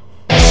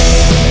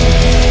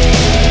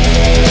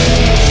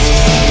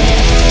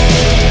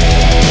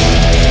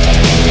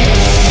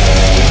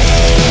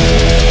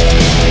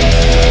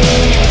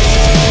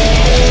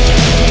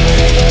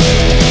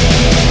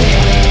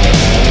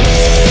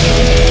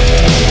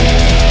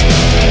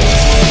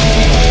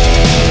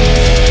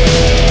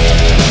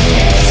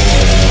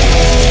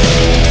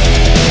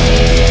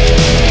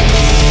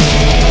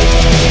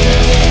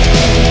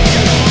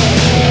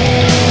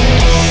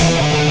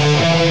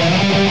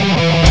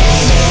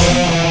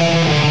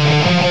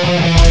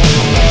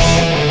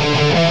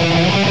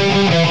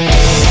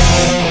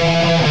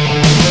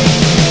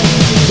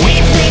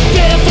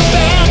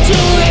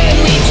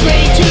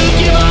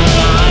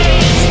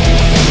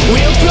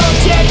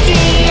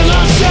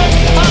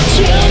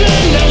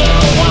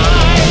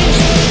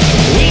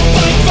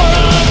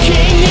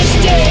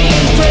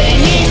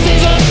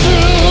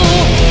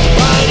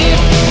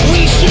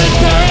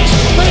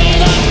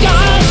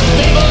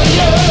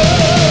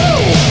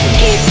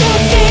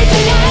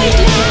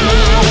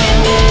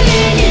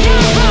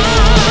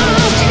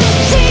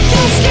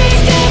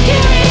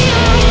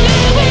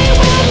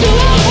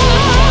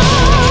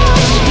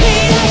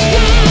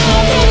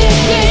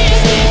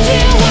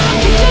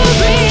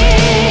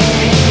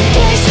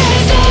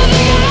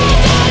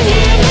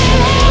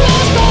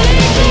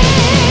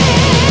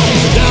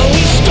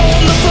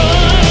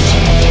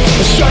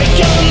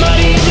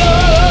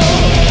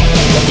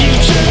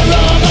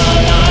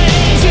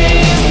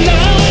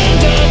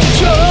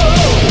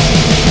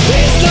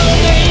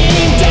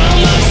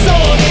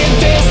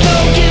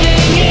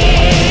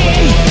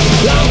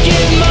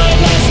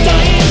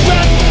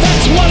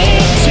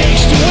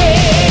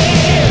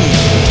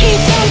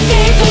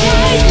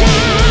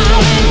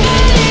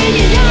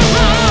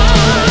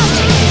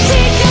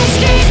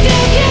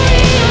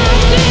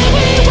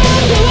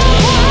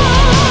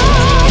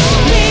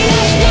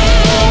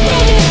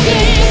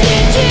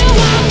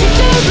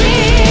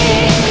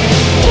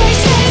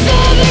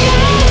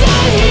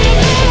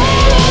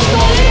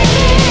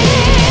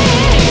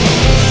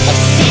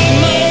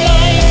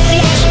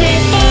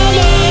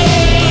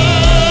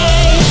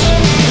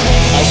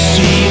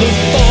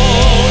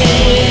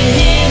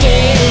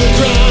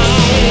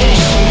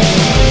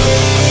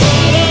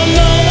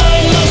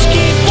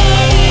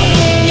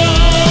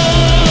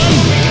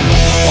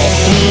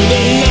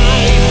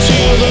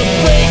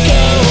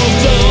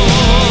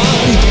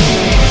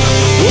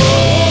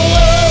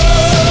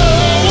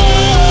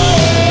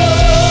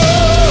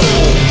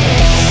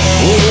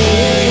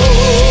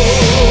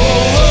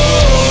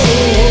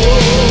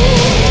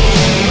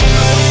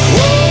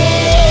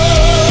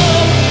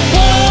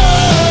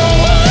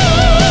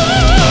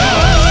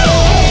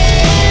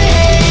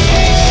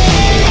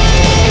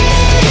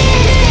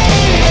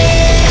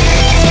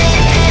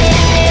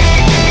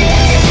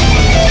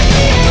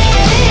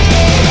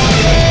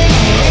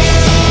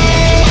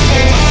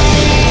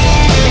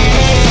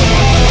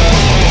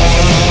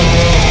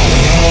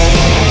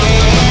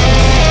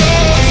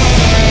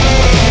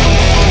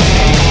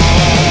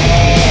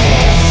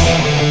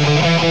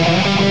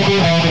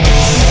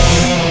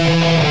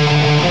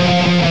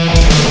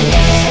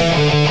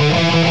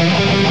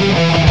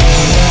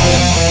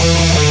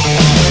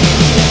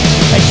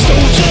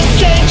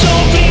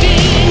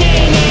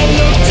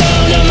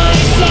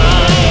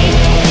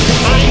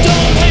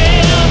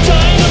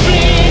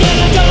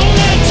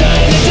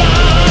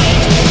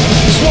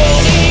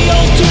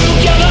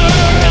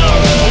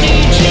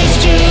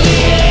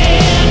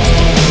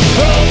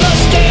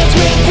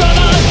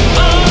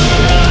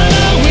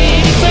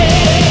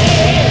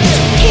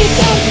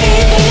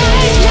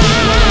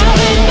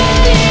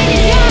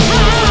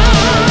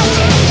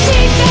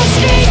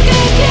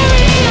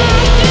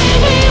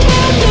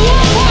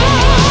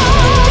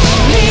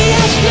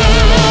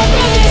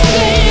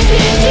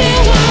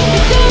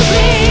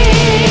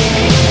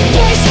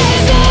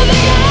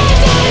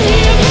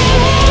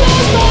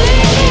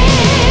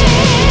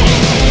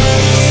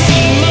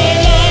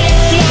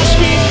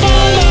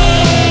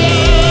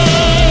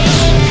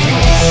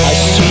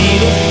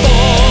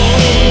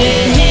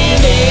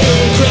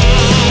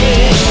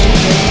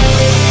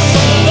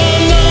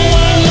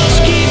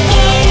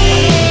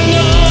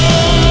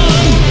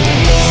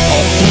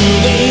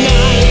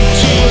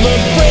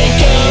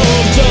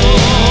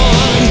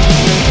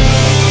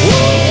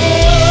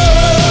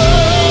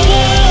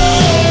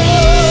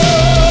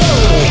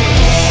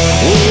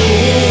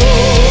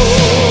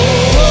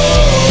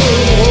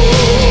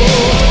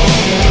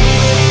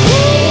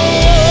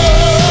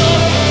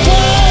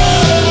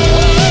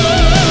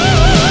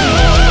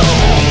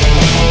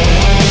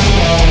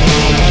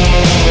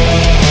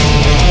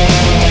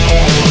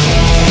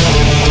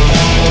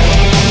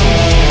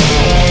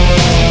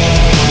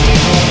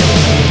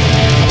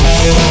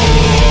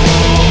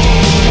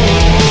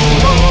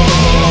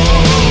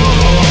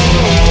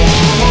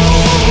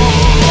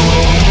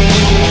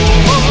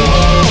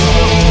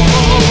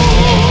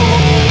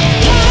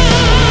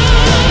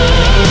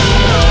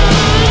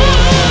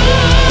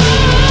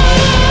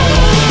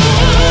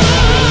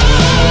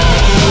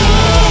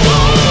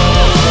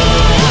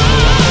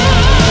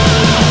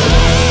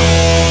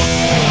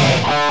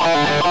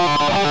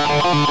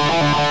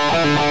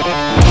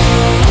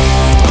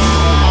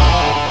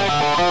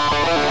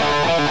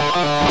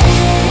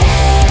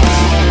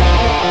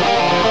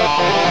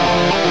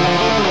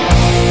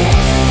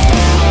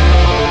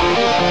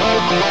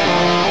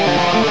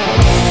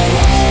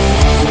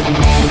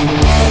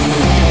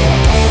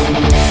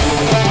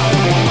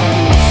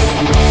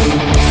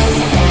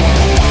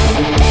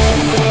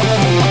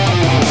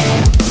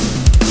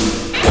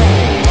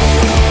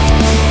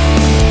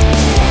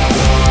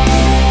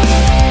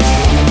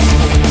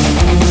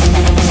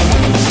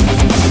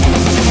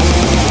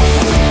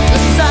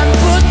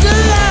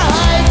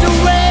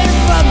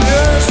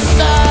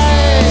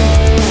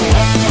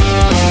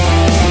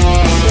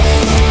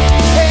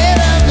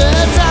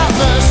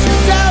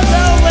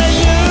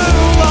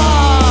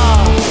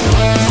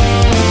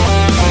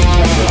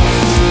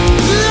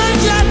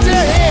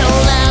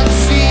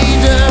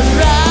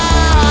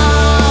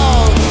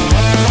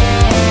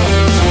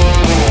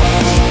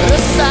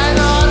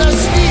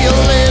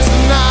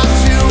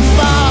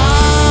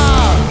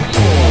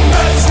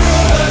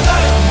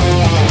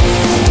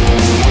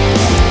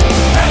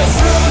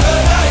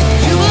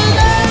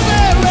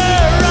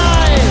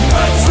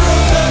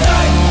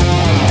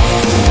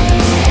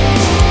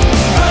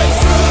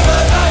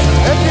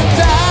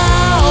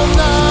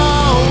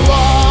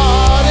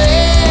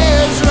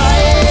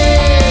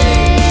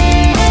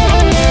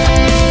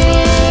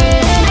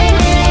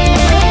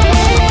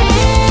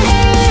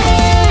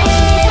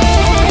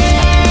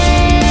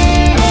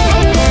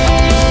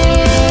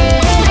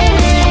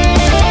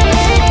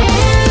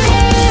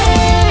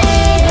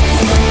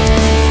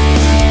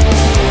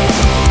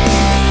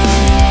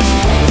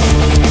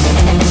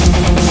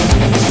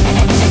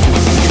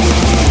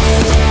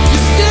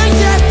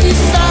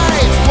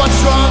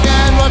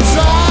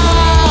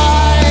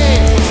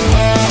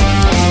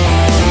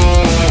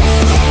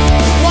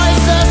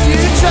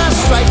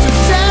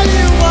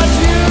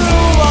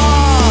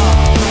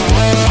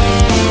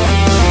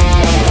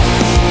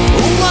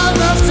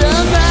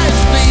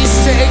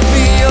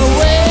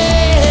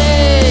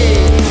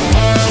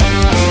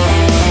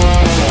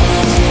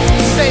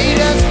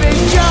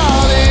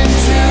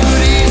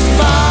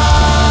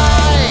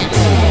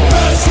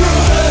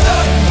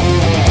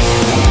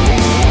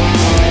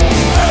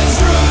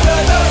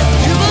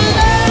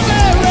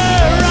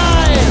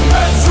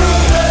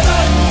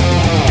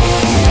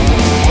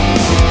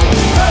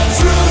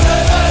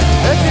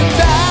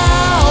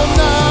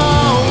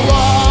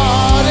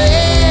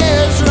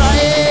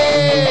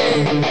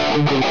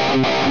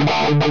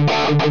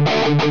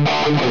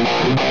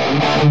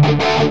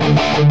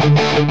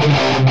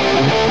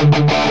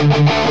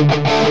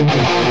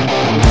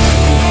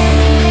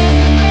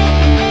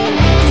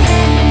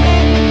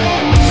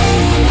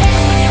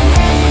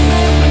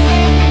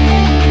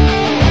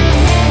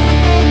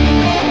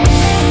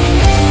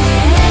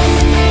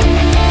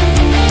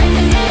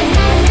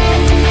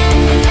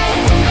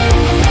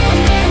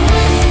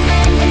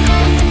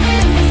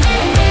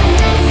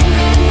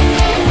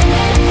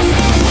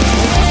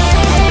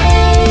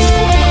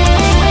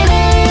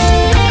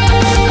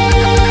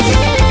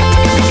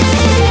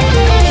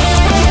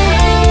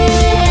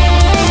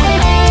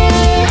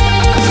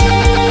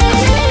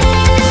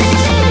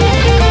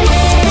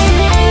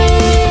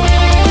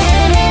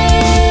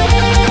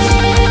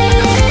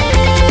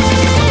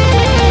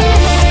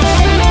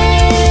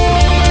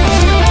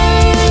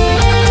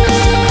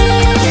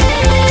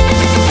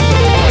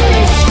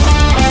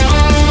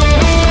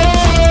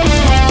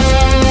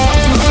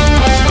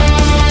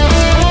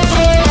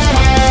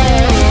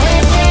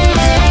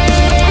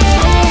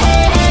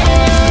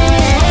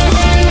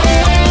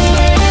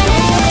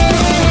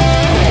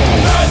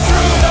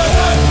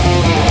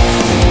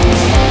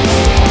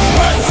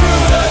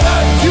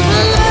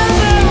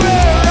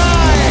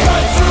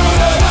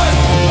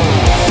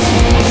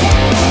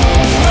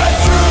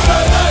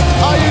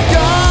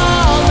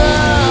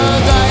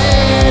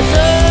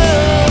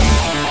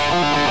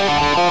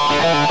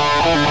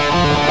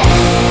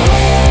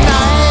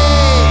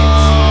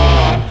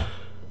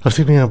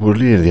 Αυτή είναι μια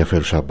πολύ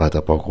ενδιαφέρουσα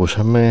μπάντα που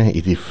ακούσαμε,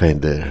 η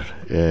Defender,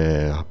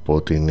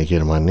 από την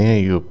Γερμανία,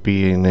 η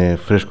οποία είναι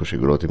φρέσκο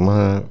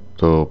συγκρότημα.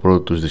 Το πρώτο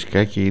τους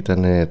δισκάκι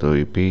ήταν το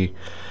EP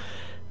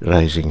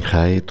Rising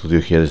High του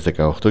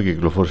 2018 και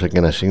κυκλοφόρησε και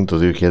ένα single το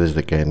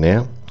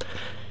 2019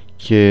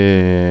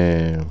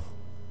 και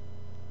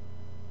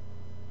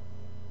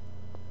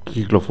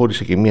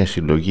κυκλοφόρησε και μια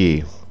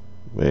συλλογή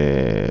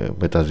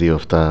με τα δύο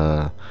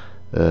αυτά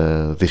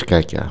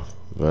δισκάκια,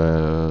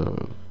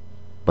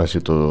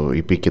 βάσει το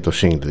EP και το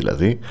single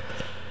δηλαδή,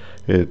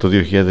 το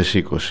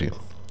 2020.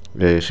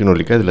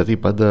 Συνολικά δηλαδή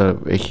πάντα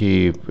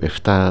έχει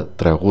 7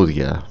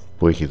 τραγούδια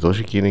που έχει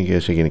δώσει και είναι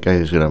σε γενικά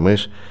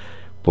γραμμές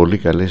πολύ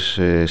καλές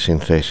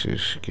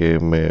συνθέσεις και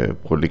με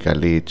πολύ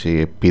καλή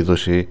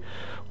επίδοση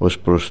ως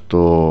προς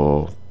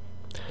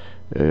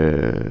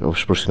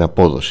την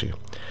απόδοση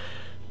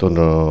των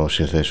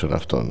συνθέσεων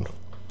αυτών.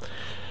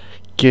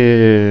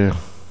 Και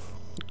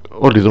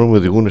όλοι οι δρόμοι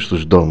οδηγούν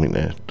στους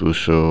Domine,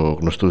 τους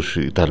γνωστούς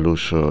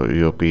Ιταλούς,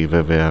 οι οποίοι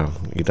βέβαια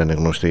ήταν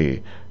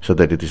γνωστοί στα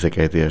τέλη της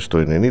δεκαετίας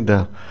του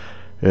 90.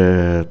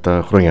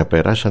 Τα χρόνια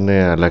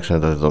περάσανε, αλλάξανε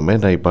τα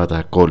δεδομένα, η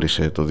μπάντα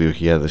κόλλησε το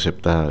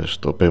 2007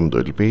 στο 5ο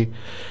LP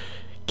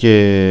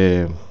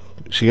και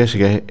σιγά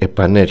σιγά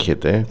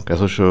επανέρχεται,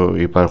 καθώς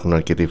υπάρχουν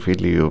αρκετοί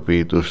φίλοι οι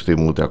οποίοι τους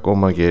θυμούνται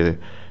ακόμα και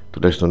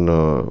τουλάχιστον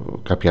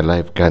κάποια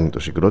live κάνει το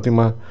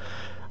συγκρότημα,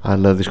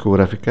 αλλά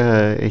δισκογραφικά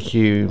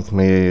έχει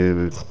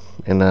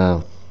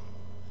ένα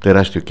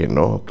τεράστιο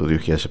κενό από το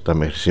 2007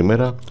 μέχρι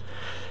σήμερα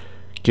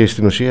και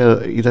στην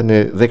ουσία ήταν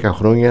 10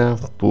 χρόνια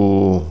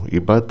που η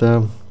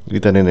μπάντα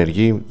ήταν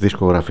ενεργή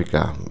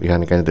δισκογραφικά.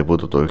 Είχαν κάνει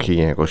τεμπούτο το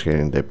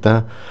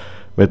 1997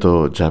 με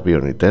το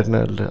Champion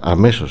Eternal,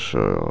 αμέσως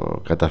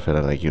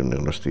κατάφεραν να γίνουν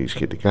γνωστοί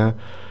σχετικά,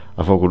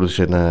 αφού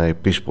ακολούθησε ένα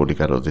επίσης πολύ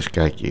καλό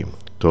δισκάκι,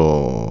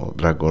 το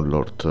Dragon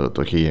Lord,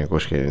 το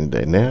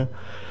 1999,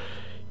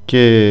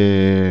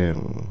 και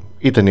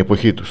ήταν η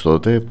εποχή τους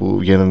τότε που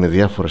βγαίνανε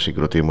διάφορα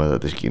συγκροτήματα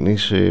της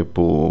σκηνής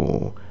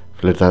που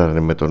φλερτάρανε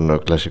με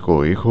τον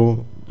κλασικό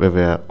ήχο,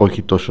 βέβαια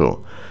όχι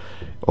τόσο,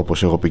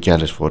 όπως έχω πει και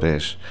άλλες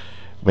φορές,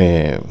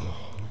 με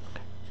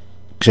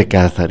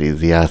ξεκάθαρη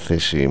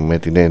διάθεση, με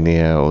την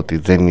έννοια ότι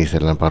δεν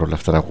ήθελαν παρόλα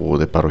αυτά να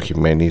ακούγονται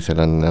παροχημένοι,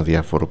 ήθελαν να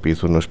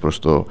διαφοροποιηθούν ως προς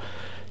το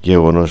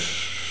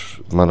γεγονός,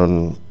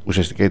 μάλλον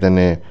ουσιαστικά ήταν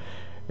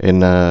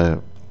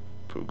ένα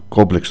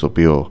κόμπλεξ το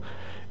οποίο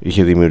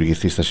είχε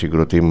δημιουργηθεί στα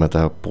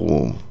συγκροτήματα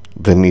που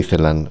δεν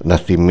ήθελαν να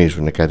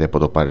θυμίζουν κάτι από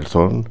το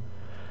παρελθόν.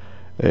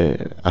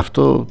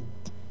 Αυτό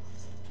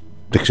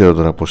δεν ξέρω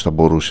τώρα πώς θα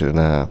μπορούσε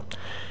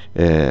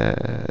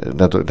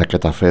να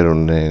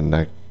καταφέρουν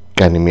να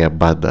κάνει μια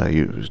μπάντα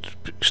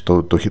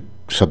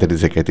στα τέλη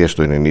της δεκαετίας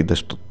του 90,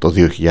 το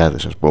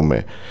 2000 ας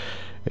πούμε,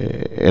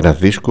 ένα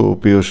δίσκο ο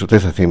οποίος δεν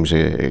θα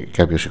θύμιζε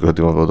κάποιο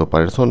συγκρότημα από το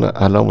παρελθόν,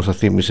 αλλά όμως θα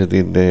θύμιζε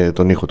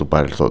τον ήχο του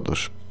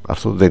παρελθόντος.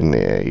 Αυτό δεν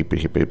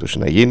υπήρχε περίπτωση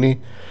να γίνει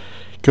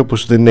και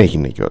όπως δεν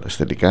έγινε κιόλας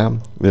τελικά.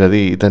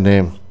 Δηλαδή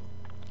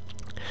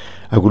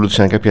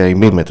ακολούθησαν κάποια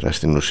ημίμετρα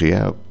στην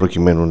ουσία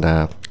προκειμένου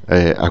να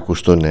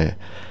ακουστούν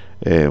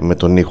με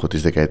τον ήχο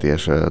της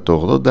δεκαετίας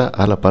του 80,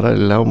 αλλά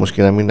παράλληλα όμως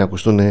και να μην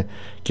ακουστούν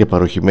και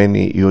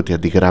παροχημένοι ή ότι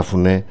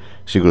αντιγράφουν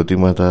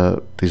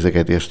συγκροτήματα της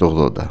δεκαετίας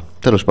του 80.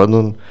 Τέλος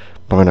πάντων,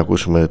 πάμε να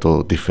ακούσουμε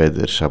το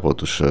Defenders από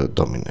τους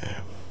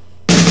Domine.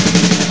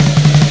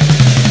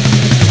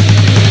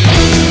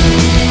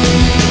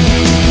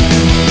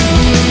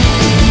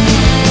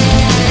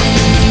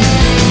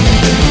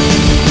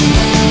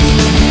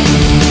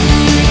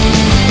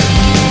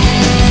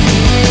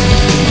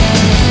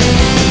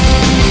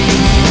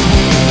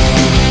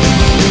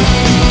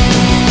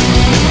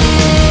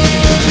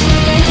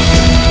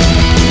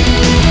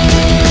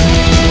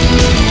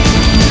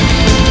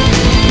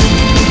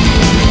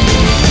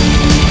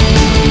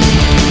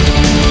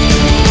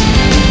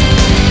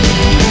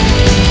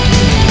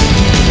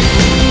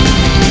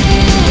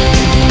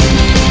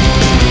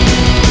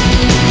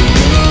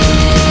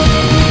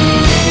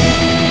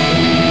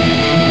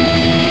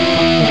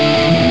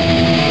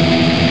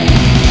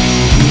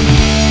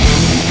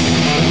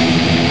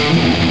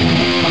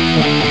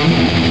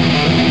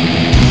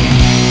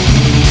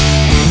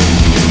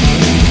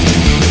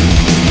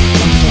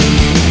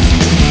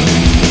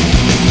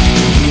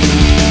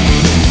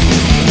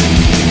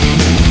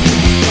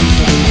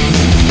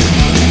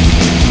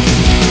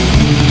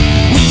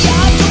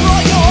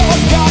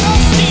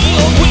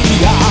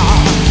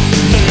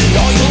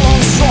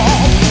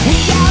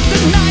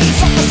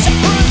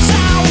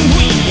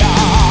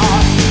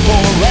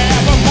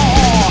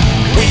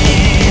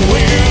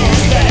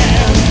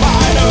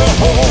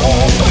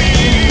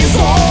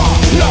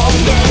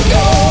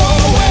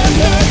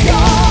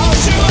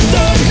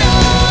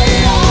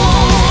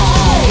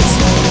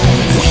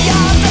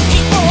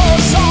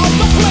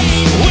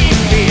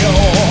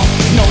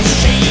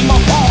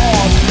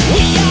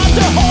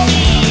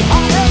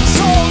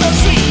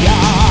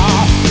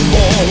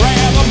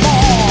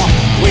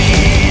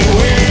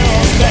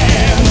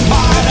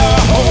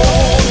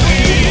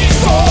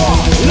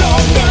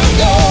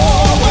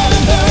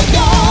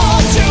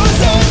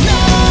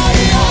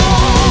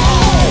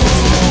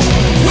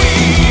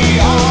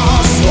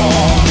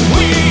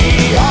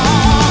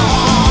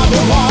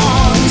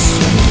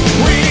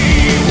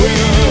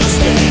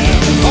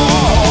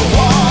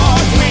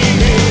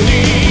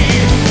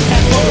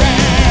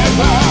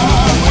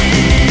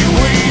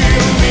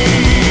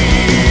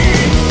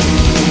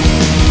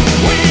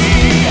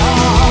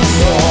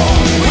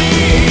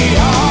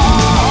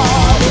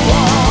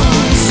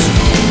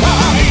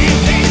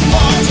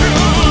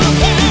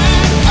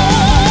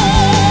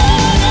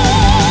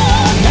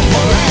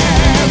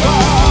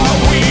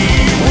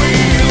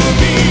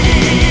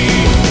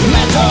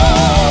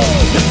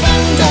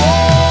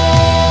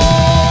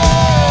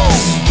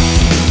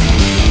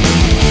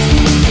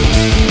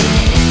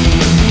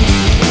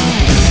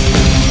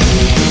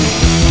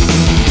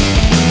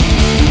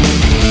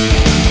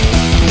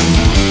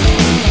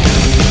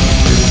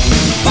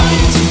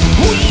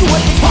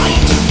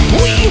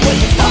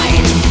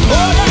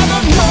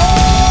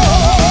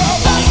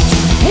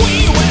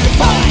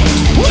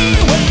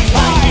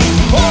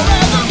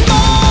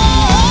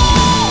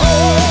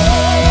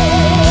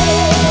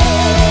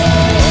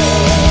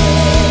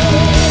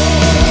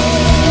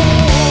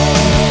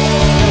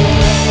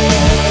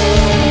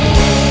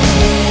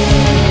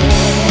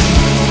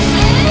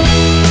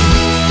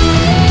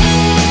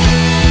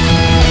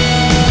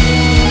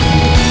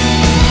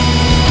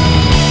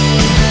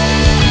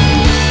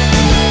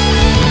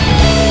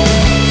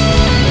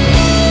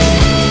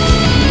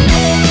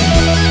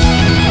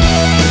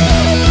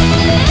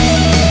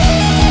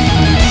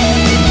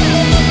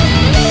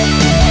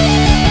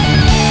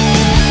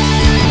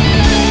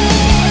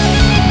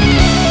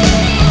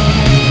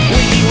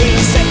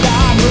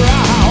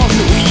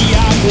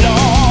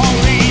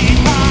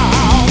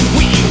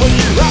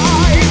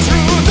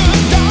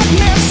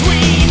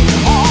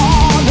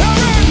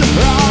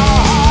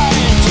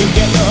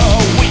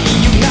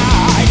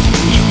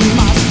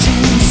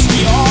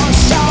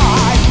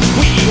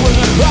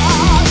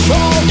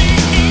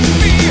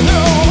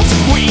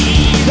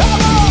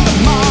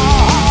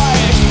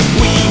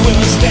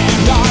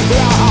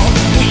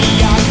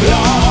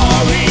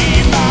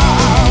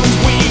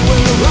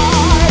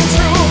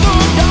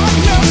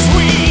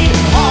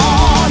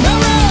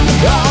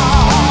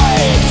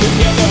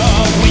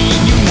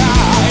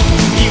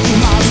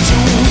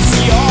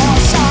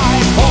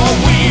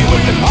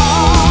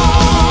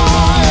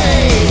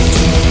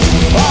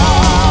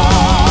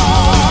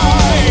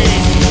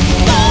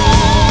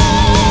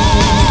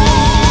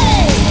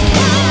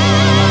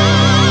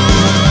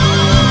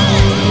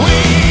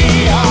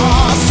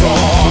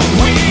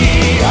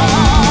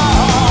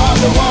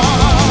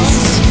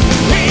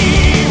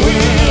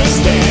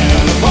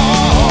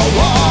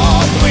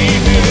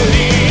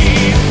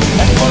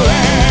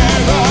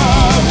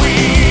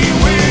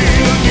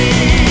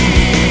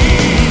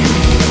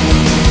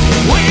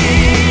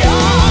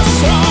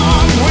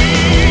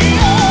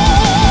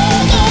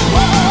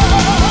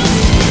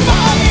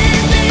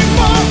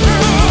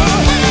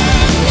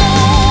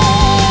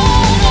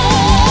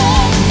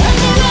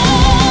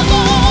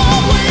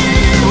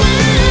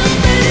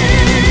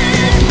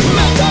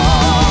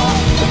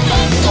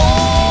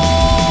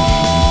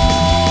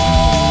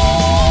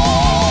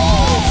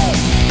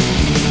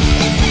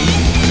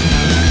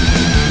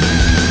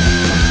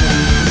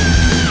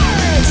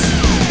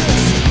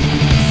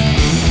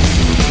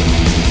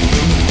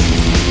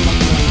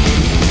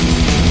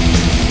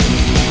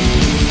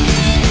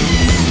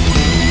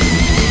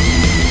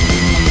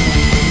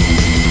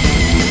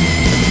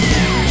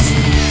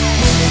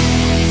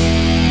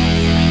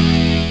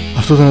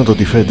 Αυτό ήταν το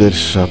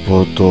Defenders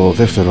από το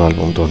δεύτερο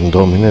άλμπουμ των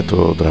Domine,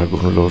 το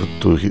Dragon Lord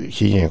του 1999.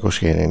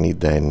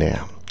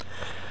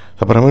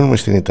 Θα παραμένουμε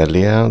στην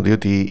Ιταλία,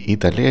 διότι η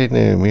Ιταλία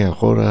είναι μια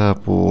χώρα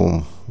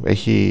που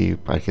έχει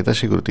αρκετά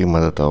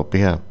συγκροτήματα τα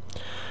οποία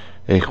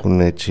έχουν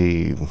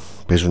έτσι,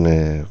 παίζουν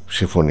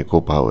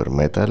συμφωνικό power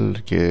metal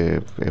και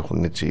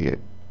έχουν έτσι,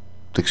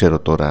 δεν ξέρω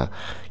τώρα,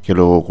 και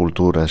λόγω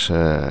κουλτούρας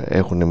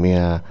έχουν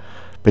μια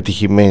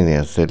πετυχημένη,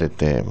 αν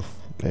θέλετε,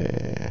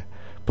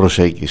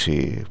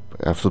 προσέγγιση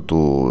αυτού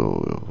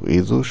του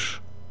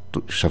είδους,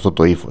 σε αυτό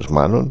το ύφος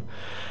μάλλον.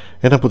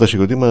 Ένα από τα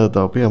συγκροτήματα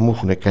τα οποία μου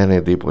έχουν κάνει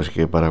εντύπωση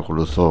και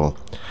παρακολουθώ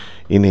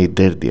είναι οι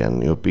Derdian,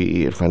 οι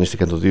οποίοι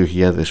εμφανίστηκαν το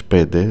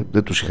 2005.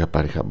 Δεν τους είχα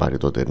πάρει χαμπάρι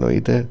τότε,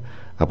 εννοείται,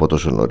 από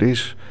τόσο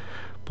νωρίς.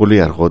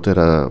 Πολύ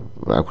αργότερα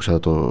άκουσα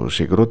το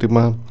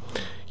συγκρότημα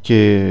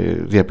και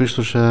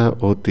διαπίστωσα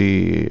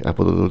ότι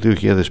από το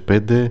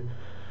 2005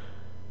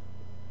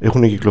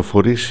 έχουν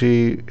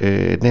κυκλοφορήσει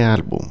νέα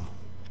άλμπουμ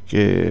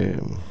και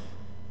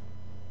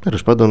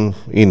τέλος πάντων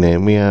είναι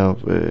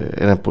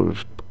ένα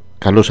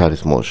καλός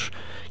αριθμός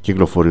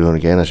κυκλοφοριών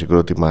για ένα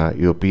συγκρότημα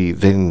οι οποίοι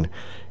δεν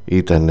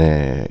ήταν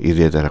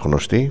ιδιαίτερα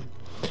γνωστοί.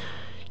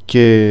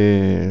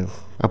 Και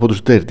από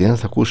τους Derdian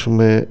θα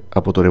ακούσουμε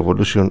από το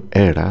Revolution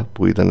Era,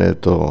 που ήταν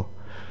το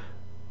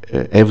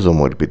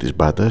 7ο LP της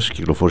μπάντας,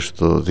 κυκλοφόρησε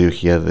το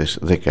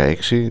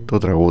 2016, το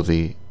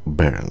τραγούδι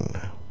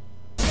Burn.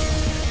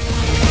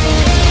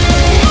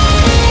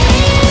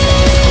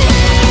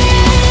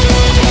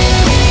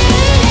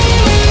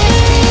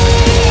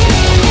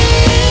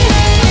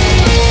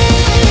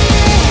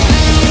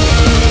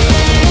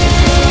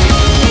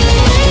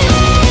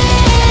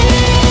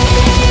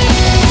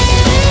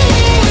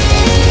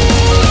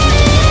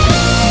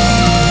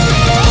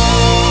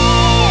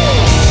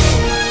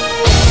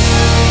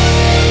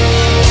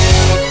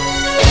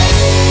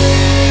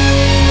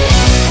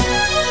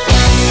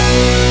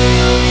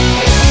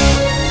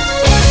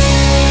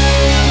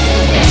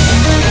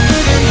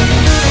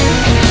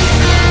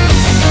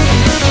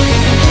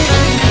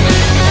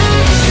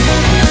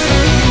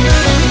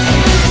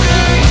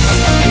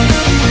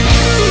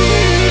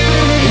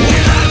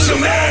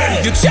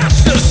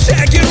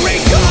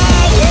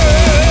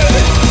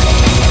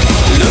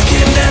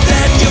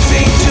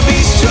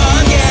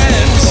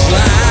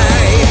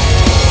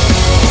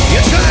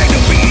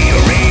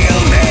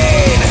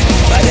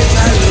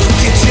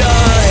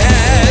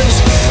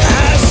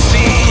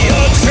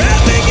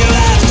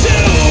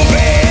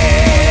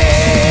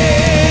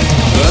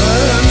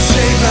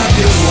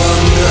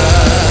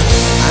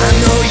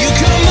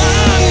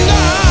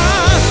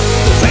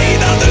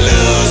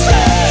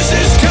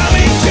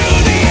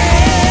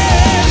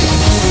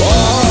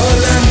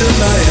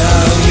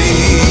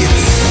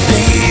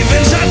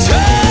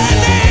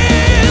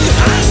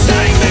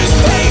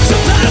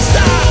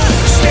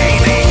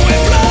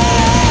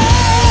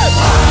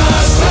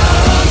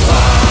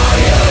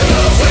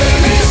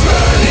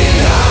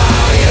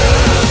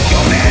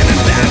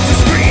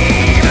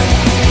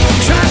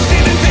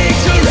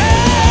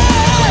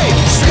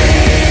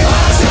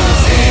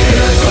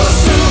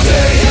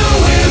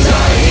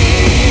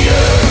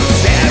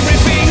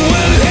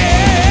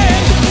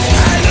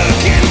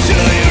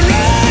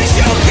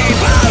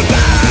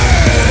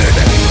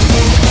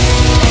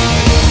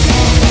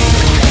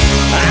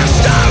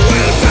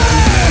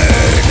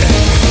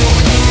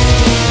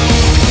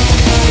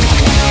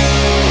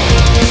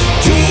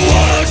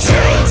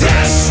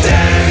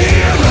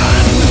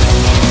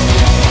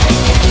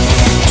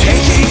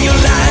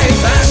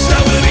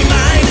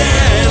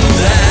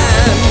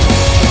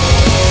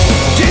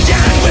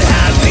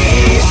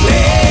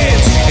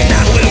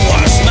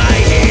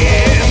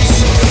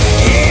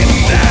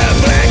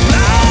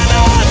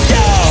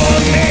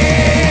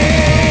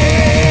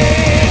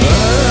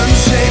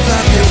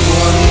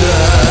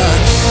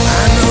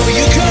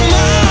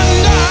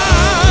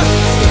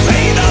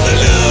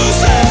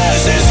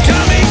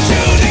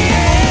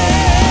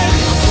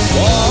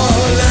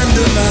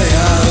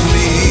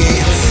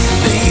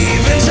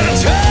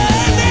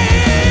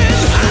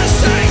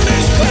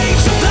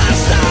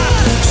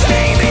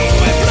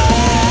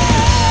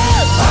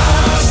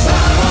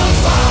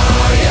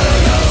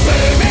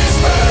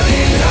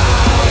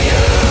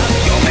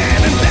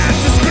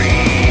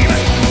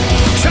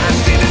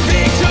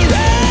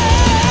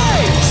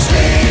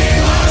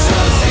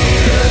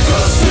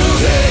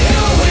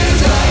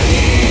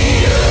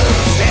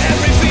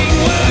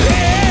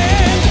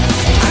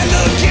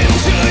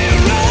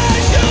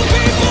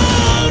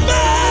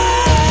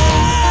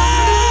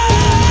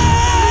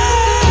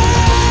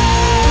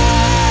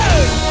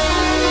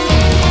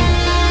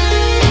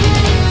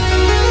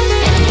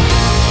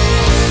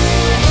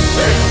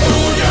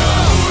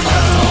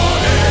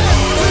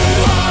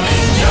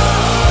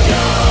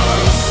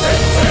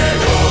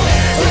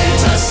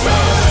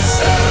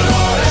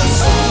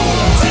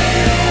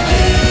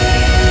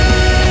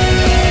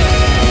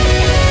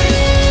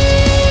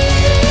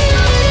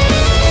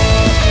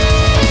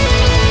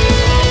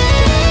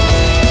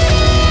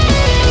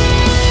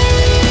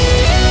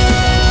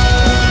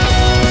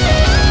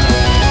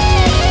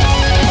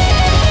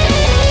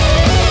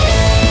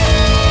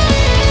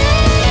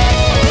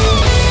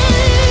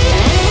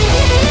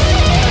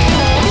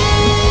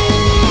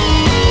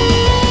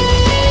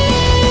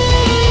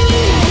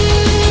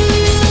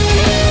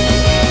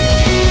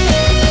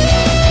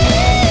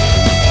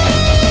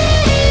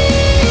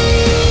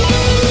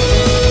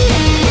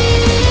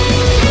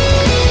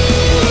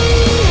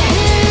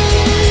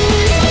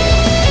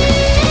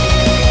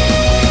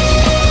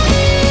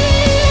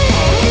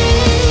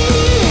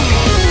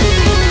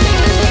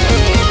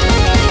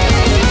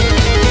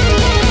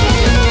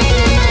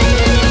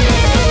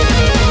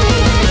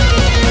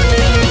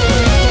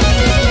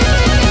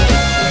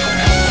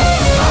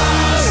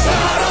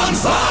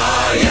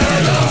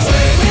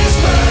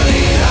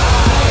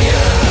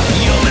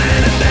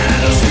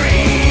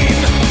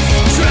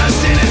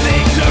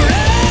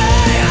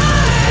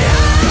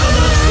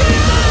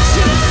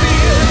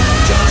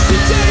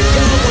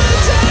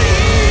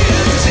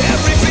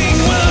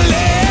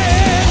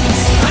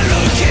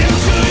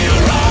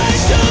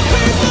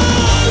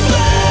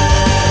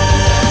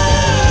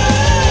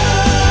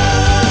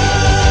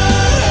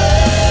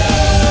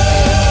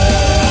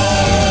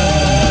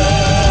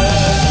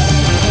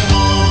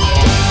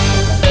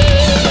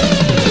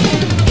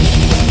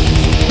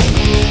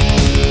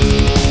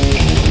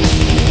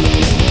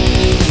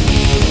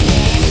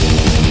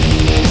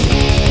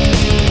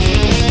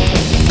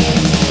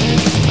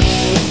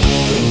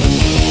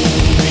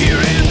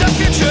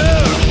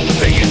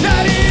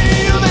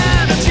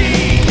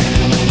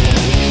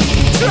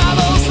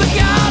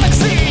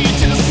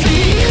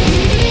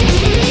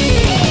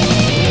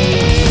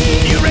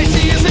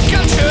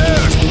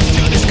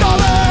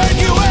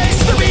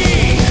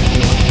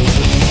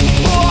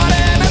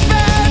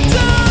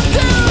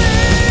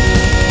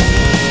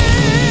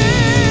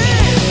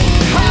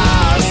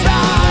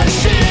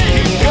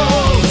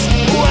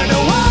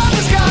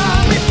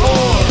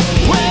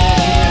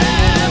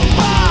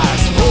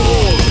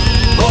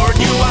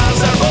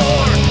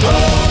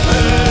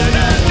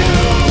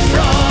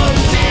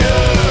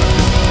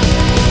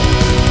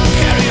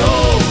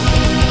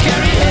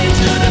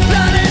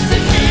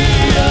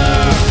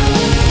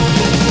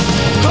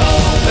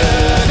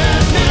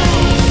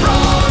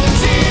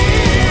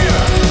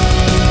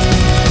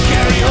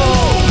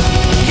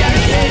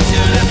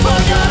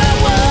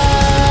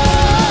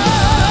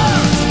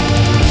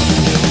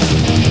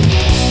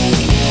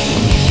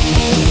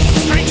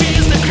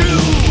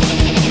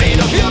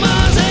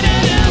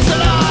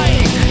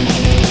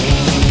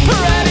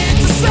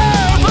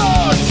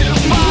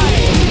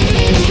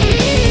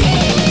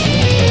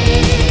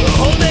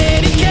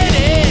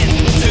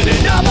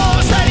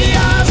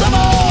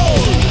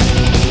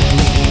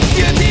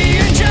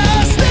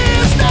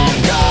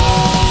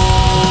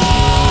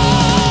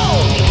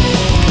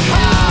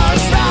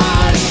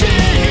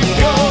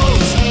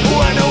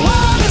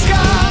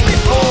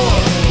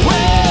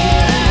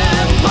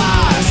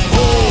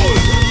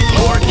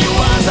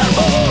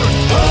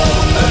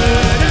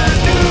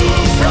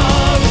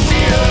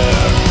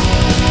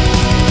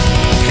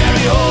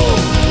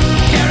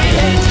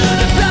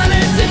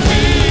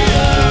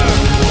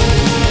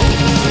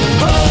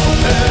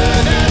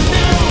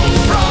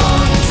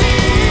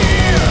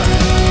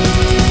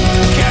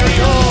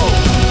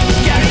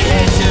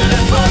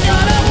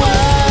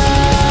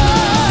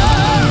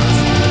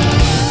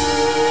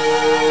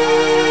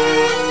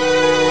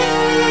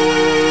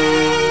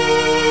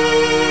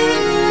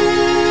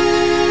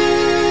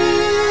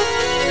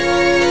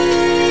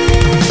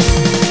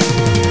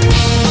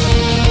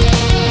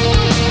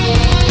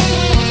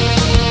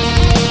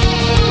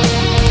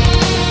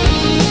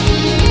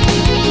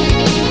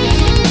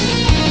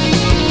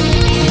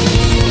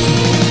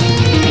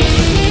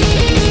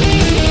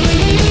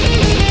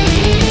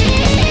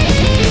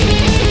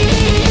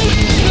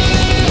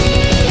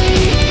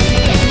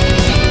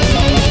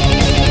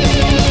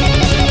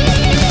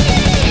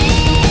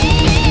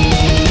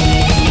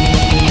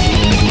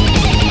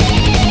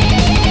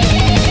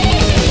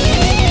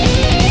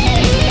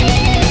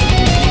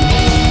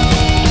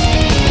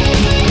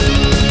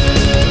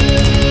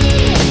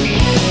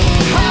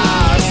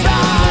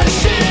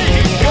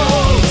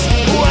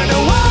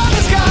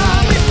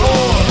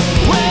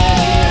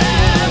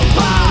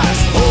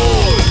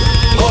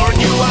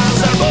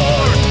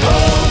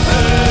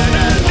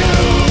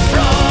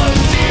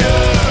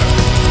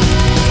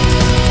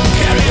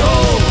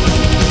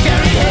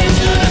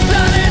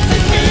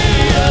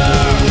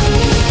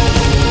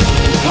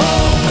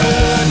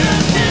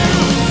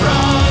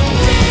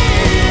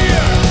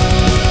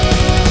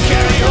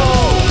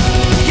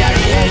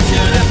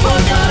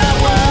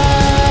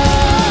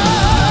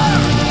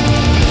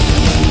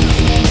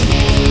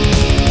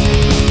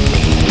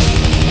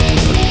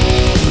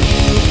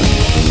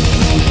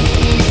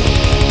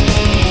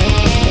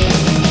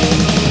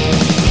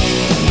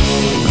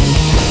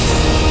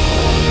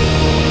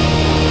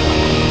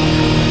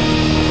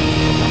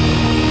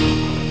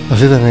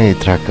 Αυτή ήταν η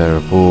Tracker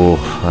που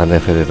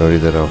ανέφερε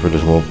νωρίτερα ο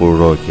φίλος μου, που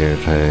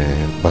Rocker,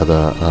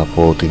 πάντα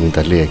από την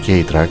Ιταλία, και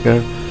η Tracker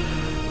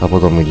από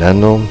το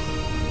Μιλάνο,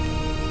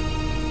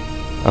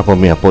 από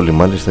μια πόλη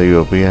μάλιστα η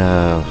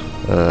οποία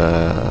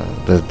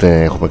δεν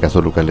έχουμε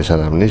καθόλου καλές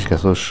αναμνήσεις,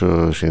 καθώς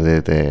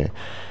συνδέεται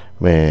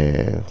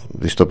με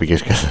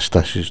δυστοπικές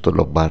καταστάσεις, το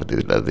Λομπάρντι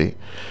δηλαδή,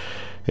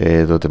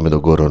 τότε με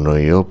τον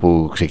κορονοϊό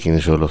που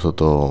ξεκίνησε όλο αυτό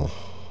το,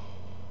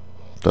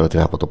 τώρα τι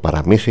να πω, το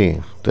παραμύθι,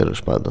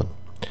 τέλος πάντων.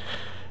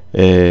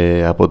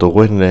 Από το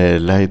When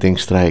Lightning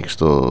Strikes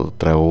το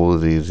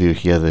τραγούδι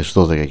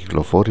 2012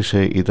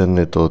 κυκλοφόρησε,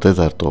 ήταν το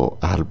τέταρτο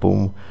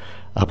άλμπουμ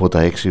από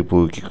τα 6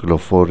 που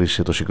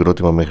κυκλοφόρησε το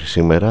συγκρότημα μέχρι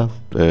σήμερα.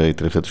 Η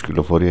τελευταία τους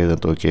κυκλοφορία ήταν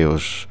το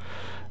Chaos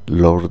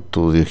Lord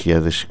του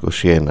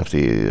 2021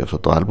 αυτό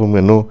το άλμπουμ,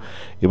 ενώ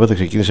η μπάντα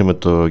ξεκίνησε με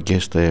το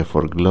Guest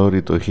for Glory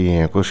το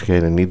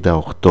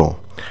 1998.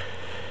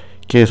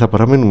 Και θα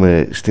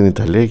παραμείνουμε στην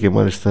Ιταλία και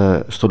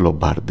μάλιστα στο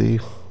Λομπάρντι.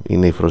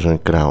 Είναι η Frozen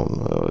Crown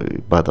η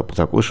μπάντα που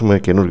θα ακούσουμε,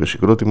 καινούριο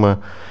συγκρότημα,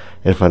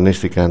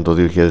 εμφανίστηκαν το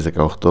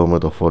 2018 με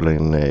το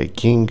Fallen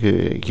King.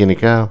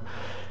 Γενικά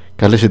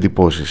καλές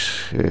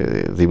εντυπώσεις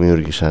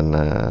δημιούργησαν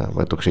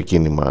με το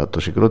ξεκίνημα το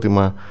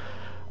συγκρότημα,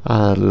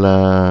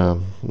 αλλά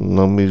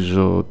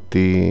νομίζω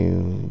ότι,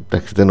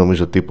 εντάξει, δεν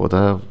νομίζω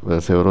τίποτα.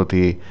 Θεωρώ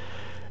ότι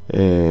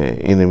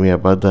είναι μια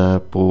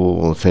μπάντα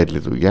που θέλει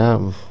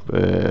δουλειά.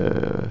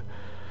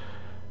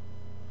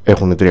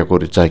 Έχουν 3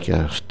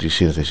 κοριτσάκια στη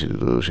σύνθεση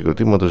του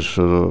συγκροτήματος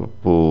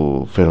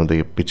που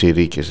φαίνονται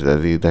πιτσιρίκες,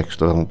 δηλαδή, εντάξει,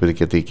 τώρα μου πείτε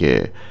γιατί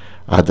και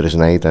άντρες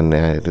να ήταν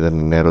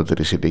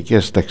νεαρότερης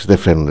ηλικίας, εντάξει, δεν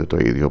φαίνονται το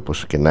ίδιο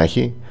όπως και να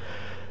έχει.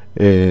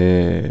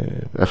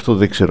 Αυτό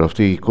δεν ξέρω,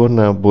 αυτή η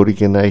εικόνα μπορεί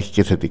και να έχει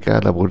και θετικά,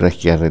 αλλά μπορεί να έχει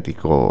και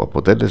αρνητικό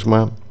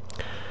αποτέλεσμα,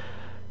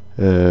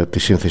 τη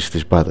σύνθεση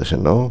της μπάντας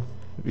εννοώ.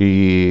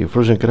 Οι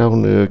Frozen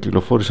Crown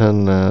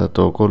κυκλοφόρησαν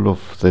το Call of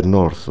the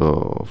North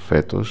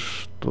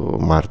φέτος, το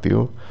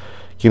Μάρτιο,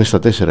 και είναι στα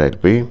 4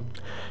 LP,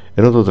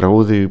 ενώ το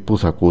τραγούδι που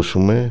θα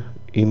ακούσουμε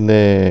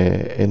είναι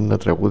ένα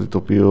τραγούδι το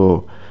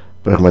οποίο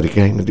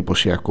πραγματικά είναι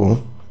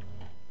εντυπωσιακό,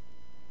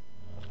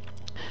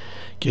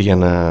 και για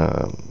να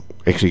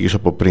εξηγήσω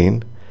από πριν, είναι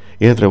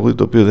ένα τραγούδι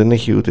το οποίο δεν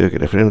έχει ούτε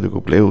ρεφρέν ούτε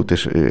κουπλέ ούτε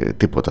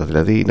τίποτα,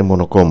 δηλαδή είναι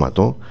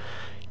μονοκόμματο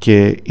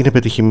και είναι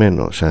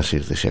πετυχημένο σαν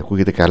σύνθεση,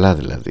 ακούγεται καλά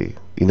δηλαδή.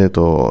 Είναι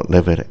το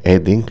Never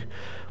Ending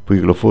που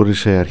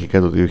κυκλοφόρησε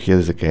αρχικά το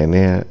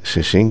 2019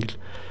 σε single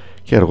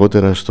και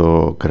αργότερα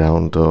στο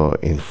Crown το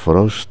In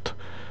Frost,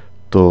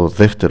 το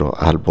δεύτερο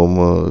άλμπομ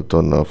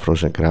των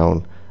Frozen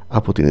Crown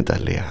από την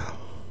Ιταλία.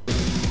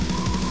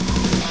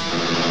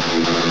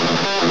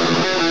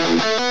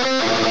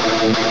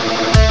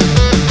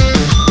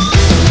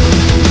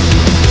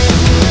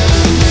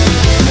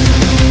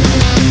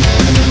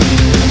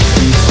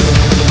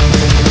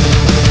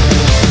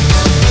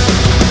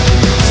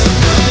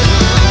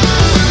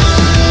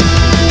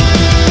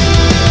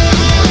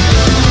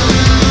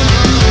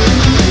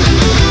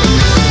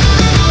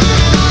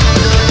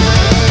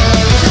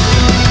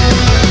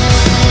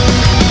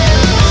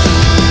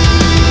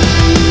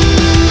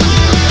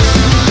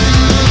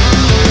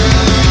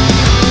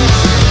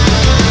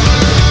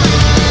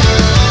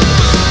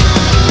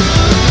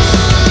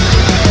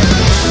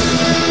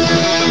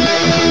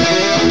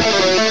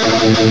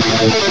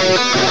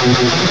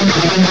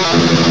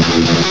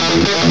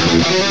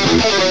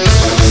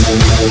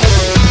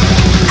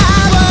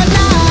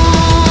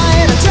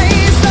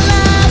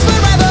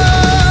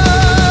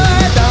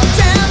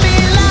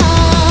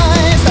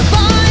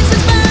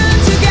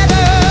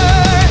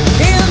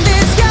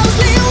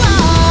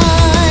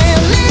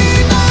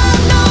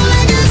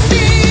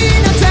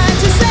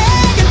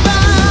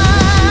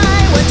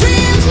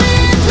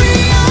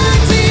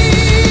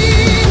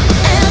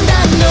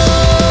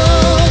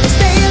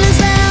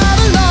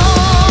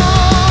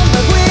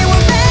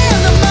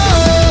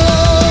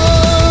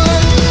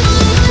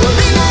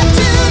 be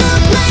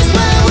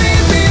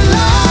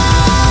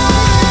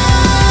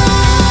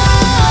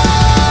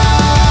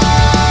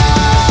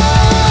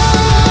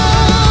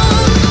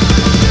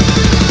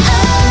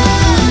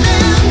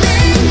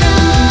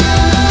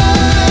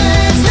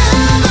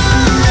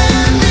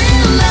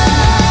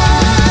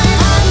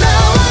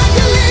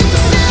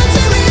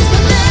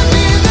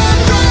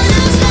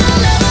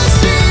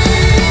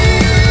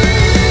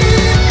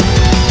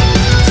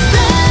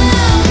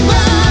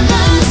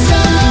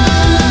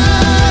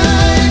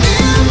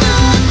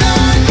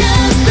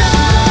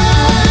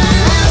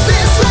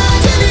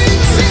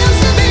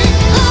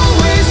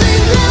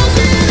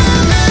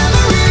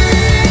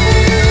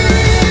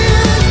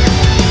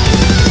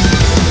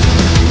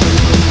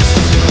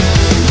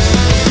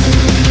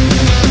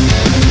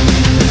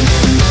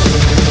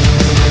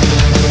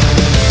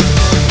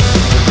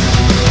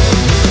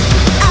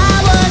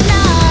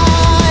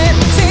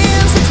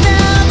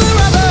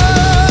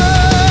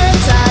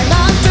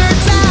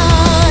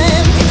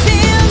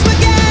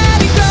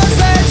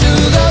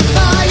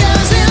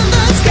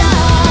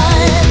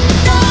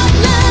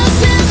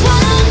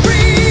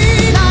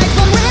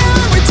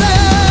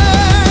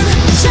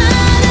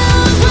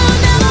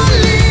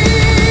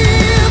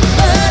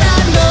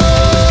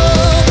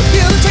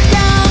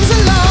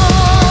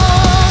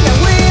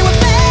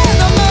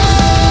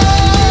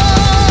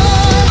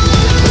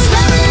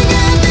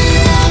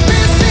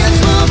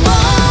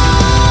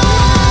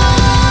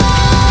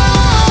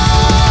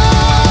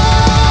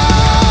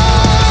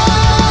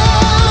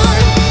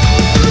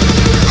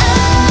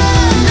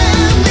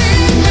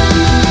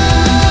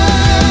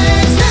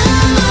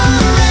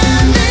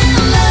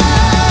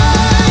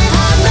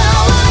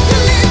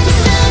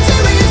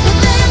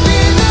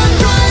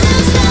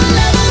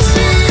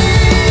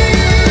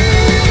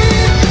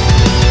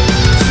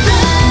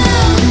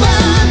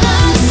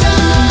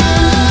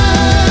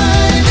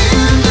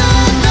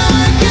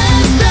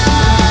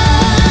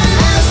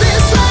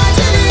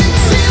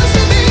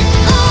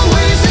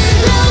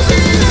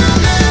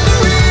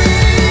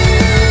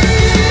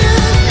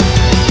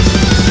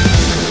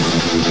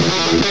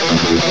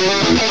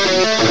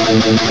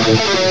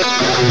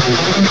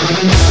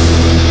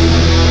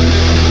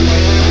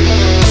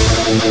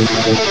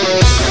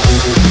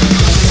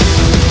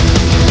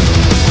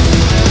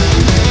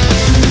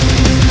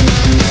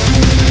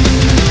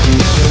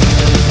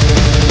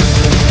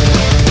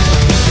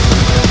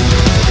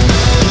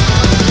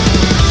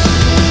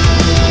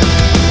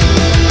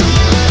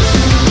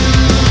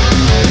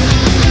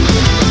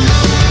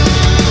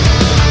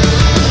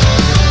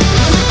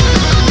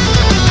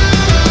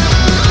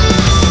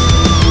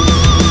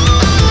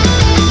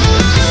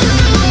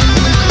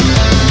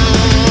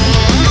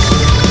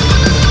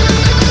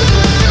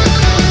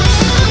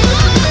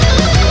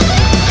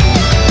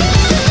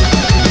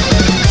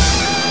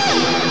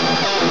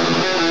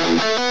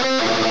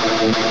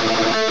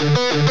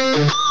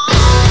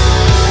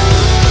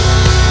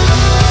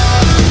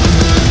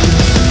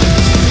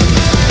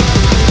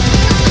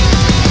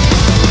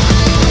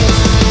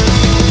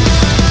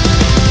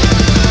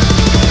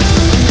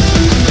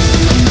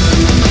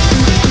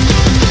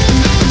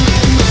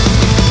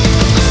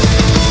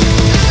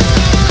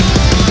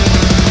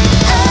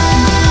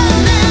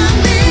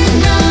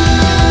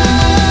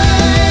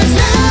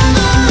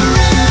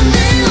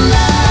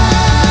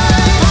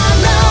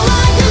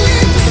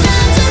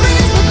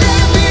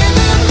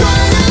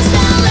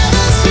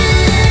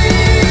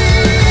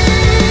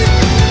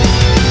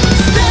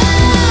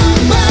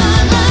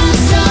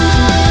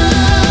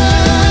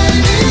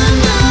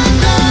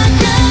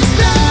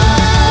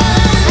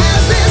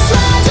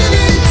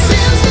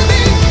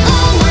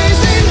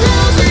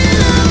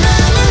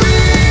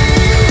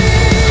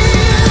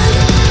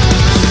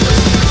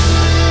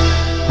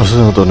Αυτό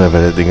ήταν το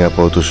Neverending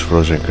από τους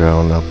Frozen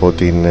Crown, από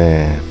την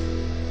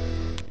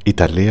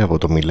Ιταλία, από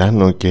το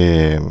Μιλάνο,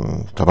 και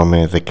θα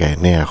πάμε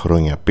 19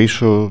 χρόνια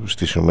πίσω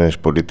στις Ηνωμένες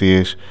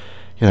Πολιτείες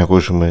για να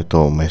ακούσουμε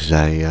το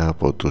Messiah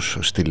από τους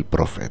Steel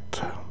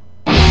Prophet.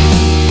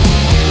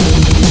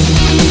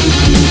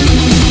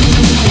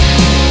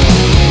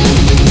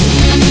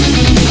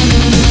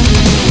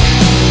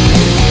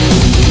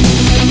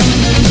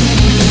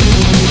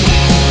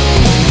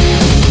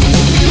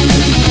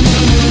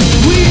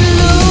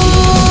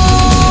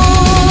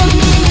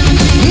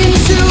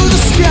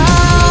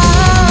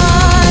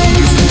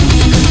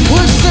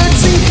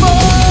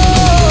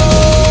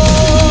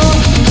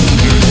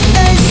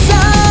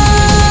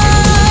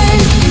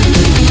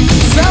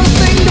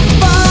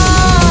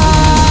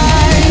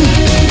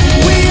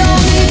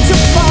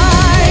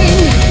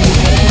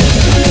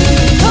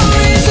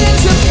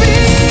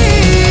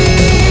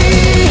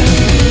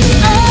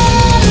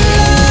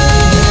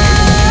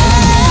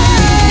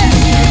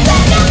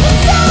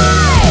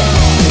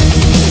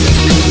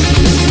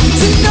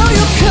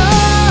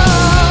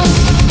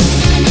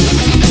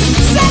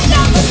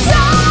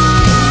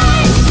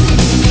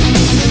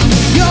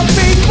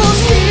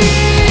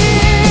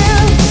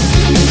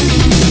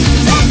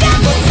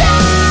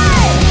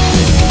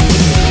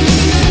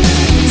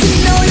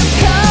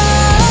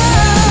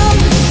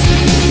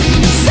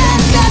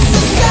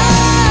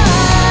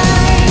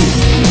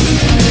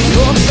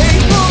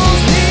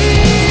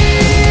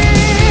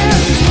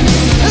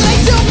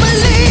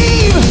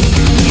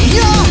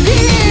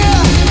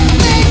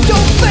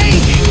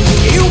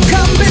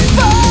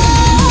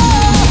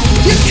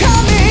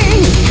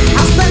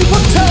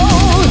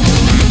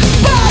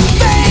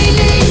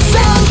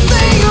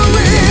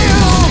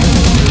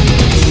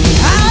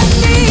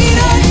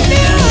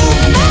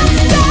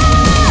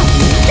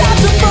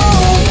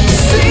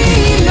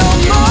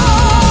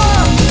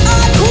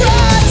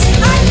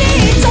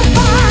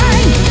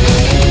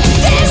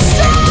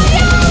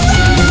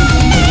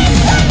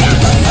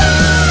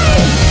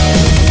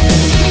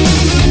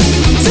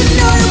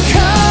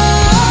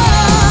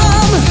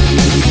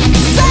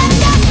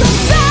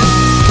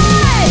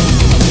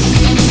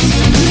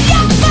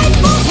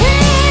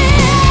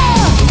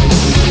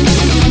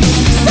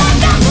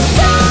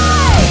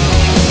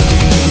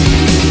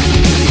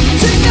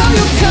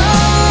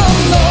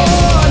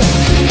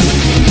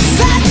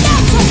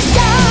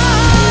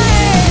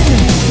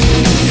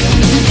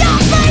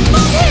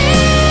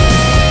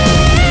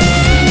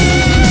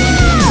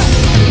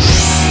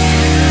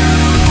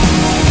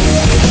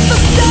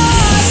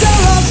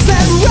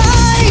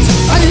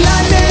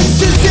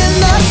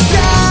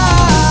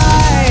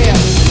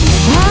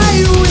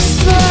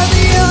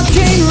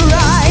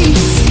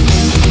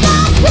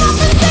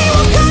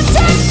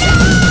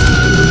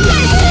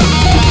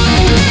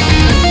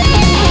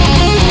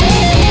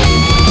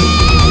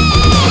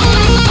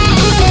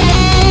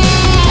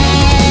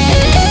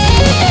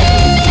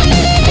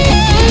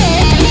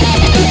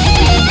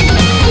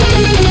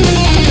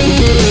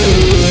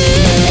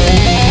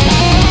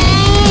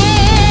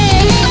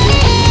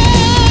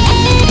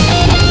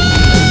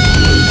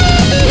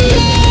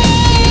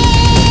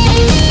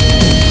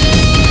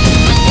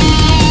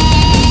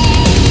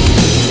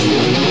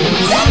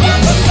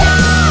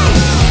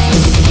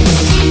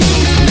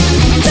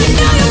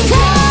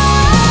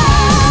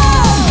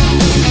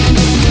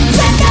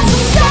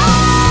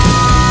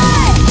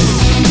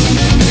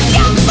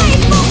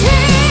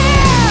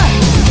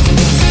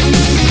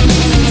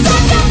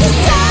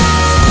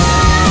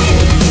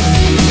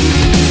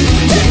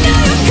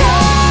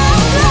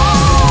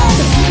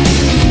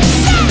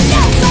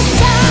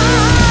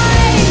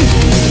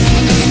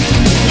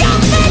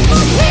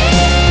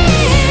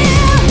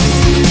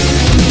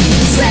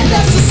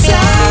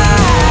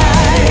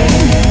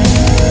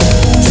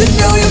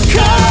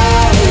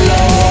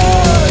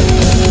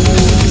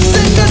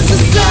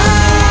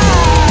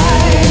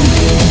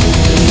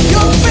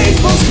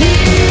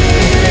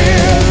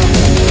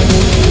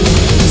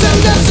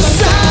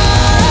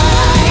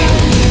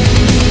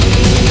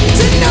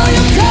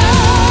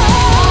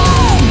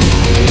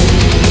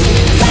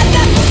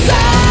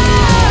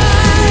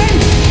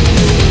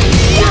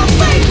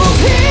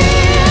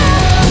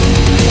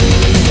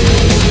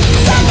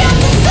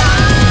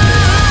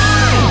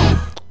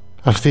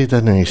 Αυτή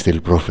ήταν η Steel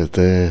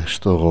Prophet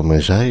στο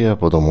Messiah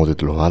από το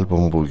μόνιτλο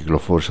άλμπομ που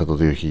κυκλοφόρησε το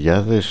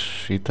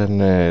 2000.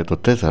 Ήταν το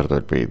τέταρτο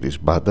LP της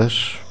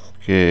μπάντας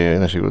και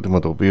ένα συγκρότημα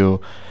το οποίο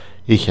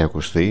είχε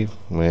ακουστεί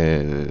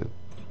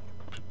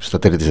στα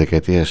τέλη της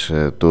δεκαετίας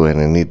του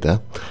 90.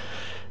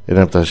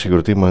 Ένα από τα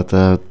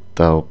συγκροτήματα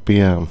τα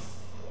οποία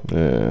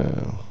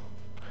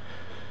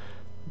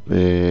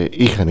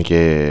είχαν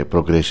και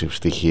progressive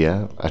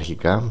στοιχεία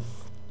αρχικά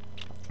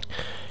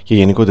και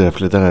γενικότερα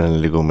φλετάρανε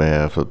λίγο με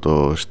αυτό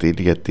το στυλ,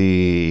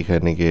 γιατί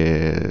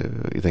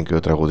ήταν και ο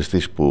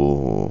τραγουδιστής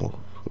που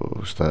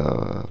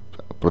στα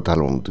πρώτα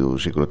άλμπομ του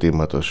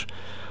συγκροτήματος,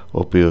 ο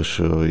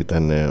οποίος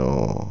ήταν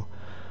ο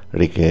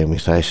Rick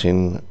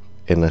Mistysyn,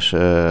 ένας,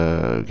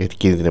 γιατί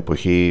εκείνη την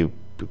εποχή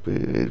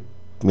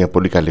μια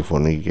πολύ καλή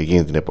φωνή για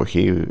εκείνη την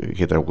εποχή.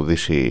 Είχε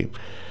τραγουδήσει,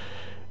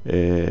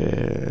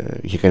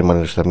 είχε κάνει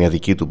μάλιστα μια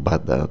δική του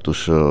μπάντα,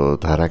 τους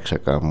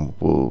Taraxacam,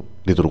 που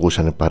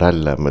λειτουργούσαν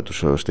παράλληλα με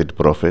τους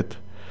Steel Prophet.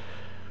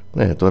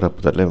 Ναι, τώρα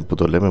που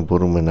το λέμε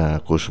μπορούμε να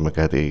ακούσουμε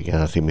κάτι για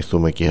να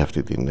θυμηθούμε και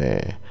αυτή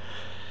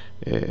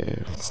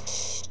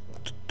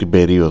την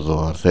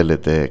περίοδο, αν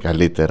θέλετε,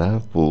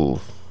 καλύτερα, που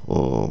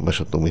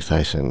μέσω του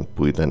Μιθάισεν,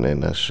 που ήταν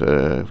ένας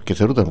και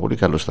θεωρούταν πολύ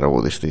καλός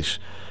τραγουδιστής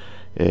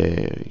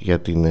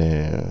για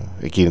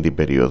εκείνη την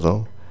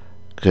περίοδο,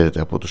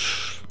 ξέρετε,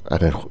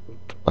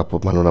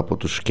 από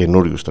τους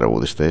καινούριους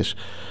τραγουδιστές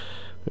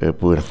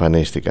που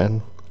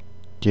εμφανίστηκαν.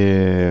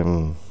 Και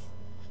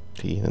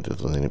τι γίνεται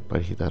εδώ, δεν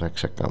υπάρχει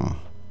Taraxacam,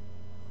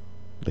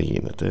 δεν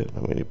γίνεται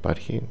να μην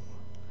υπάρχει.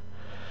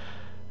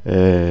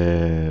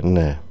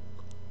 Ναι,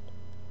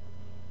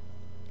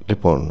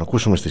 λοιπόν, να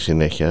ακούσουμε στη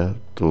συνέχεια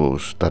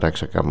τους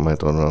Taraxacam με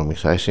τον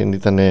Μιθάισεν.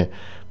 Ήταν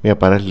μια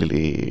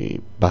παράλληλη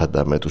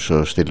μπάντα με τους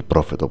Steel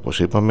Prophet, όπως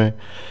είπαμε,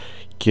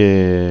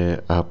 και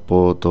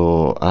από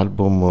το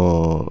άλμπουμ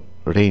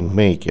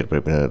Rainmaker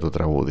πρέπει να είναι το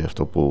τραγούδι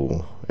αυτό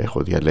που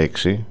έχω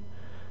διαλέξει.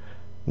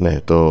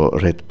 Ναι, το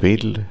Red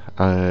Pill,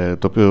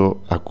 το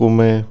οποίο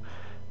ακούμε.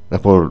 Να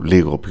πω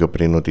λίγο πιο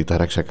πριν ότι τα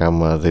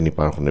Taraxacam δεν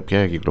υπάρχουν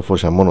πια,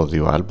 κυκλοφόρησαν μόνο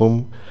 2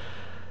 άλμπουμ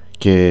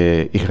και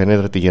είχαν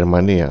έδρα τη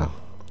Γερμανία,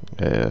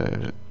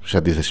 σε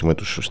αντίθεση με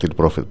τους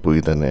Steel Prophet που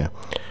ήταν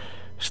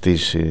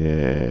στις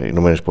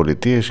Ηνωμένες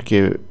Πολιτείες,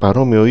 και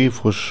παρόμοιο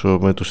ύφος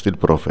με τους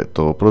Steel Prophet.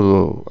 Το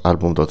πρώτο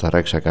άλμπουμ το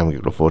Taraxacam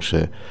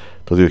κυκλοφόρησε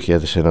το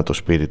 2001, το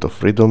Spirit of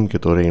Freedom, και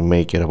το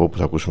Rainmaker, από όπου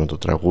θα ακούσουμε το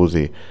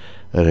τραγούδι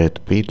Red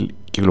Pill,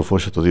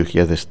 κυκλοφόρησε το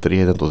 2003,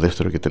 ήταν το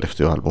δεύτερο και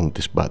τελευταίο άλμπουμ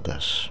της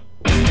μπάντας.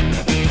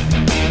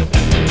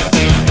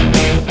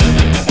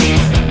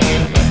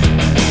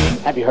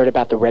 Have you heard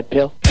about the Red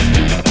Pill?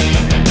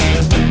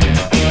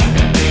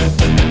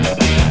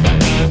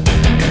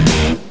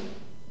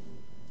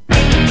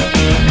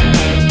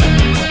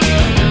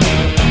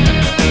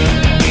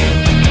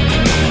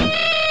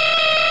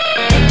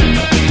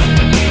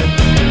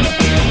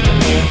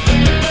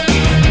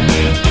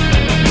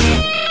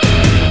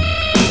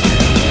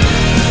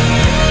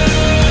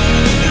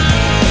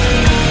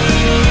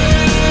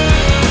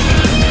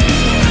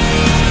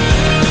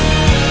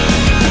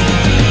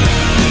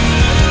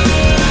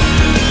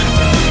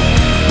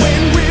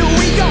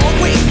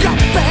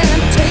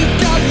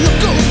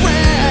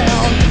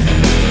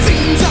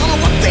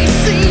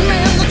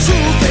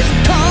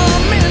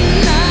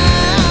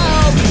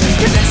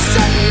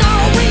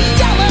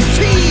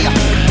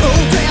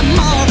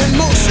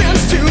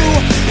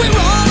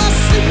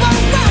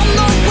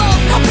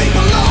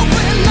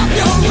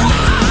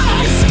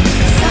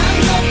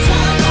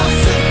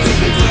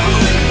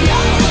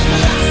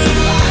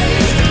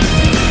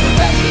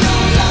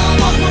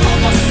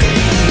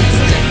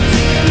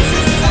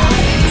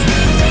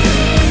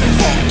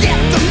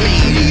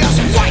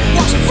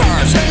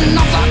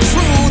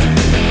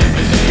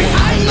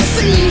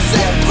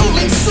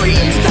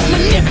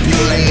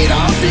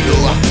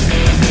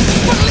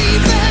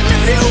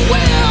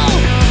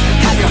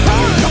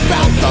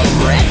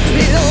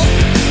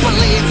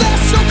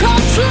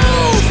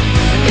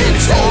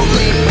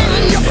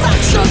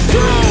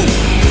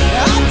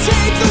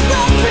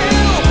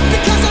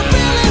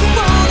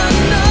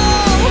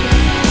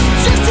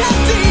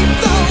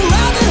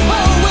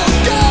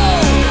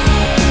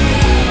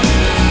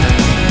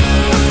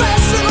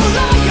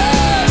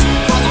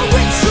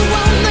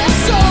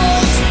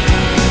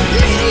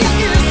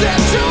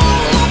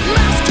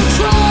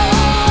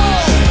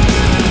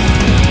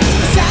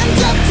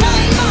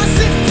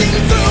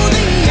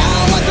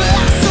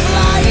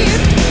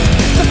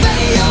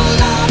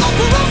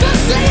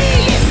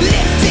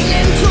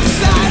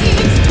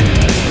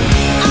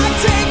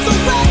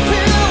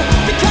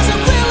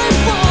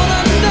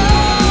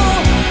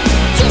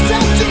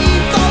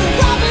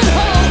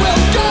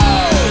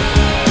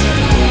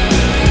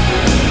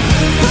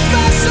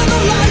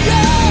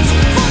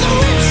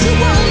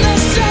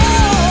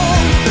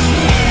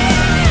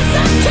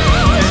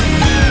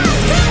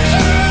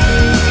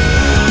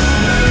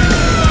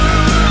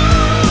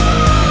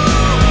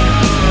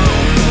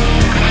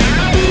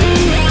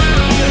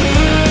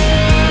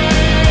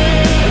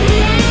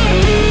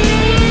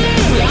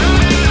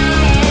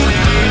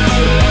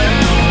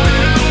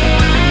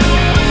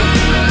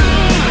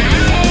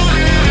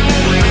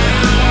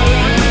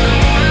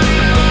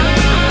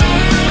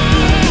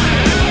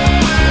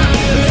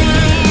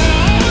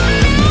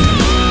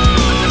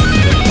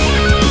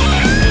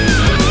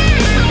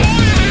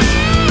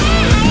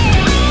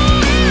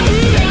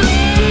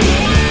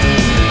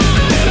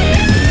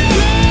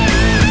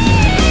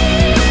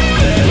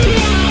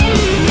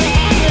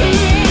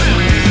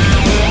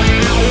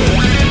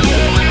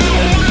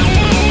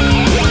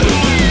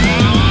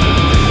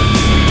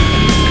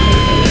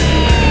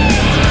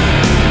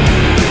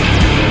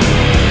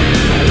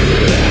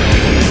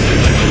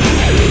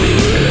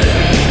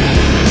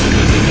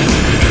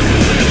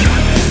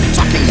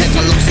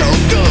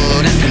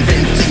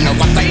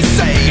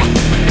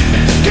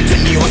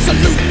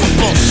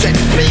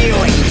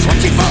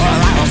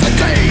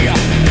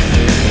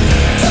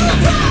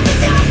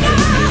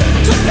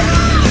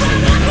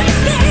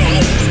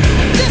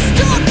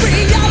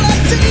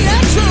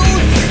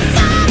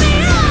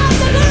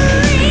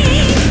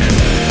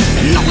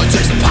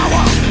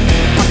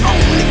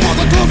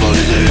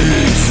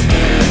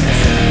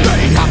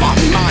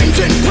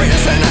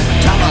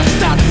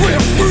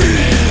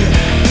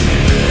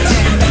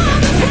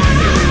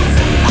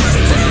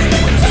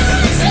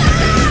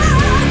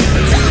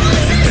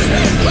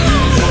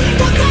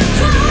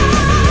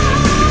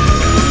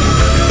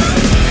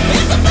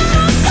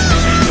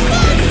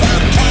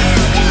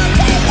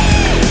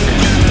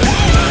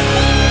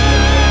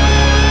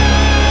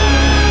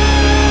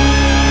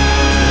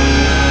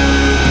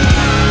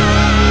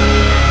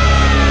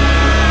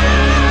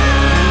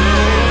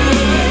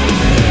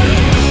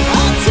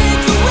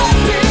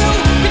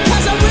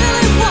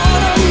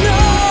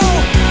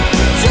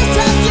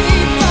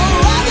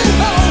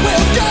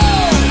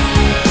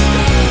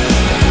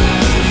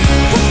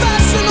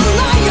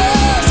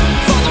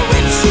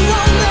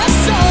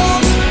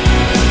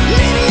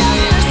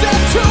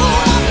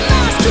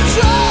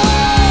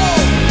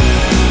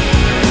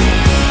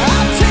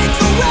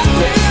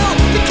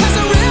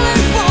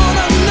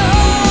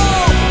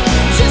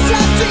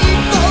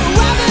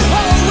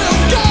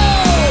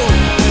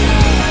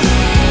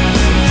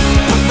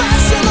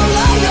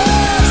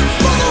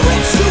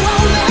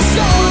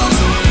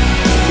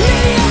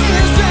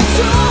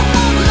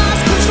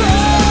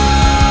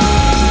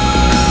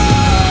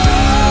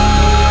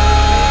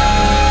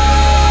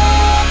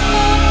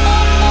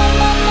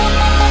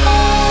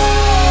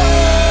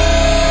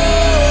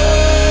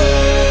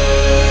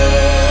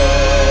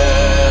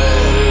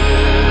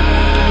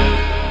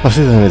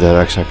 Αυτή ήταν η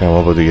Ταράξα Κάμα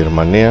από τη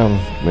Γερμανία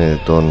με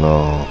τον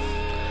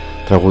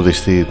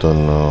τραγουδιστή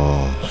τον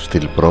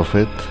Steel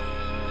Prophet,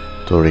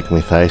 το Rick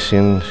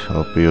Mithaisin, ο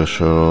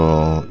οποίος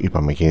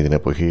είπαμε εκείνη την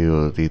εποχή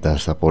ότι ήταν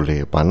στα πόλη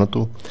επάνω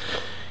του,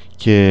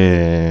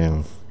 και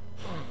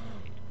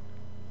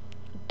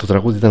το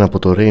τραγούδι ήταν από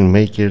το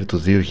Rainmaker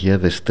του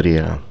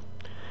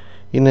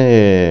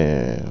 2003.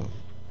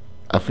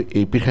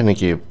 Υπήρχαν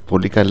και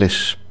πολύ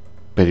καλές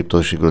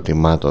περιπτώσεις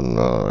συγκροτημάτων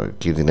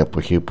εκείνη την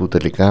εποχή που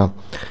τελικά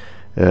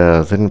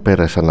δεν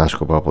πέρασαν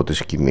άσκοπα από τη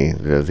σκηνή,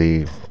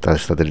 δηλαδή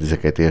στα τέλη της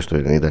δεκαετίας του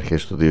 90,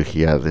 αρχές του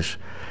 2000,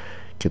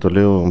 και το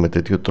λέω με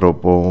τέτοιο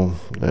τρόπο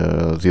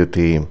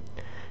διότι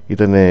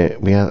ήταν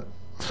μια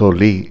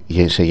θολή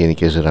σε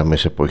γενικές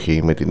γραμμές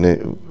εποχή,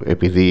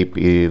 επειδή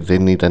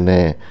δεν ήταν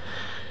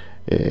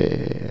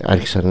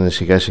άρχισαν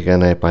σιγά σιγά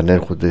να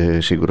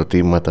επανέρχονται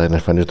συγκροτήματα, να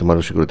εμφανίζονται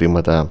μάλλον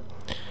συγκροτήματα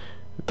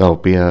τα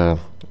οποία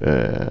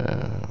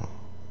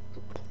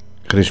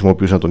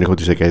χρησιμοποιούσαν τον ήχο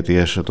της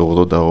δεκαετίας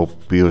του 80, ο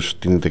οποίος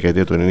την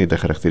δεκαετία του 90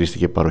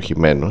 χαρακτηρίστηκε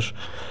παροχημένος,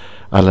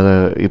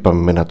 αλλά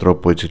είπαμε με έναν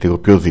τρόπο έτσι λίγο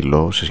πιο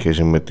δειλό σε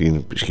σχέση με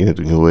την σκηνή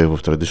του New Wave of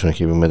Traditional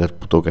Heavy Metal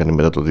που το έκανε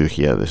μετά το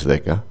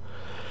 2010,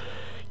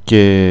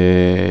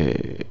 και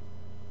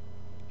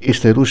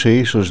υστερούσε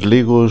ίσως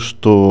λίγο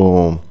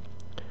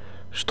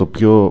στο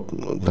πιο,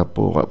 να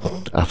πω,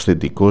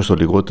 αυθεντικό, στο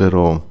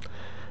λιγότερο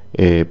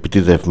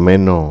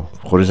επιτιδευμένο,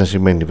 χωρίς να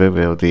σημαίνει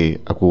βέβαια ότι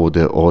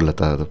ακούγονται όλα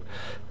τα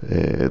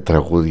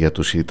τραγούδια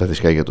τους ή τα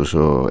δισκάκια τους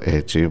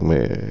έτσι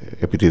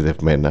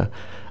επιτιδευμένα.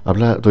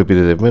 Απλά το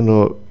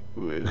επιτιδευμένο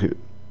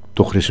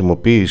το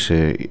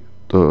χρησιμοποίησαν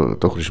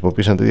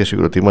τέτοια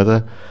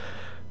συγκροτήματα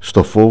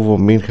στο φόβο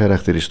μην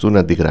χαρακτηριστούν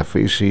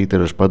αντιγραφείς ή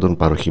τέλος πάντων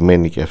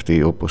παροχημένοι και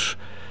αυτοί, όπως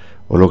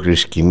ολόκληρη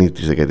σκηνή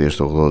της δεκαετίας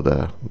του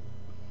 80,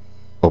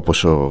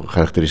 όπως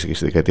χαρακτηρίστηκε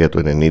στη δεκαετία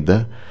του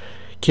 90.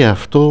 Και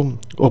αυτό,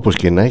 όπως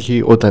και να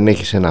έχει, όταν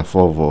έχεις ένα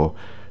φόβο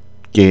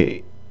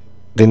και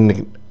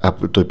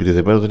το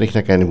επιτεδεμένο δεν έχει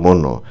να κάνει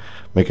μόνο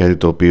με κάτι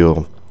το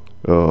οποίο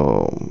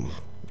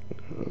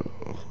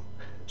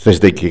θες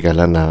δε και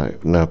καλά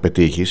να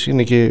πετύχεις,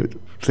 είναι και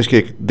θες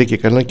δε και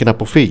καλά και να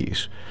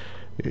αποφύγεις.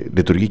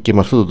 Λειτουργεί και με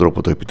αυτόν τον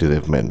τρόπο το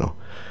επιτεδευμένο.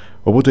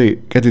 Οπότε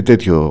κάτι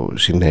τέτοιο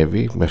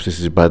συνέβη με αυτές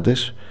τις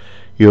μπάντες,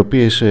 οι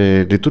οποίες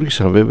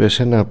λειτουργήσαν βέβαια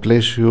σε ένα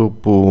πλαίσιο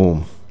που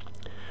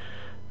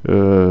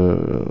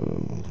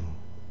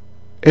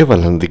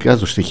έβαλαν δικά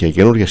τους στοιχεία,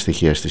 καινούργια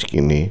στοιχεία στη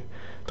σκηνή,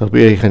 τα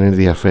οποία είχαν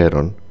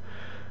ενδιαφέρον.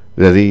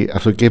 Δηλαδή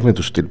αυτό και με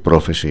τους Steel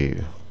Prophecy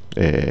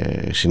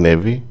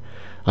συνέβη,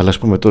 αλλά ας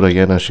πούμε τώρα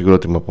για ένα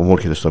συγκρότημα που μου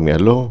έρχεται στο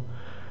μυαλό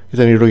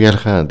ήταν οι Royal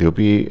Hand, οι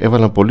οποίοι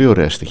έβαλαν πολύ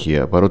ωραία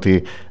στοιχεία,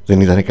 παρότι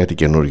δεν ήταν κάτι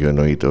καινούριο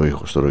εννοείται ο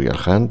ήχος του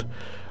Royal Hand,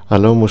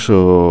 αλλά όμως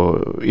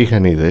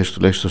είχαν ιδέες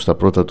τουλάχιστον στα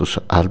πρώτα τους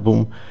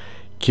άλμπουμ,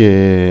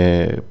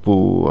 και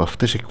που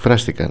αυτές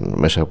εκφράστηκαν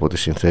μέσα από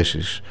τις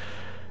συνθέσεις,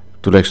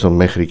 τουλάχιστον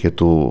μέχρι και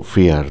του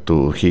Fear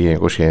του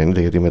 1990,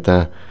 γιατί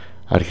μετά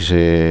άρχισε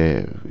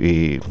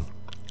η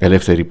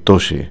ελεύθερη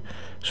πτώση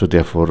σε ό,τι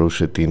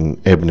αφορούσε την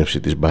έμπνευση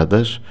της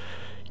μπάντας,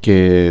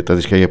 και τα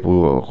δισκάκια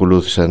που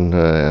ακολούθησαν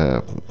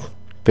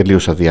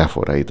τελείως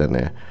αδιάφορα ήταν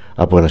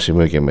από ένα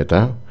σημείο και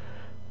μετά.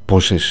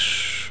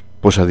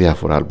 Πόσα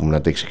διάφορα άλμπουμ να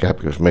αντέξει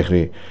κάποιος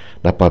μέχρι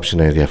να πάψει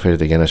να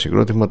ενδιαφέρεται για ένα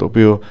συγκρότημα το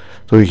οποίο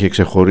το είχε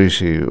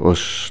ξεχωρίσει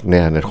ως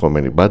νέα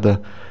ανερχόμενη μπάντα.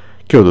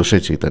 Και όντως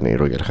έτσι ήταν η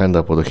Royal Hand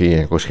από το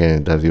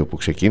 1992 που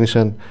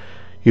ξεκίνησαν,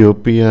 η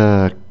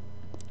οποία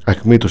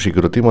ακμή του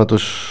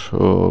συγκροτήματος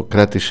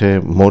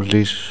κράτησε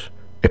μόλις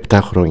 7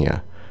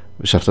 χρόνια.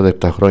 Σε αυτά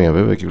τα 7 χρόνια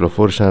βέβαια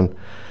κυκλοφόρησαν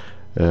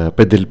 5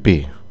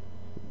 LP,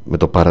 με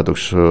το Paradox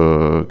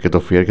και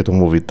το Fear και το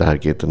Movie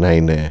Target να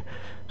είναι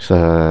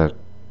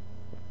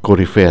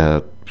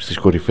στις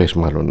κορυφαίες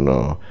μάλλον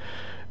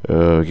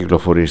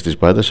κυκλοφορίες της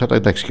μπάντας, αλλά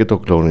εντάξει και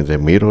το Clone in the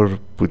Mirror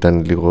που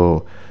ήταν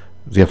λίγο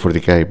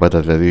διαφορετικά η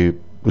μπάντα, δηλαδή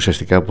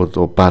ουσιαστικά από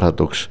το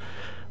Paradox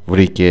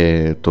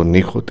βρήκε τον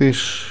ήχο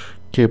της,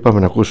 και πάμε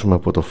να ακούσουμε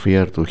από το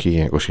Fear του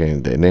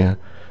 1999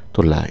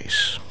 το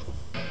Lies.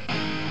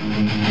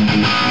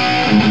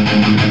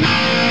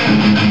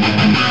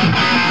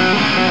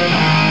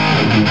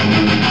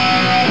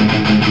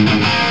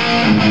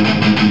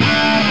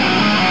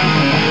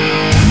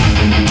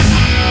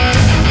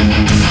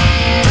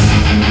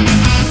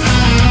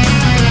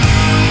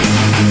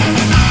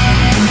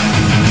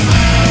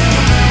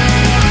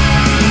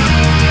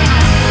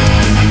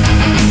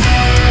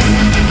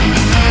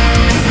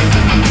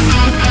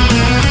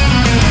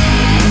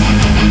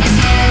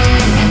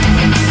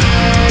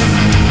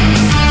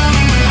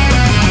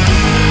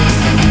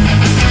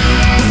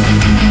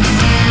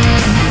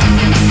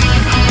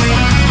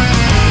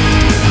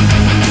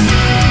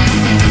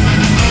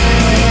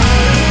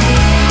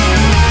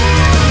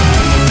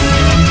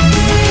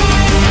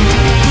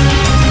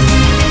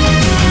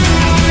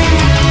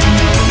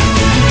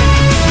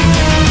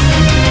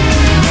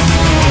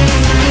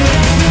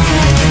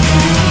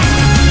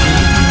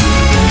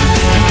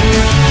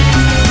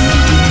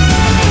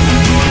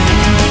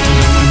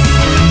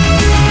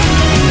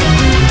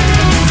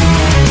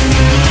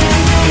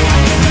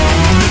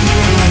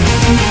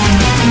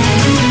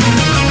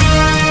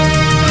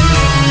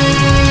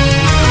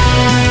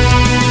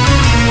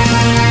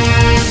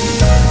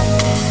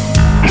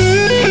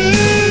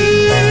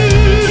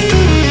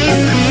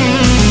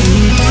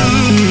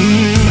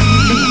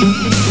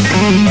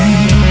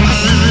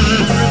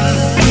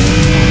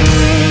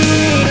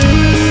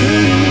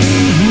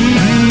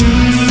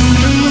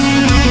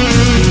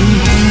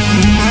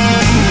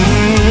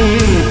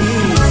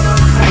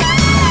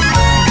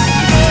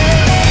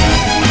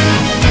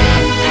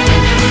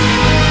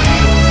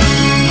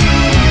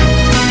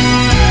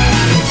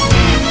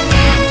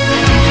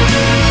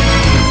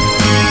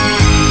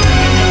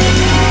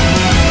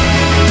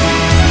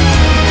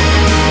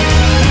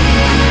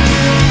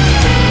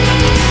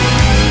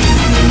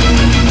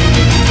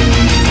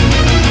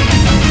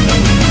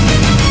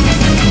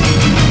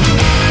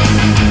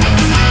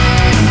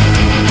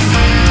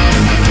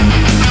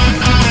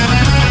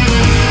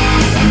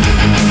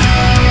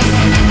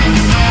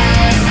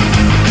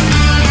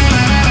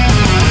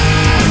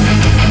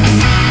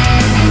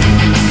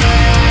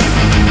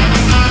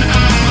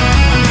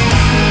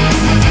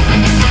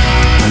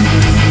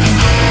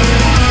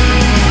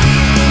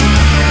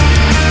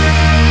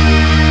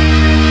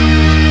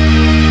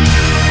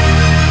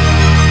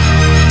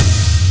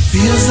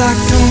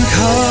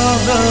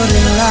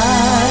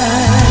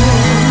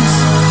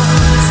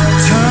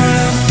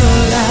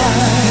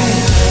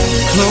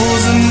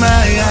 closing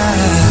my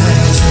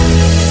eyes,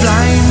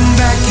 flying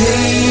back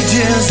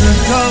ages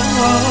ago.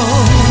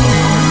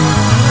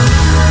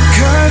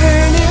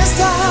 Curtain is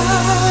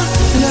down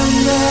and I'm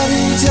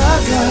ready to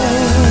go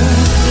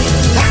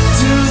back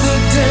to the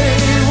day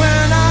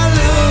when I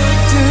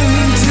looked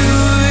into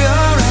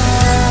your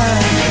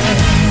eyes,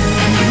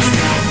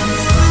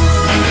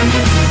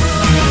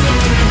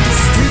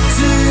 straight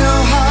to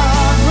your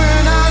heart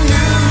when I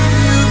knew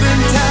you've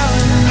been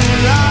telling me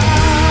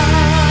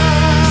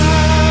lies.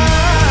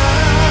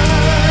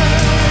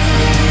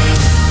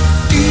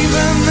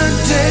 Even the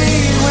day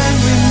when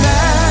we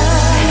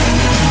met,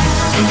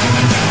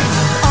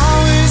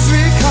 always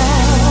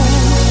recall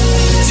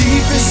the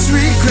deepest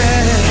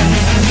regret.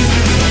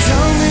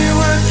 Tell me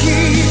what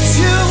keeps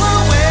you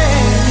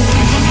awake.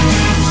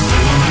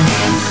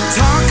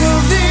 Talk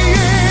of the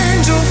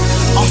angel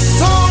or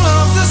soul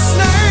of the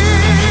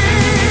snake.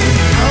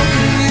 How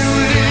can you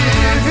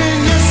live in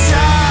your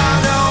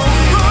shadow,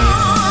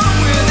 run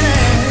with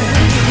it?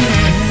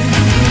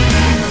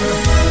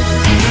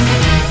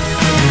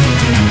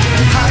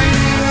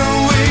 Hiding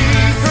away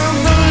from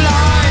the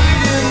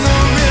light in the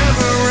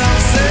river of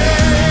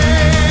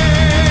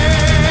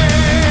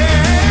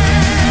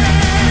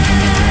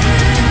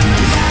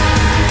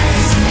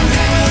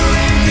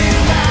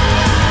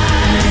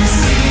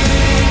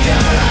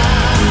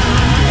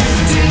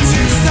did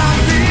you stop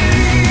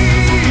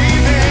believing?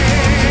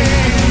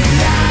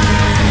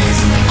 Lies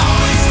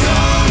always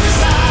cold as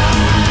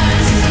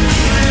ice.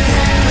 Even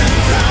heaven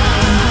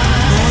cries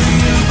for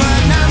you,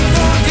 but not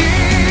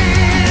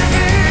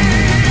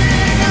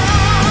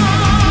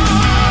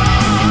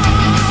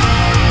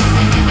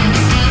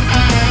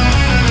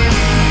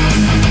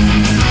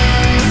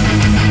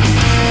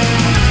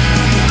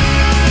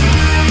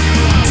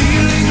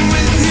dealing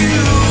with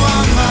you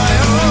on my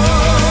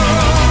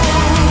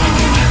own.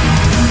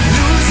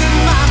 Losing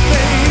my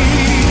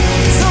faith,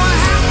 so I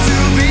have to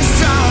be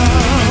strong.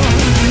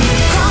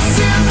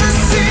 Crossing the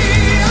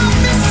sea of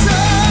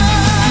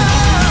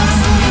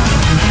mistrust,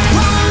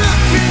 while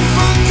looking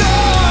for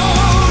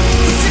gold,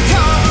 but you're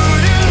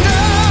covered in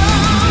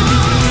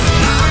dust.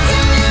 How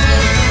can you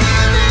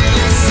live in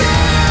your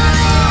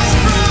shadow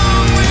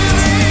from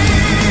within?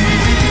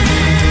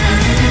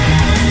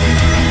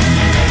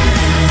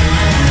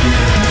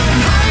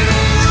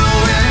 Hiding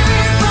away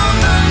from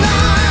the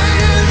light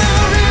in the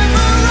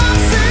river of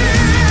sin.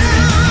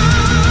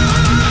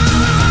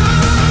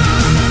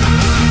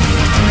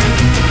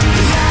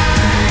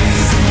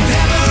 Lies,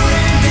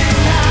 never-ending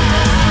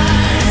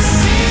lies,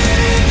 see it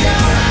in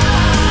your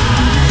eyes.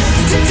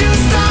 Did you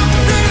stop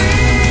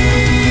believing?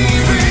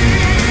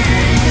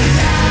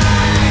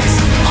 Lies,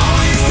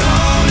 always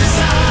cold as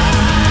ice.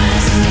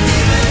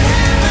 Even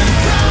heaven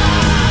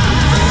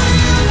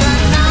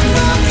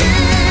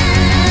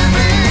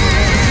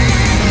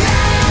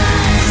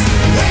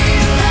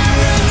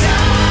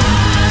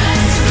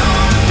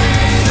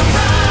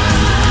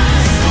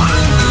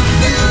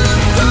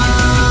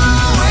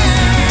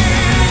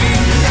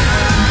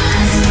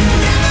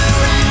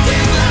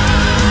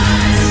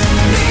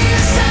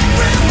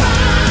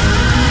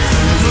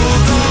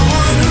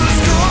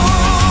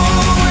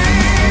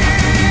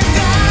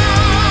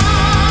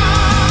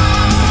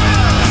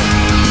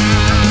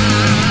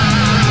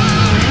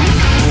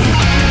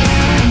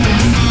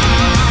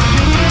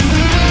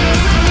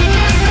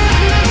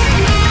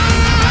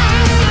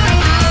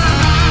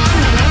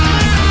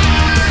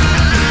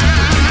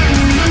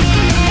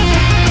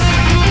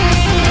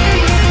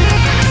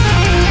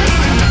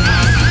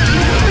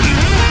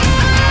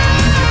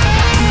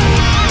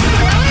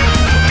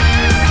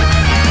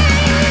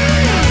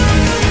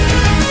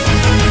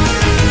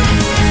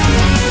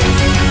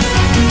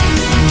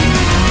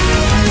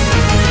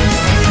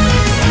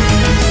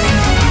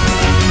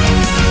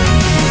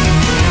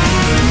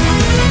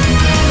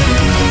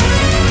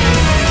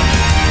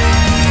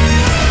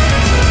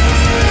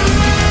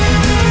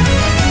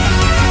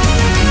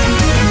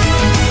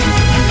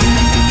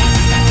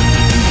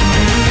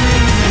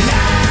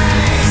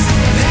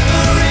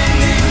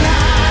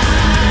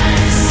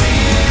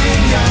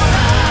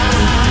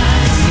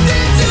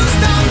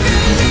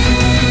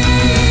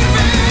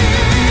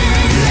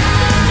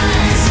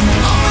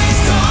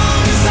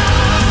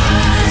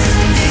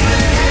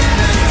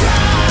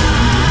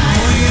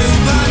for you,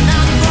 but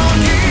not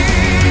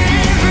forgiving.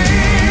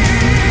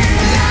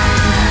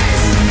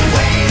 Lies,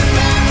 way to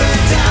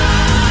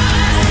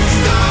paradise,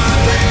 gonna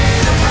pay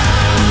the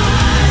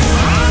price.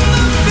 On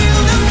the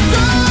field of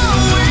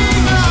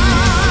growing.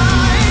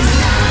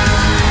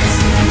 Lies,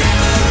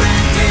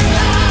 never-ending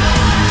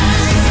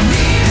lies,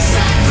 need a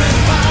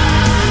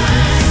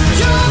sacrifice.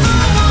 You're the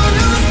one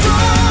who's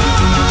going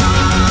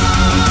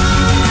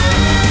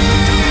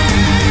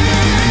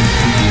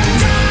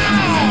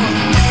down.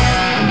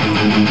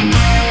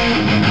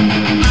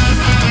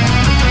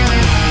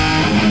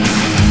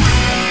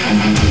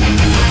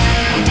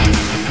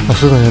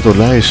 Αυτό ήταν το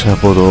Lies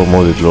από το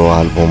μόνιτλο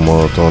άλμπουμ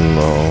των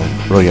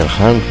Royal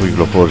Hunt που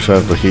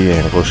κυκλοφόρησαν το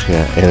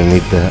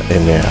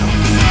 1999.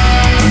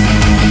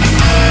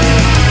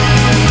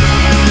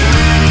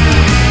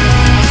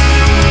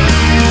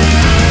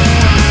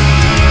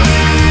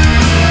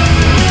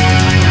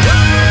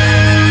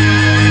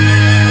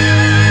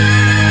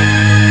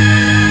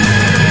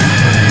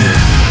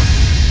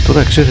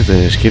 Τώρα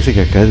ξέρετε,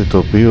 σκέφτηκα κάτι το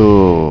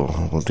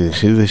οποίο τη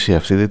σύνδεση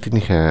αυτή δεν την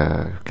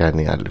είχα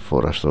κάνει άλλη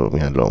φορά στο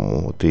μυαλό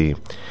μου, ότι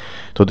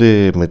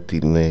τότε με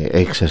την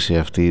έξαση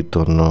αυτή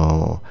των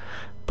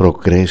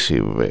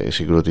progressive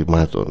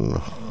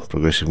συγκροτημάτων,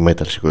 progressive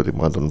metal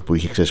συγκροτημάτων που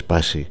είχε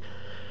ξεσπάσει,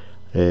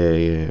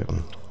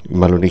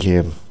 μάλλον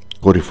είχε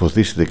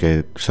κορυφωθεί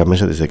στα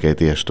μέσα της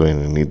δεκαετίας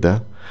του 90,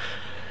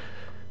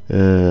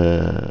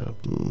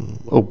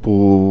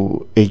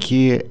 όπου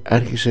εκεί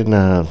άρχισε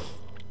να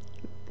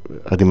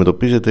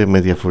αντιμετωπίζεται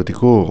με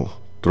διαφορετικό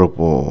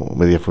τρόπο,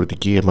 με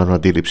διαφορετική μάλλον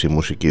αντίληψη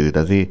μουσική,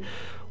 δηλαδή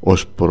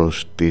ως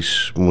προς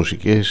τις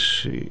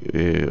μουσικές,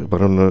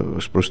 μάλλον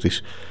ως προς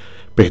τις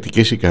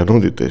παιχτικές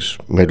ικανότητες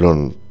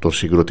μελών των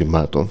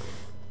συγκροτημάτων,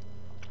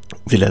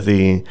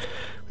 δηλαδή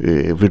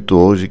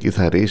βιρτουόζοι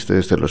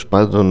κιθαρίστες, τέλος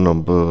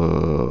πάντων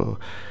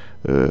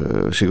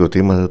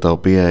συγκροτήματα τα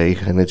οποία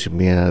είχαν έτσι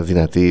μια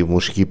δυνατή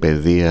μουσική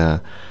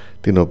παιδεία,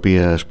 την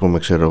οποία ας πούμε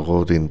ξέρω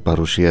εγώ την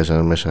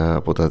παρουσίαζαν μέσα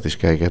από τα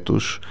δισκάκια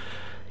τους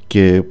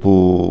και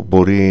που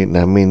μπορεί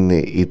να μην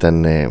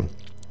ήταν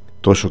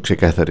τόσο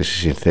ξεκάθαρες οι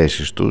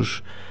συνθέσεις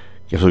τους,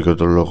 γι' αυτό και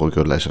τον λόγο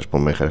κιόλας ας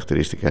πούμε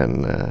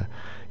χαρακτηρίστηκαν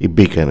ή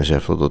μπήκαν σε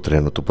αυτό το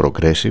τρένο του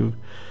progressive,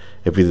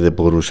 επειδή δεν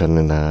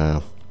μπορούσαν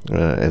να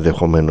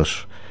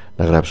ενδεχομένως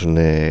να γράψουν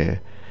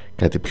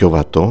κάτι πιο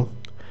βατό,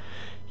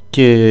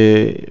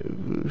 και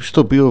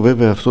στο οποίο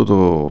βέβαια αυτό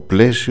το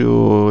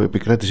πλαίσιο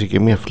επικράτησε και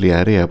μια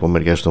φλιαρία από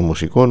μεριάς των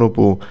μουσικών,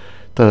 όπου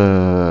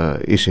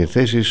οι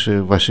συνθέσεις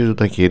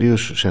βασίζονταν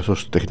κυρίως σε αυτό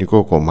το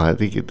τεχνικό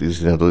κομμάτι και τις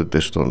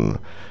δυνατότητες των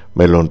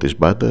μελών της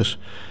μπάντας,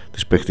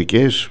 τις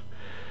παιχτικές.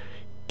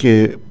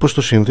 Και πώς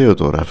το συνδέω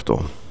τώρα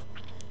αυτό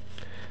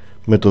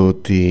με το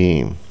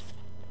ότι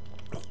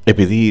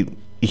επειδή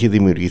είχε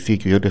δημιουργηθεί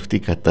και όλη αυτή η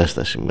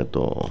κατάσταση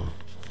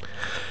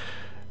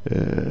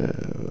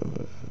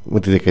με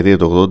τη δεκαετία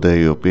του 80,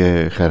 η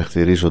οποία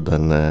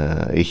χαρακτηρίζονταν,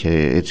 είχε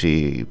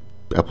έτσι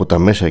από τα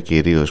μέσα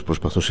κυρίως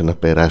προσπαθούσε να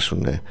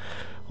περάσουν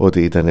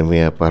ότι ήταν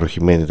μια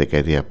παροχημένη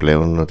δεκαετία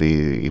πλέον, ότι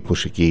η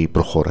μουσική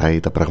προχωράει,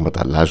 τα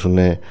πράγματα αλλάζουν,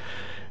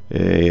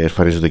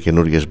 εμφανίζονται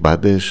καινούργιες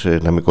μπάντες,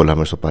 να μην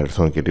κολλάμε στο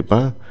παρελθόν κλπ.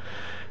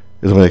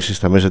 Εδώ μεταξύ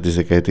στα μέσα της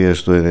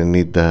δεκαετίας του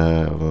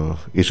 90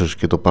 ίσως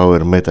και το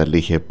power metal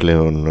είχε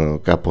πλέον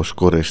κάπως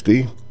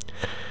κορεστεί,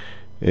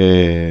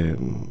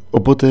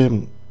 οπότε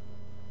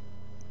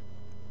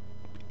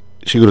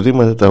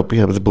συγκροτήματα τα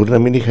οποία μπορεί να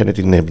μην είχαν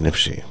την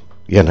έμπνευση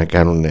για να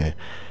κάνουν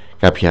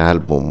κάποια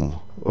άλμπουμ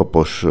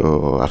όπως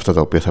αυτά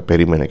τα οποία θα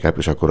περίμενε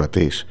κάποιος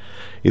ακροατής,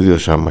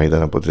 ιδίως άμα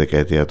ήταν από τη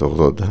δεκαετία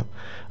του 80,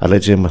 αλλά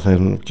έτσι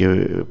έμαθαν και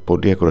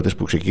πολλοί ακροατές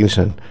που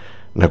ξεκίνησαν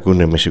να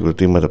ακούνε με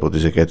συγκροτήματα από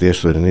τις δεκαετίες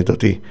του 90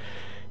 ότι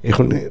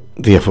έχουν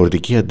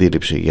διαφορετική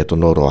αντίληψη για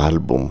τον όρο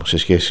άλμπουμ σε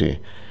σχέση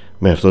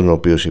με αυτόν ο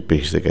οποίος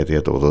υπήρχε στη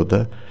δεκαετία του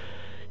 80.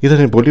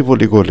 Ήταν πολύ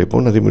βολικό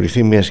λοιπόν να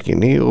δημιουργηθεί μια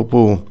σκηνή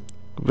όπου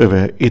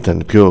βέβαια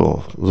ήταν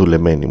πιο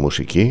δουλεμένη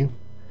μουσική,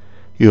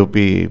 οι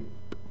οποίοι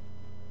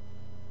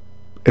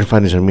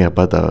εμφάνιζαν μια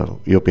μπάντα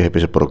η οποία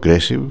έπαιζε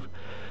progressive,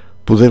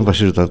 που δεν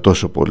βασίζονταν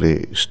τόσο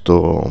πολύ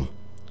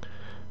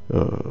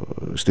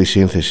στη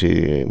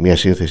σύνθεση, μια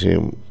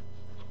σύνθεση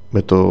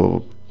με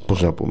το,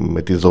 πώς να πούμε,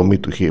 με τη δομή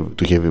του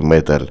heavy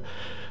metal,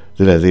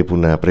 δηλαδή που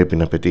να πρέπει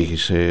να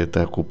πετύχεις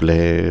τα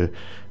κουπλέ,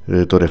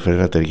 το ρεφρέν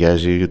να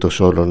ταιριάζει, το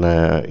σόλο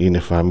να είναι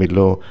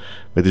φάμιλο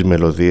με τις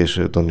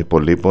μελωδίες των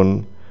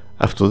υπολείπων.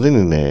 Αυτό δεν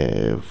είναι,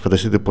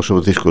 φανταστείτε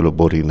πόσο δύσκολο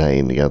μπορεί να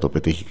είναι για να το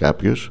πετύχει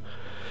κάποιος.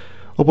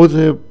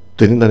 Οπότε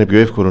δεν ήταν πιο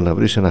εύκολο να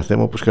βρεις ένα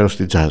θέμα όπως κάνω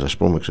στη jazz, ας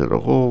πούμε,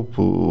 ξέρω εγώ,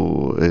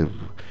 που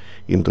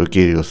είναι το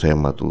κύριο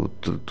θέμα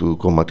του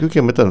κομματιού,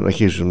 και μετά να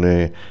αρχίζουν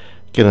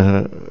και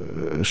να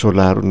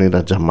σολάρουν ή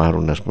να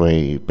τζαμάρουν, ας πούμε,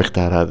 οι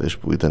παιχταράδες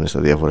που ήταν στα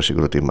διάφορα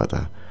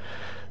συγκροτήματα.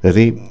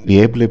 Δηλαδή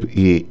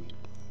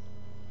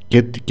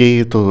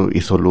η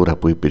θολούρα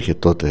που υπήρχε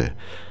τότε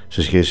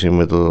σε σχέση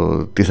με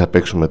το τι θα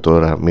παίξουμε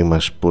τώρα, μη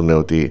μας πούνε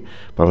ότι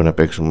πάμε να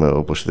παίξουμε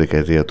όπως στη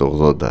δεκαετία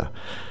του 80.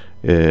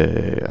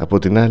 Από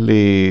την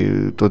άλλη,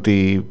 το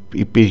ότι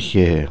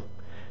υπήρχε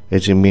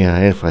έτσι μια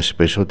έμφαση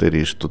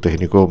περισσότερη στο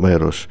τεχνικό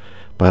μέρος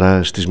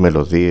παρά στις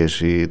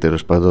μελωδίες ή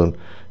τέλος πάντων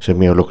σε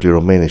μια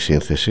ολοκληρωμένη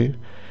σύνθεση.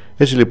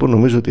 Έτσι λοιπόν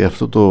νομίζω ότι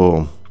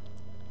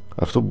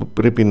αυτό που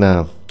πρέπει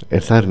να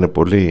ενθάρρυνε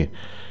πολύ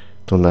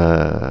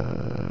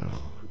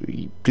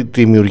τη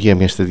δημιουργία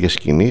μιας τέτοιας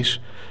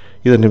σκηνής,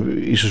 ήταν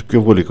ίσως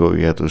πιο βολικό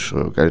για τους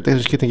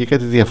καλλιτέχνες και ήταν και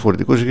κάτι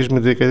διαφορετικό σε σχέση με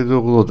τη δεκαετία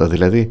του 80.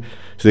 Δηλαδή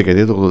στη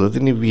δεκαετία του 80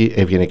 δεν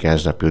έβγαινε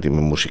κανένας να πει ότι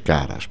είμαι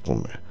μουσικάρα, ας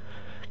πούμε.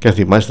 Και αν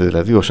θυμάστε,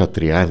 δηλαδή ο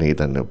Σατριάνη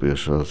ήταν ο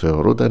οποίος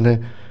θεωρούταν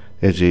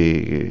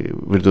έτσι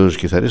βιρτουόζος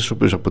κιθαρίστας, ο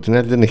οποίος από την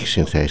άλλη δεν έχει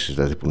συνθέσεις,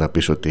 δηλαδή που να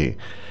πεις ότι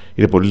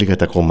είναι πολύ λίγα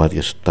τα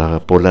κομμάτια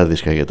στα πολλά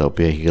δίσκα για τα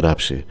οποία έχει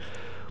γράψει,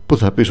 που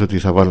θα πεις ότι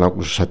θα βάλω να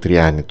ακούσω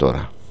Σατριάνη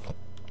τώρα,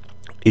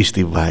 ή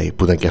Στιβάη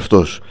που ήταν και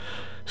αυτός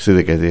στη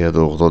δεκαετία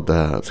του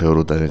 80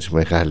 θεωρούταν έτσι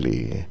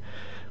μεγάλη,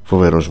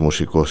 φοβερός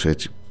μουσικός,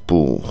 έτσι,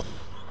 που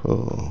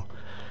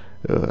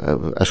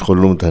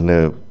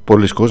ασχολούνταν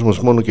πολλοί κόσμος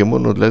μόνο και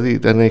μόνο, δηλαδή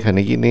είχαν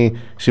γίνει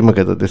σήμα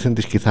κατά τεθέν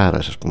της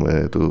κιθάρας, ας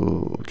πούμε,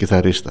 του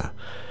κιθαρίστα.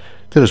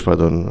 Τέλος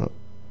πάντων,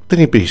 δεν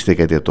υπήρχε στη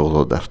δεκαετία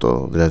του 80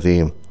 αυτό.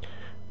 Δηλαδή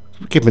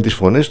και με τις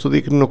φωνές το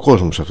διεκρίνει ο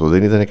κόσμος αυτό.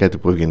 Δεν ήταν κάτι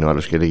που έβγαινε ο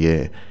άλλος και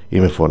έλεγε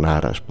είμαι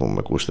φωνάρα, ας πούμε,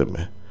 ακούστε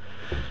με.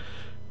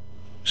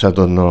 Σαν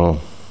τον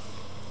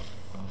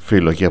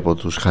φίλο και από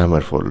τους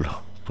Hammerfall,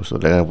 πώς το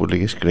λέγανε, που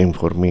λέγε Scream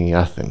for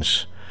me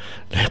Athens.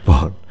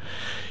 Λοιπόν,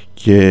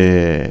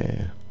 και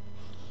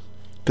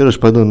τέλος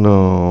πάντων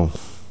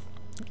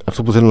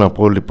αυτό που θέλω να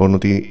πω λοιπόν,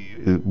 ότι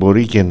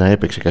μπορεί και να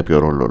έπαιξε κάποιο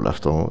ρόλο όλο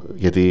αυτό,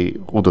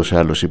 γιατί ούτως ή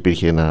άλλως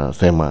υπήρχε ένα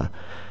θέμα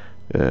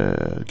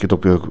και το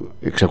οποίο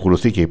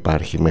εξακολουθεί και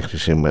υπάρχει μέχρι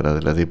σήμερα,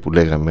 δηλαδή που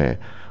λέγαμε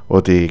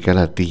ότι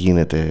καλά, τι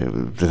γίνεται,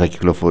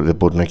 δεν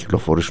μπορεί να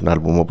κυκλοφορήσουν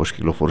άλμπουμ όπως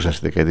κυκλοφορούσαν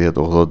στη δεκαετία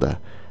του 80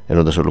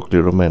 ενώντας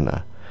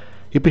ολοκληρωμένα.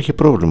 Υπήρχε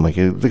πρόβλημα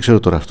και δεν ξέρω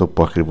τώρα αυτό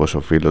που ακριβώς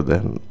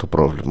οφείλονται το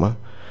πρόβλημα.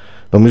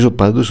 Νομίζω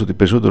πάντως ότι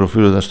περισσότερο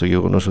οφείλονταν στο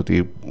γεγονός ότι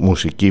οι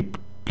μουσικοί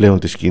πλέον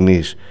της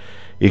σκηνής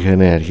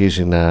είχαν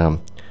αρχίσει να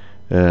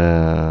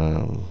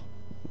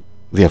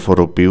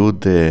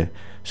διαφοροποιούνται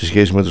σε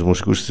σχέση με τους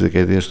μουσικούς της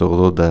δεκαετίας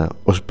του 80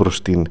 ως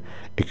προς την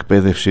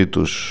εκπαίδευσή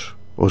τους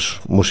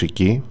ως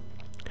μουσικοί,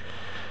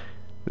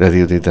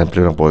 δηλαδή ότι ήταν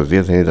πλέον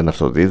αποδίδα, δεν ήταν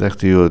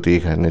αυτοδίδακτοι, ότι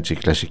είχαν έτσι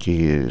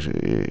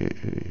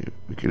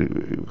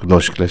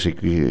γνώσεις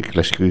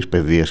κλασικής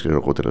παιδείας,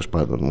 τέλος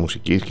πάντων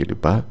μουσικής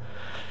κλπ.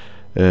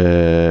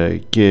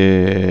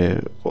 Και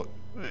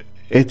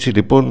έτσι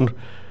λοιπόν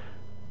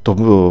το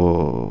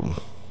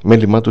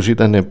μέλημά τους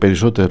ήταν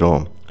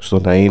περισσότερο στο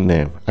να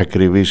είναι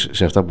ακριβείς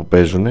σε αυτά που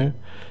παίζουν,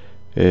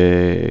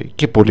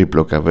 και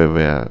πολύπλοκα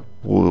βέβαια,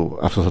 που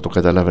αυτό θα το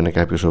καταλάβαινε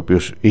κάποιος ο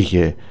οποίος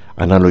είχε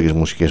ανάλογες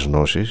μουσικές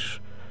γνώσεις.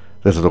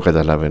 Δεν θα το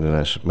καταλάβαινε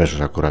ένας μέσος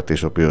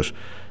ακροατής ο οποίος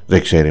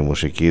δεν ξέρει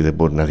μουσική, δεν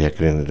μπορεί να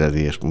διακρίνει,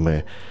 δηλαδή ας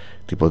πούμε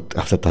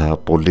αυτά τα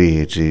πολύ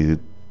έτσι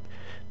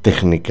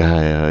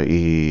τεχνικά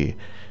ή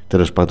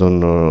τέλος πάντων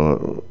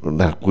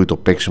να ακούει το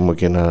παίξιμο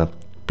και να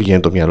πηγαίνει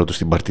το μυαλό του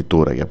στην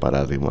παρτιτούρα, για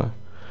παράδειγμα.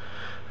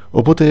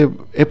 Οπότε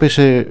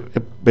έπεσε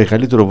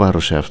μεγαλύτερο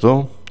βάρος σε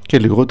αυτό και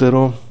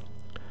λιγότερο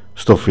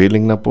στο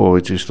feeling, να πω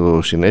έτσι,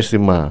 στο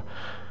συναίσθημα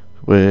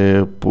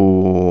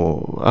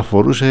που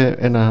αφορούσε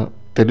ένα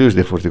τελείως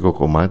διαφορετικό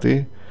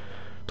κομμάτι,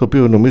 το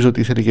οποίο νομίζω ότι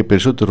ήθελε και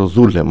περισσότερο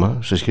δούλεμα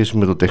σε σχέση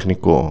με το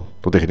τεχνικό.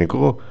 Το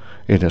τεχνικό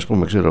είναι, ας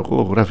πούμε, ξέρω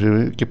εγώ,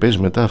 γράφει και παίζει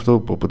μετά αυτό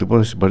που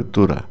αποτυπώνει στην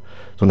παρτιτούρα.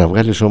 Το να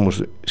βγάλεις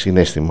όμως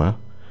συναίσθημα,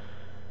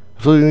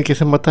 αυτό είναι και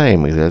θέμα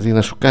timing, δηλαδή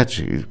να σου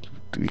κάτσει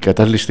η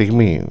κατάλληλη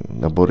στιγμή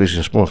να μπορέσεις,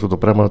 ας πούμε, αυτό το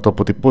πράγμα να το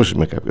αποτυπώσεις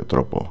με κάποιο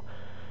τρόπο.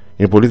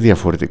 Είναι πολύ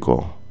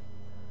διαφορετικό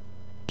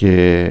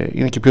και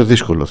είναι και πιο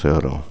δύσκολο,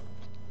 θεωρώ.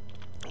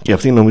 Και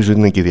αυτή νομίζω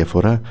είναι και η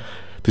διαφορά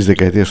της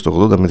δεκαετίας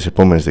του 80 με τις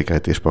επόμενες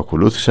δεκαετίες που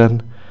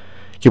ακολούθησαν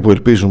και που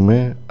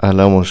ελπίζουμε,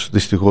 αλλά όμως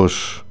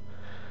δυστυχώς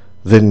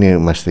δεν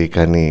είμαστε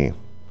ικανοί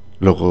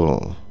λόγω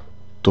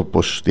το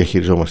πώς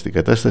διαχειριζόμαστε την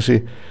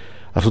κατάσταση,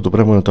 αυτό το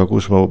πράγμα να το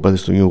ακούσουμε από πάντα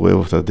στο New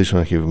Wave of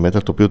Traditional Heavy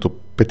Metal, το οποίο το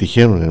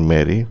πετυχαίνουν εν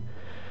μέρη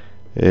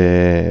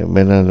με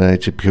έναν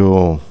έτσι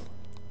πιο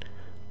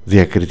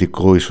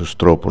διακριτικό ίσως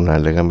τρόπο, να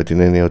έλεγα, με την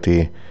έννοια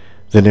ότι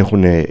δεν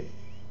έχουν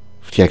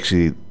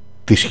φτιάξει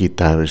τις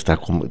χιτάρες,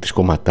 τις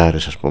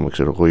κομματάρες, ας πούμε,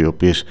 ξέρω εγώ, οι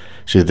οποίες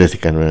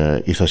συνδέθηκαν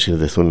ή θα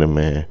συνδεθούν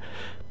με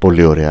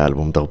πολύ ωραία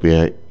άλμπουμ, τα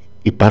οποία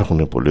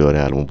υπάρχουν πολύ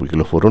ωραία άλμπουμ που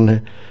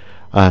κυκλοφορούν,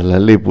 αλλά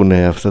λείπουν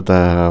αυτά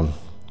τα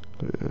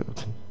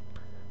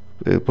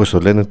πώς το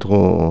λένε,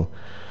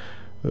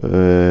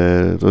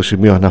 το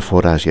σημείο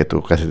αναφοράς για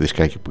το κάθε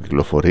δισκάκι που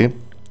κυκλοφορεί.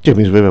 Και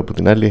εμείς βέβαια από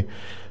την άλλη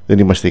δεν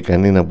είμαστε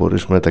ικανοί να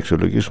μπορέσουμε να τα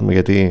αξιολογήσουμε,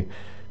 γιατί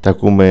τα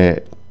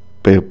ακούμε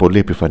πολύ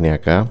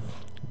επιφανειακά,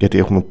 γιατί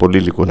έχουμε πολύ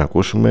υλικό να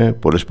ακούσουμε,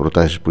 πολλές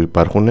προτάσεις που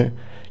υπάρχουν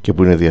και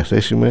που είναι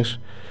διαθέσιμες,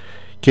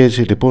 και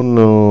έτσι λοιπόν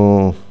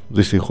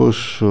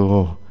δυστυχώς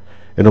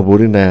ενώ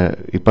μπορεί να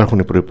υπάρχουν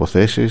οι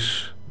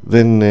προϋποθέσεις,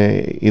 δεν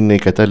είναι η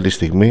κατάλληλη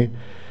στιγμή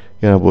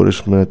για να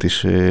μπορέσουμε να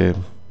τις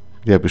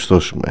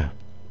διαπιστώσουμε.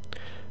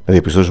 Να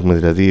διαπιστώσουμε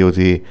δηλαδή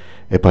ότι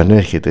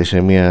επανέρχεται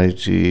σε μια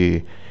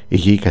έτσι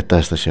υγιή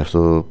κατάσταση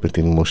αυτό με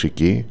την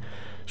μουσική,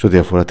 σε ό,τι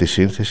αφορά τη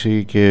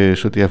σύνθεση και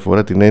σε ό,τι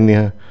αφορά την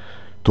έννοια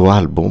του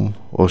άλμπουμ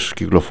ως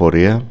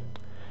κυκλοφορία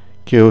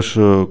και ως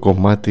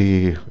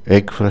κομμάτι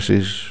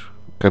έκφρασης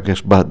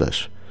κάποιας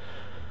μπάντας,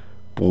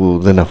 που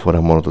δεν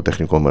αφορά μόνο το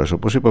τεχνικό μέρος,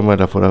 όπως είπαμε,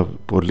 αλλά αφορά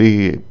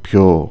πολύ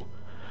πιο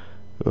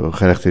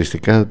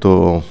χαρακτηριστικά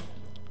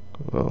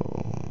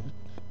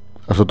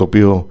αυτό το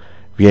οποίο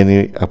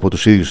βγαίνει από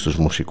τους ίδιους τους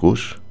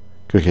μουσικούς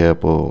και όχι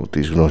από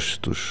τις γνώσεις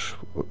τους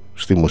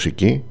στη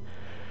μουσική,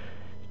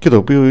 και το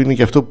οποίο είναι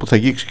και αυτό που θα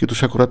αγγίξει και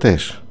τους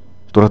ακροατές.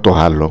 Τώρα το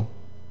άλλο,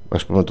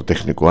 ας πούμε το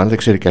τεχνικό, αν δεν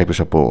ξέρει κάποιος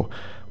από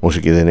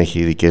μουσική, δεν έχει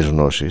ειδικές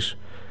γνώσεις,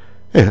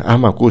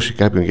 άμα ακούσει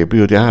κάποιον και πει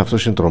ότι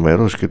αυτός είναι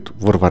τρομερός και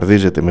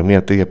βορβαρδίζεται με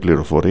μια τέτοια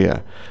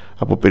πληροφορία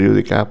από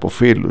περιοδικά, από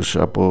φίλους,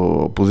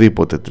 από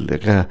οπουδήποτε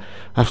τελικά,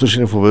 αυτός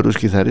είναι φοβερός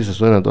κιθαρίστας,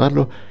 το ένα το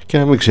άλλο, και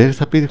να μην ξέρει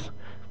θα πει,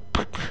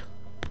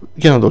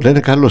 για να το λένε,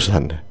 καλώς θα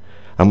είναι.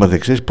 Άμα δεν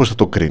ξέρεις, πώς θα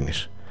το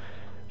κρίνεις?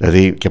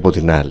 Δηλαδή, και από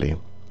την άλλη,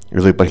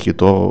 εδώ υπάρχει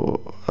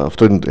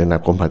αυτό είναι ένα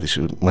κομμάτι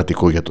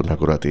σημαντικό για τον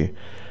ακροατή,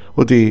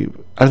 ότι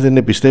αν δεν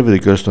εμπιστεύεται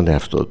κιόλας στον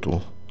εαυτό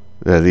του,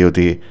 δηλαδή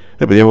ότι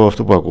ρε παιδιά, εγώ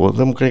αυτό που ακούω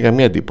δεν μου κάνει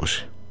καμία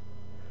εντύπωση,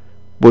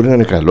 Μπορεί να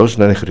είναι καλός,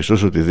 να είναι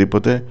χρυσός,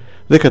 οτιδήποτε.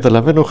 Δεν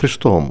καταλαβαίνω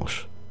Χριστό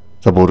όμως,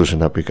 θα μπορούσε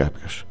να πει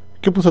κάποιος.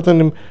 Και που θα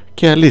ήταν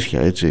και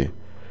αλήθεια, έτσι.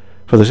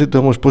 Φανταστείτε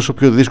όμως πόσο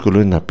πιο δύσκολο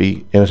είναι να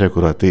πει ένας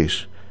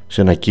ακροατής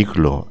σε ένα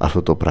κύκλο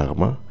αυτό το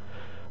πράγμα,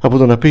 από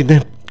το να πει ναι,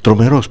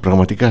 τρομερός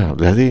πραγματικά.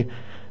 Δηλαδή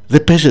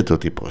δεν παίζεται ο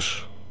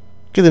τύπος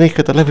και δεν έχει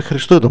καταλάβει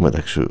Χριστό το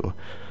μεταξύ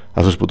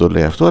αυτός που το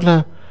λέει αυτό,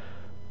 αλλά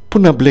που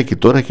να μπλέκει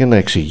τώρα και να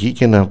εξηγεί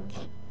και να...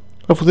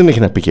 αφού δεν έχει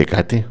να πει και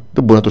κάτι,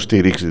 δεν μπορεί να το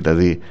στηρίξει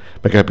δηλαδή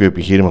με κάποιο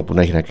επιχείρημα που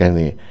να έχει να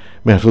κάνει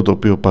με αυτό το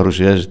οποίο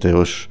παρουσιάζεται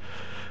ως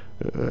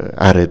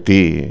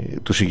αρετή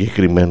του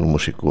συγκεκριμένου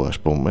μουσικού, ας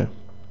πούμε.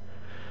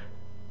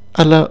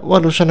 Αλλά ο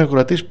άλλος σαν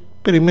ακροατής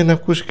περιμένει να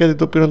ακούσει κάτι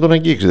το οποίο να τον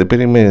αγγίξει. Δεν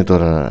περιμένει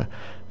τώρα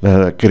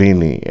να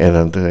κρίνει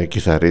έναν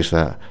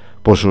κιθαρίστα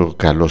πόσο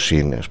καλός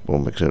είναι, ας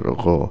πούμε, ξέρω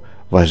εγώ,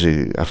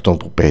 βάζει αυτόν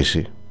που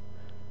παίζει.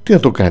 Τι να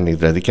το κάνει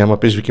δηλαδή, και άμα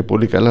παίζει και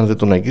πολύ καλά, αν δεν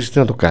τον αγγίσει, τι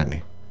να το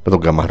κάνει, να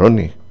τον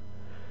καμαρώνει?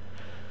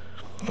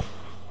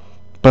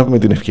 Πάμε με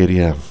την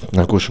ευκαιρία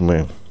να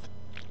ακούσουμε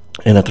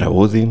ένα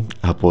τραγούδι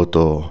από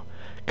το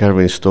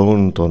Carving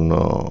Stone, τον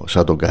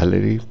Shadow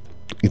Gallery.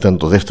 Ήταν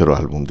το δεύτερο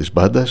άλμπουμ της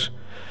μπάντας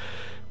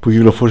που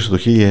κυκλοφόρησε το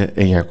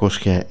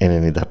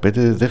 1995,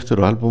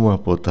 δεύτερο άλμπουμ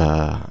από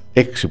τα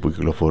 6 που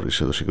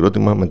κυκλοφόρησε το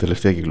συγκρότημα, με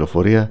τελευταία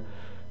κυκλοφορία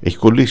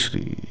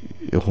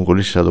έχουν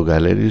κολλήσει Shadow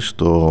Gallery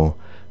στο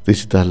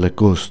Digital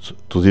Ghost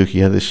του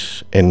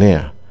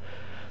 2009.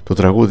 Το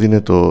τραγούδι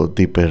είναι το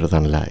Deeper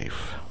Than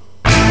Life.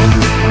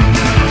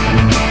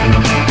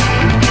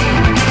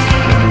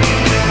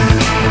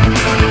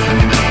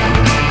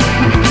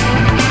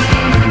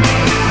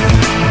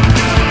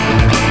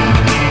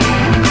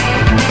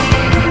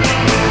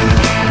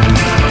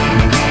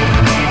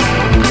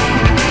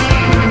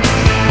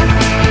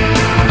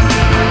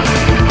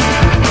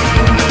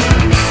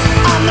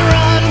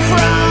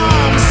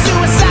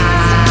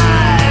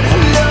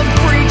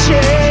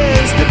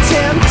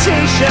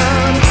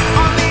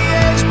 On the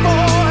edge,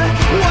 boy,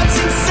 what's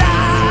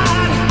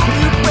inside?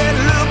 You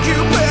better look, you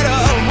better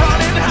run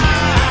and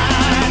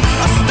hide.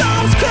 A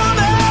storm's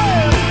coming,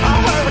 a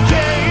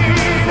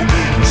hurricane.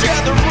 Tear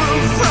the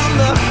roof from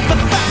the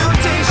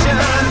foundation.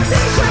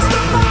 Increase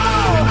the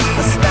ball,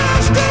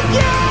 smash the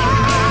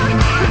gap.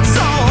 It's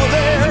all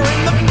there in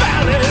the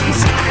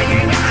balance,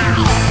 hanging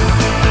out.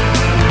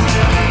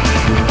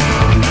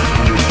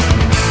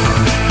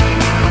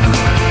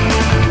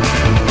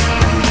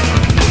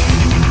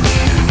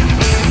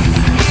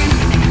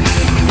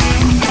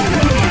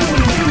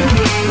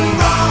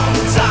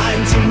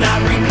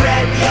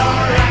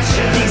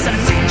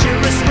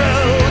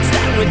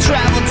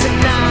 Travel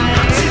tonight.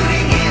 I'm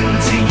tuning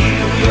into you.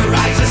 Your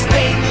eyes are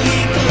faintly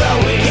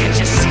glowing. Can't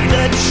you see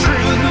the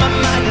truth? My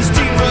mind is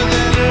deeper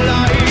than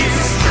light. It's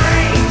a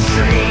strange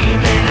dream,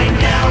 and I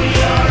know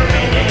you're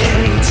in it.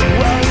 Turning to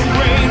a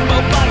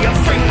rainbow by your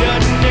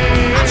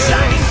fingernails. I'm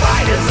shining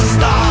bright as a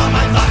star.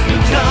 My thoughts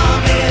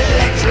become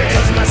electric.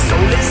 'Cause my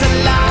soul is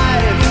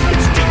alive.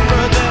 It's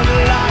deeper than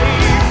life.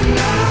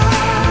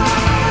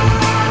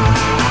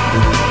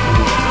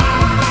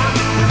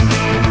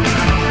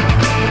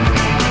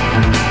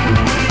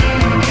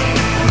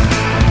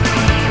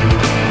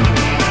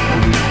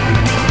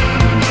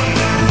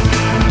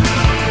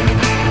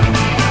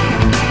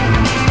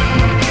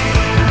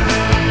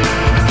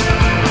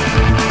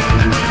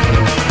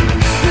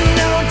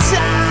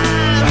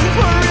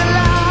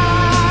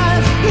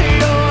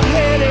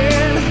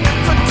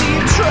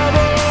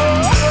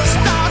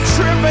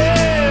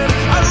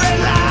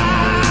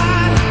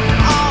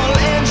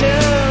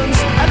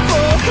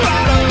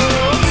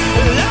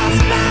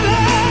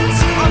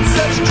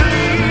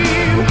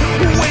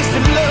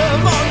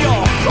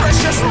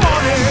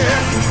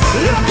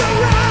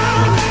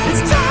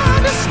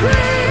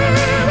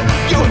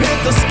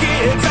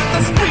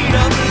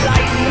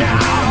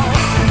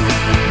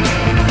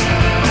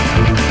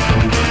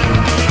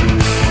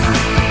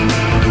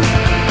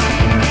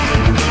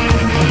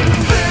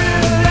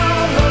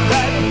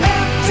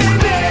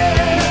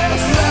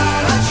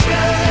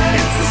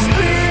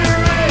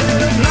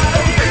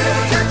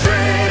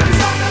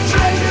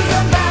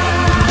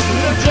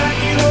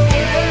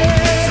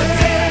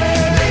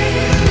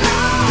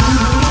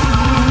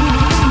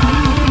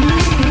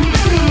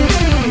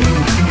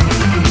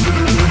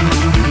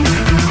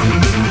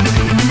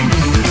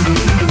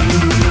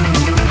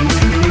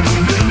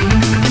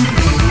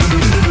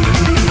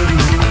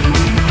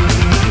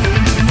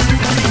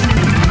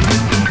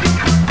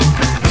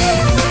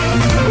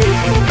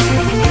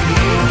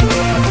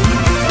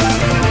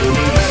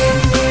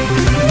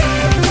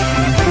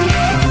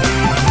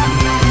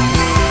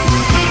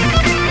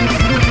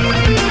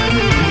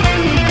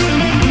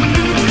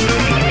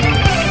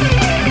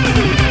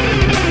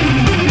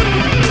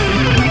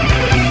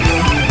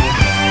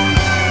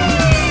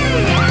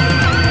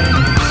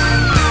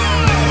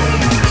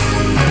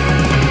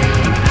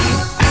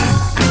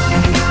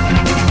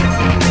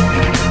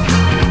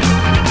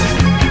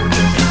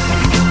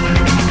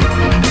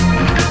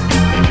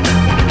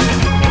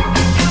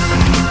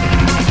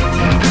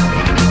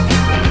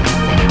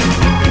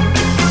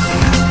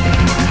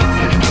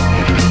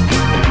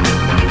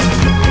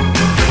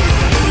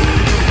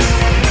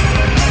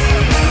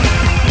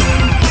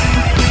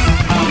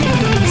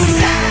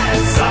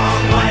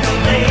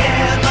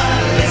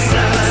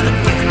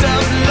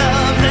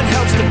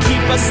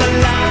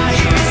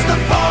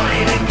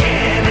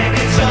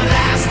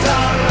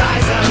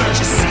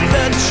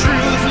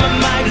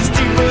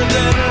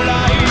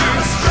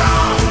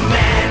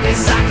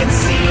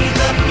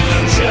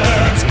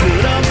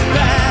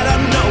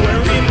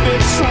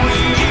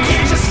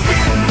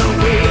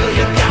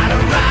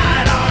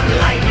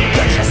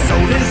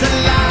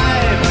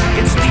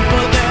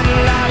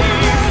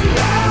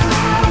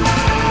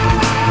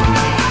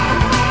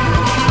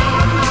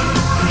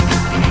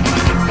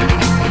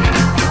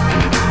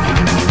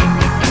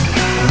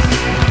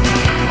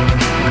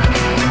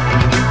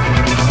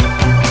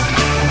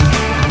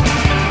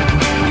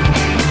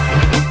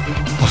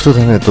 Αυτό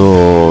ήταν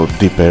το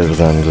Deeper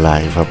Than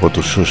Life από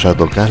τους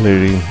Shadow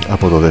Gallery,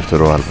 από το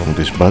δεύτερο άλμπομ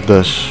της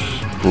μπάντας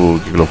που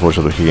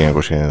κυκλοφόρησε το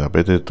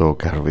 1995, το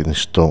Carving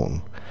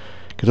Stone.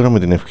 Και τώρα με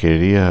την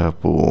ευκαιρία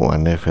που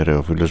ανέφερε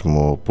ο φίλος μου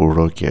ο Paul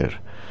Rocker,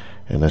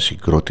 ένα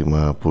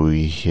συγκρότημα που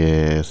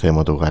είχε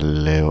θέμα το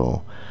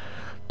Γαλιλαίο,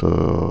 το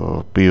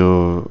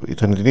οποίο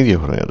ήταν την ίδια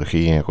χρονιά, το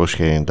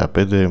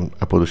 1995,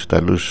 από τους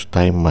Ιταλούς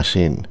Time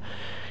Machine,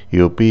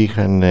 οι οποίοι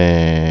είχαν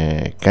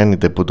κάνει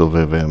τεπούτο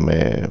βέβαια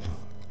με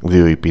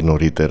 2 EP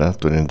νωρίτερα,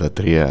 το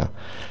 1993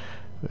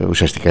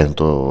 ουσιαστικά είναι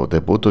το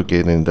τεπούτο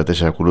και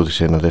 1994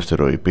 ακολούθησε ένα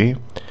δεύτερο EP,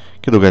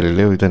 και το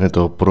Γαλιλαίο ήταν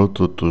το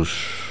πρώτο τους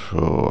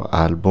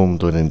άλμπομ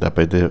το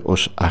 1995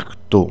 ως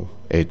Act 2,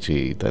 έτσι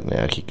ήταν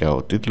αρχικά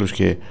ο τίτλος,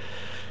 και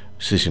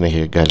στη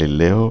συνέχεια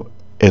Γαλιλαίο.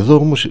 Εδώ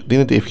όμως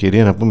δίνεται η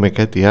ευκαιρία να πούμε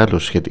κάτι άλλο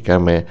σχετικά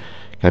με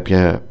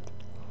κάποια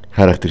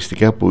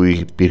χαρακτηριστικά που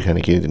υπήρχαν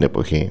εκείνη την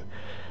εποχή,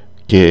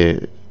 και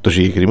το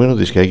συγκεκριμένο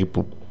δισκάκι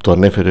που το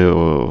ανέφερε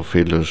ο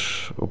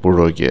φίλος ο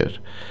Πουρόκερ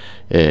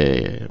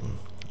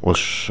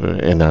ως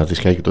ένα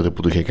δισκάκι τότε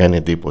που του είχε κάνει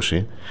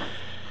εντύπωση,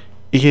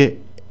 είχε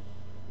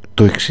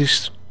το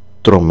εξής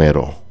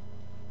τρομερό.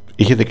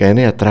 Είχε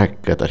 19 track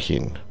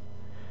καταρχήν.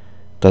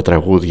 Τα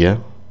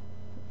τραγούδια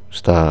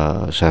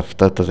σε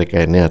αυτά τα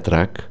 19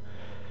 track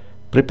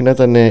πρέπει να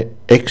ήταν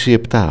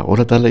 6-7.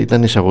 Όλα τα άλλα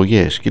ήταν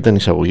εισαγωγές, και ήταν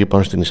εισαγωγή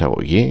πάνω στην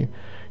εισαγωγή.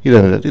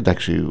 Ήταν δηλαδή,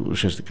 εντάξει,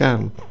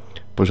 ουσιαστικά,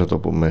 πώς θα το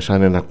πούμε,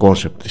 σαν ένα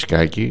concept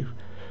δισκάκι,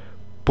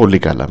 πολύ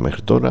καλά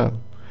μέχρι τώρα,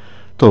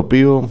 το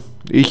οποίο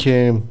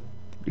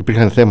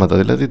υπήρχαν θέματα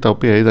δηλαδή τα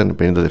οποία ήταν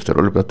 50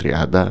 δευτερόλεπτα,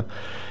 30,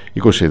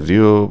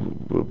 22,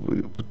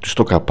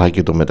 στο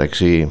καπάκι το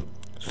μεταξύ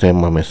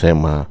θέμα με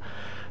θέμα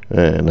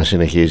να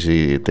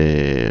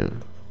συνεχίζεται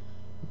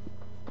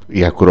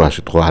η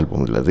ακρόαση του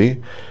άλμπουμ δηλαδή.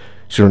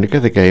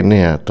 Συνολικά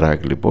 19 track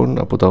λοιπόν,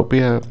 από τα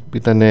οποία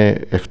ήταν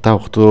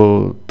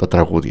 7-8 τα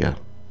τραγούδια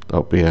τα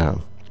οποία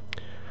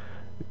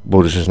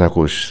μπορούσες να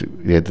ακούσεις,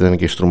 γιατί ήταν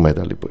και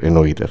instrumental λοιπόν,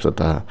 εννοείται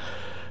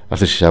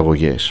αυτές οι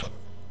εισαγωγές.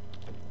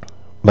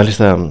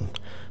 Μάλιστα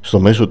στο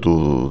μέσο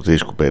του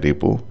δίσκου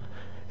περίπου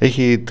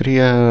έχει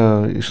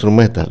 3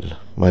 instrumental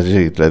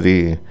μαζί,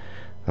 δηλαδή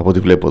από ό,τι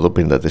βλέπω εδώ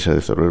 54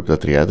 δευτερόλεπτα,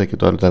 30, και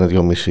το άλλο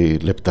ήταν 2,5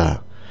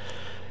 λεπτά.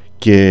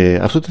 Και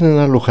αυτό ήταν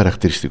ένα άλλο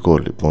χαρακτηριστικό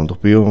λοιπόν, το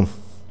οποίο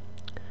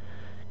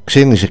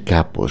ξένιζε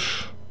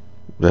κάπως,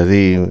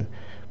 δηλαδή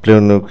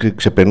πλέον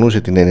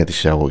ξεπερνούσε την έννοια της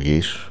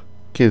εισαγωγής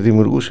και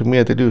δημιουργούσε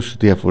μια τελείως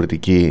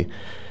διαφορετική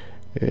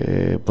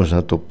πώς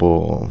να το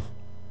πω,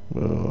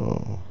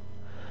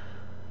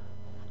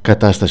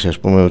 κατάσταση, ας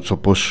πούμε,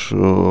 όπως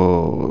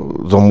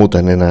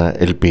δομούταν ένα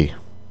LP,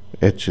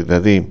 έτσι,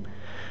 δηλαδή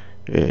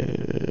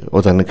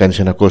όταν κάνεις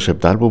ένα concept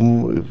album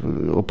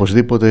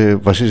οπωσδήποτε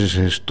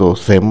βασίζεσαι στο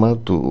θέμα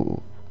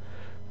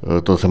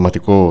το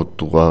θεματικό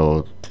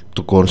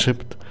του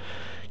concept,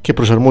 και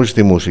προσαρμόζεις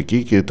τη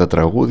μουσική και τα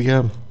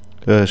τραγούδια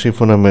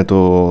σύμφωνα με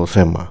το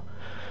θέμα.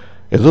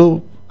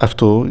 Εδώ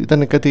αυτό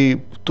ήταν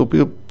κάτι το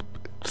οποίο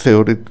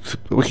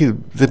όχι,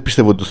 δεν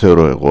πιστεύω ότι το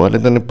θεωρώ εγώ, αλλά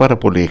ήταν πάρα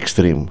πολύ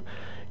extreme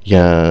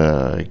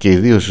και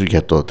ιδίως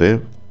για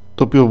τότε,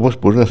 το οποίο όμως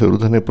μπορεί να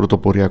θεωρούταν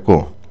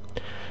πρωτοποριακό.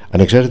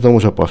 Ανεξάρτητα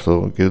όμως από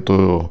αυτό, και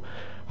το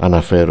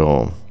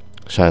αναφέρω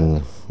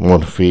σαν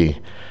μορφή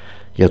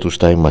για τους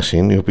Time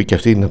Machine, οι οποίοι και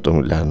αυτοί είναι από το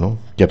Μιλάνο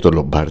και από το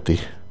Λομπάρτι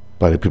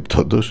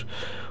παρεπιπτόντως,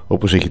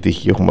 όπως έχει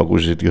τύχει και έχουμε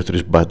ακούσει 2-3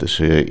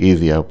 μπάτες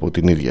ίδια από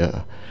την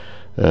ίδια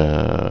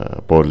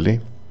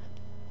πόλη.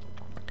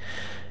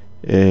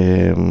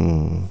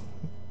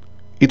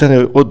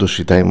 Ήταν όντως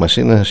η Time Machine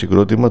ένα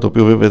συγκρότημα το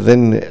οποίο βέβαια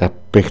δεν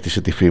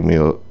απέκτησε τη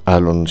φήμη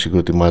άλλων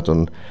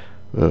συγκροτημάτων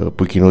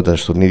που κινούνταν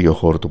στον ίδιο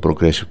χώρο του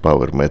Progressive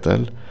Power Metal,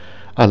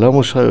 αλλά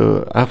όμως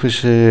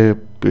άφησε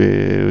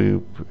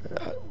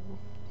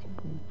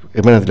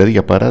εμένα δηλαδή,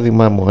 για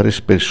παράδειγμα, μου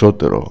αρέσει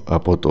περισσότερο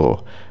από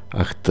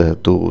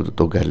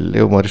το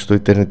Galileo, μου αρέσει το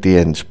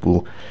Eternity Ends,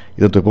 που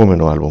ήταν το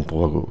επόμενο άλμπομ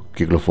που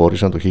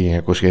κυκλοφόρησαν το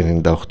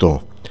 1998.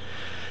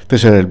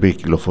 4 LP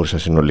κυκλοφόρησαν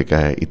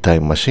συνολικά η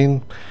Time Machine,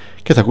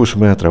 και θα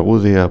ακούσουμε ένα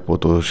τραγούδι από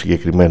το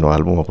συγκεκριμένο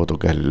άλμπομ, από το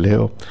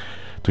Galileo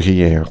του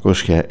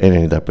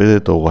 1995,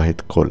 το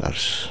White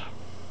Collars.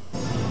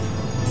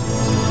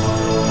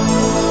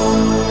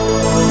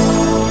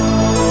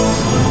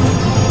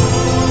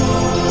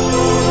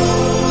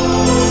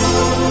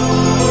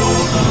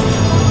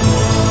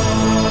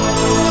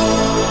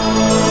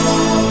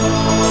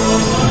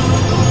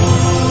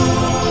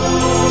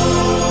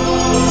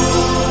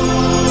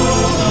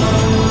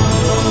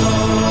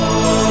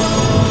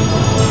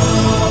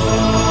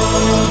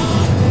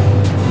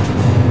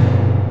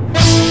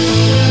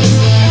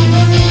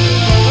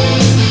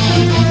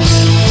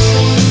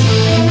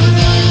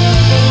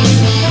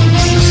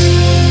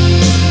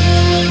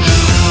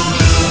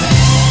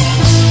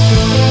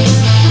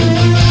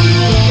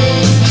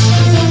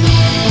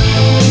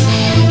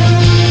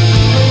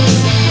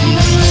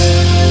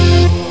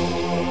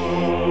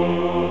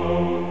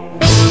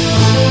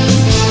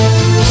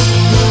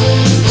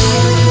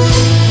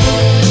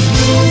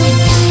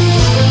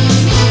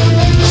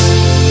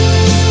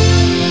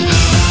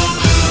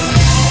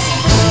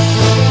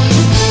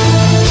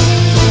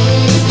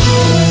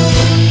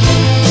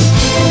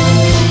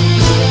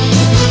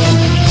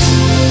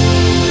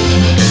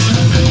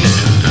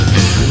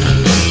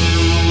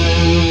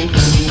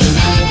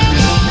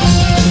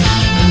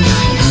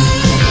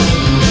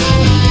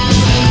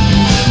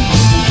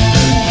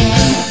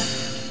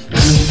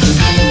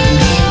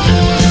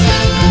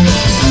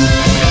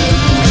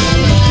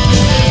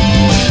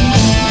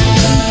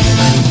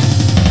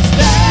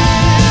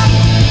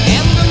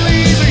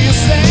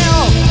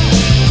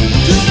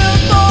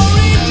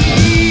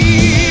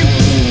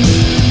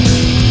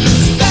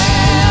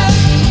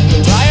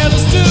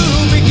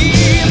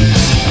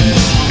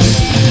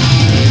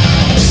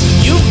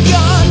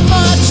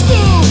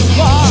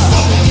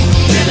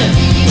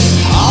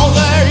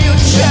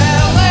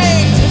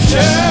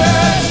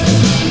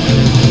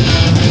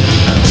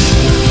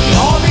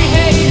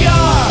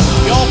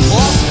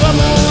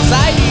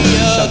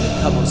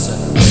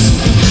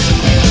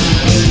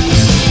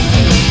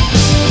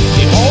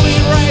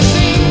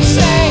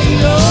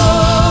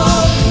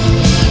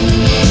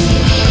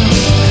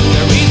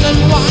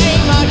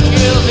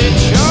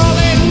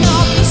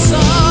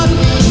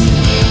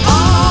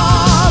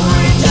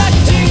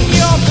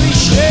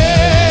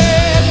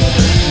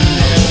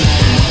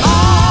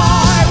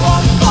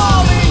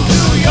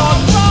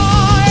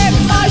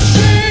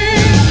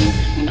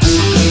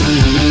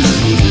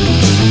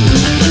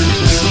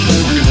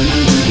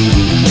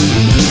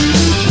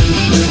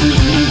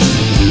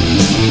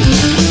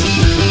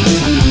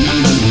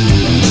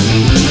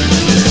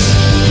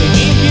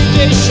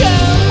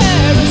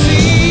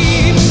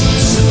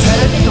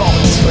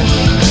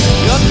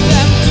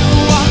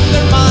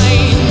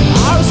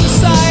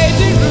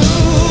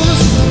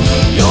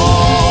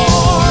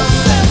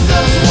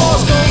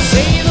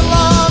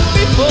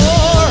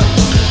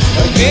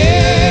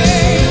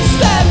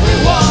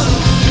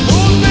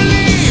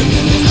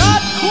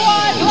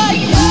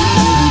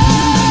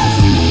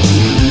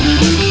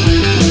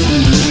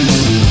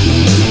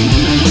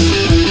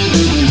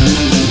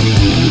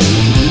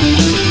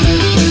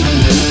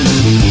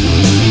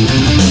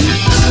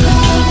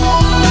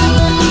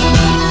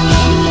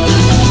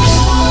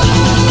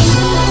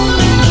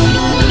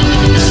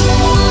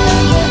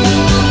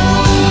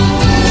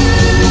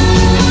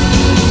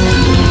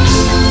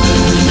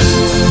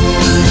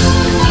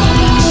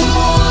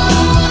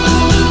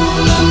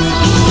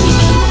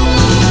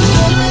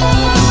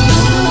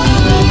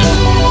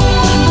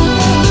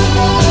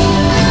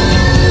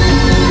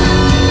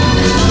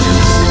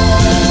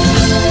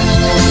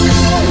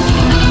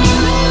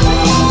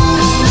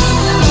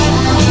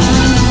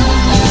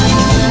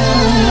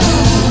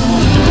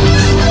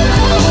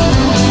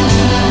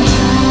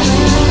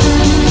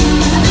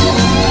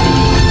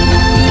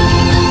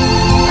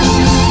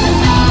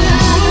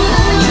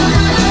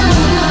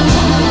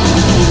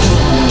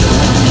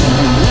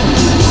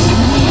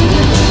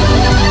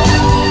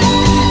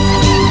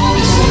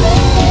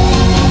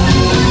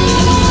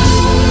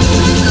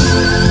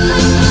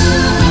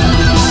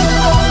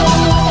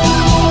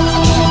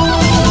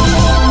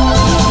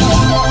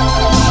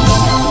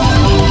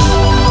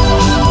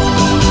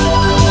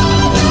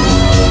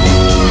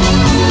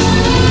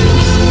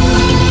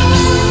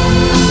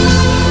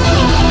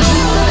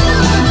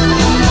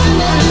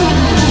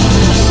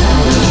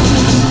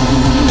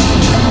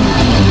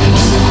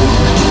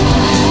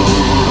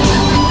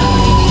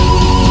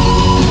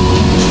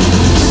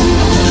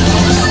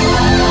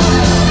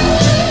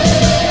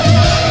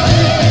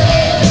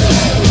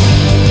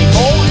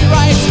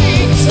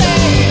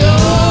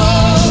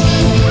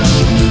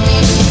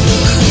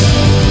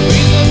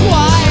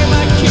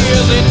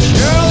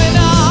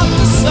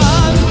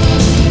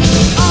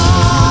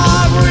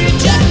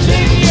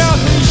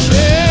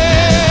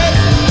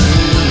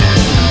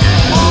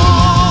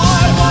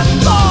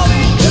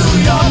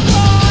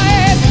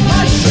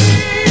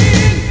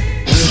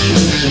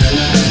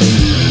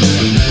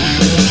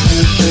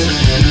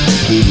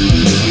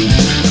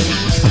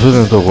 Αυτό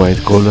ήταν το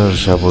White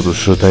Collars από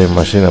τους Time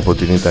Machine από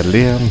την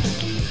Ιταλία,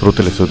 πρώτο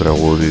τελευταίο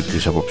τραγούδι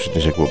της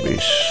απόψινής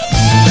εκπομπής.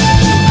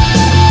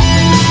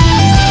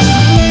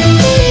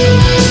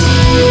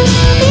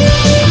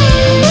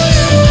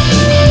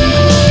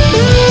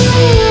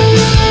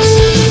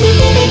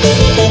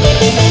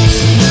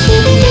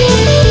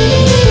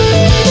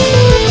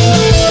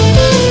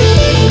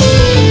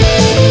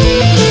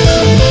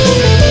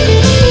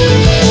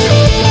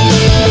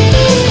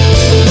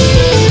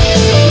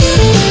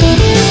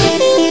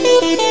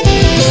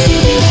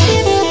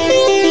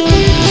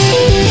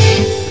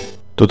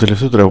 Το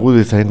τελευταίο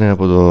τραγούδι θα είναι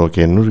από το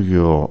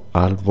καινούργιο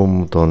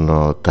άλμπουμ των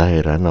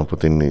Tyrant από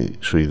την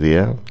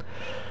Σουηδία.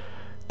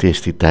 Τι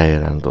εστί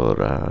Tyrant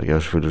τώρα, για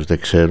όσους φίλους δεν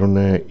ξέρουν,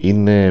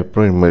 είναι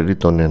πρώην μέλη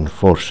των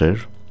Enforcer,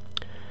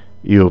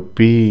 οι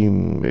οποίοι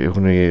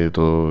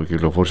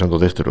κυκλοφόρησαν το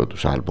δεύτερο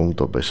τους άλμπουμ,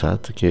 το Besat,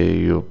 και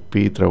οι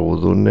οποίοι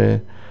τραγουδούν,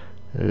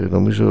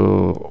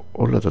 νομίζω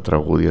όλα τα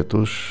τραγούδια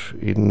τους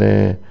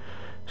είναι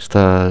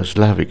στα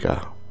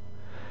σλάβικα.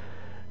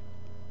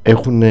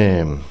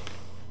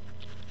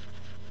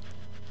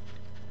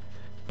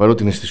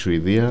 Παρότι είναι στη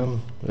Σουηδία,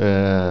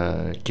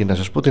 και να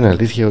σας πω την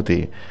αλήθεια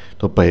ότι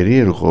το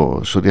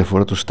περίεργο σε ό,τι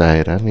αφορά το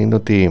Tyrant είναι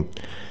ότι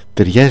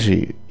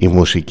ταιριάζει η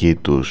μουσική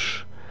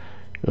τους,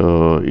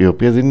 η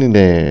οποία δεν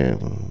είναι,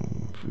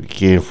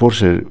 και οι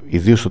Enforcer,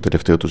 ιδίως στο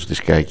τελευταίο τους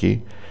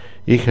δισκάκι,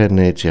 είχαν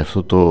έτσι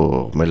αυτό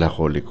το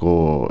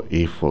μελαγχολικό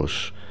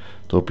ύφος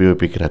το οποίο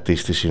επικρατεί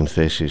στις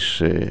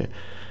συνθέσεις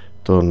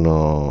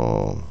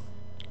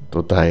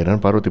το Tyrant,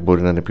 παρότι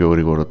μπορεί να είναι πιο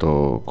γρήγορο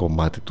το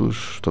κομμάτι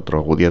τους, το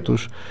τραγούδια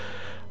τους,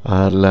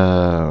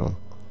 αλλά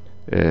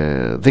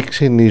δεν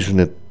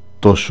ξενίζουν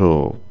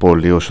τόσο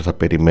πολύ όσο θα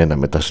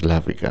περιμέναμε τα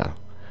σλάβικα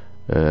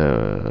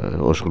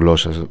ως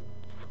γλώσσα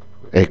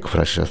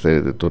έκφρασης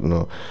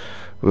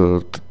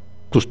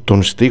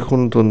των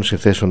στίχων των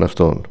συνθέσεων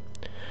αυτών.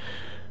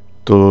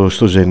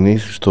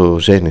 Στο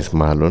Zenith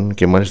μάλλον,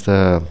 και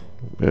μάλιστα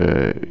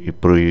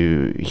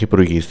είχε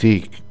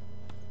προηγηθεί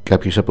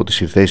κάποιες από τις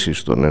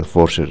συνθέσεις των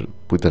Enforcer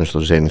που ήταν στο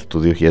Zenith του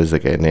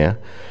 2019,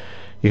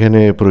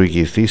 είχαν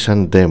προηγηθεί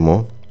σαν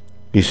demo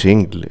ή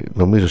single,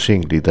 νομίζω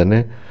single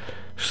ήτανε,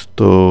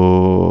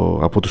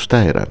 από τους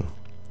Tyrant,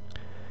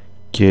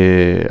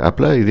 και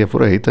απλά η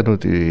διαφορά ήταν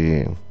ότι,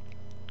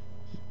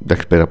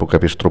 εντάξει, πέρα από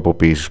κάποιες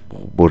τροποποιήσεις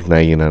που μπορεί να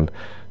έγιναν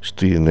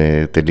στην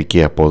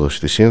τελική απόδοση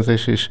της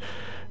σύνθεσης,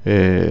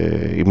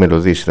 οι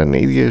μελωδίες ήταν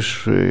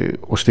ίδιες,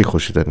 ο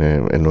στίχος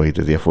ήταν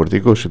εννοείται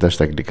διαφορετικός, ήταν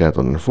στα αγγλικά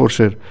των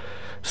Enforcer,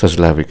 στα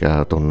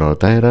σλάβικα των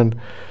Tyrant.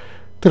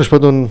 Τέλος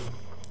πάντων,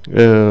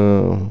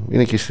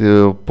 είναι και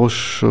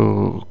πως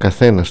ο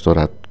καθένας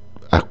τώρα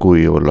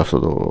ακούει όλο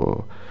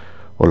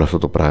αυτό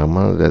το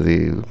πράγμα,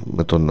 δηλαδή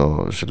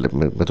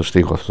με το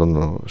στίχο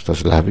αυτόν στα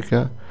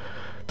σλάβικα.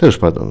 Τέλος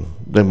πάντων,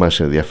 δεν μας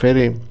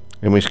ενδιαφέρει,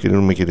 εμείς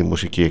κρίνουμε και τη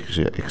μουσική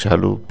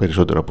εξάλλου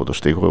περισσότερο από το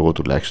στίχο, εγώ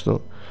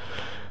τουλάχιστον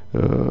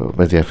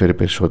με ενδιαφέρει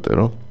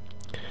περισσότερο.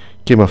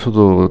 Και με αυτό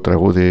το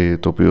τραγούδι,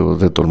 το οποίο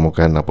δεν τολμώ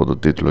καν από τον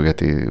τίτλο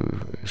γιατί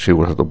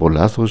σίγουρα θα το πω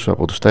λάθος,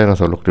 από το Tyrant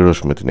θα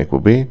ολοκληρώσουμε την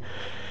εκπομπή.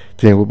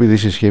 Την εκπομπή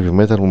This is Heavy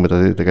Metal μου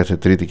μεταδίδεται κάθε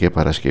Τρίτη και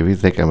Παρασκευή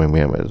 10 με 1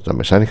 μετά τα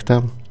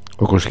μεσάνυχτα.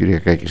 Ο Κώστας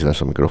Κυριακάκης ήταν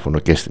στο μικρόφωνο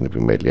και στην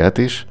επιμέλειά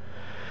της.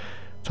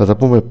 Θα τα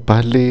πούμε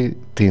πάλι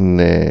την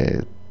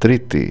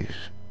Τρίτη,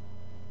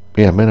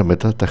 μία μέρα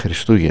μετά τα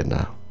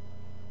Χριστούγεννα.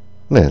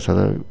 Ναι,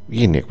 θα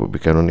γίνει η εκπομπή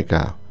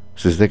κανονικά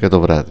στις 10 το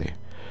βράδυ.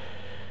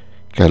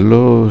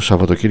 Καλό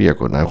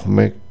Σαββατοκύριακο να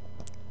έχουμε,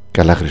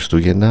 καλά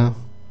Χριστούγεννα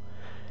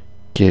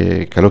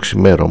και καλό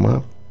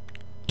ξημέρωμα,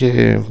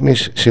 και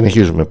εμείς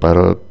συνεχίζουμε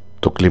παρά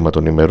το κλίμα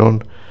των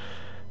ημερών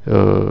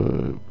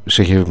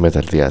σε heavy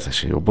metal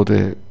διάθεση,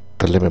 οπότε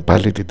τα λέμε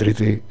πάλι την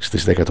Τρίτη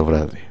στις 10 το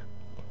βράδυ.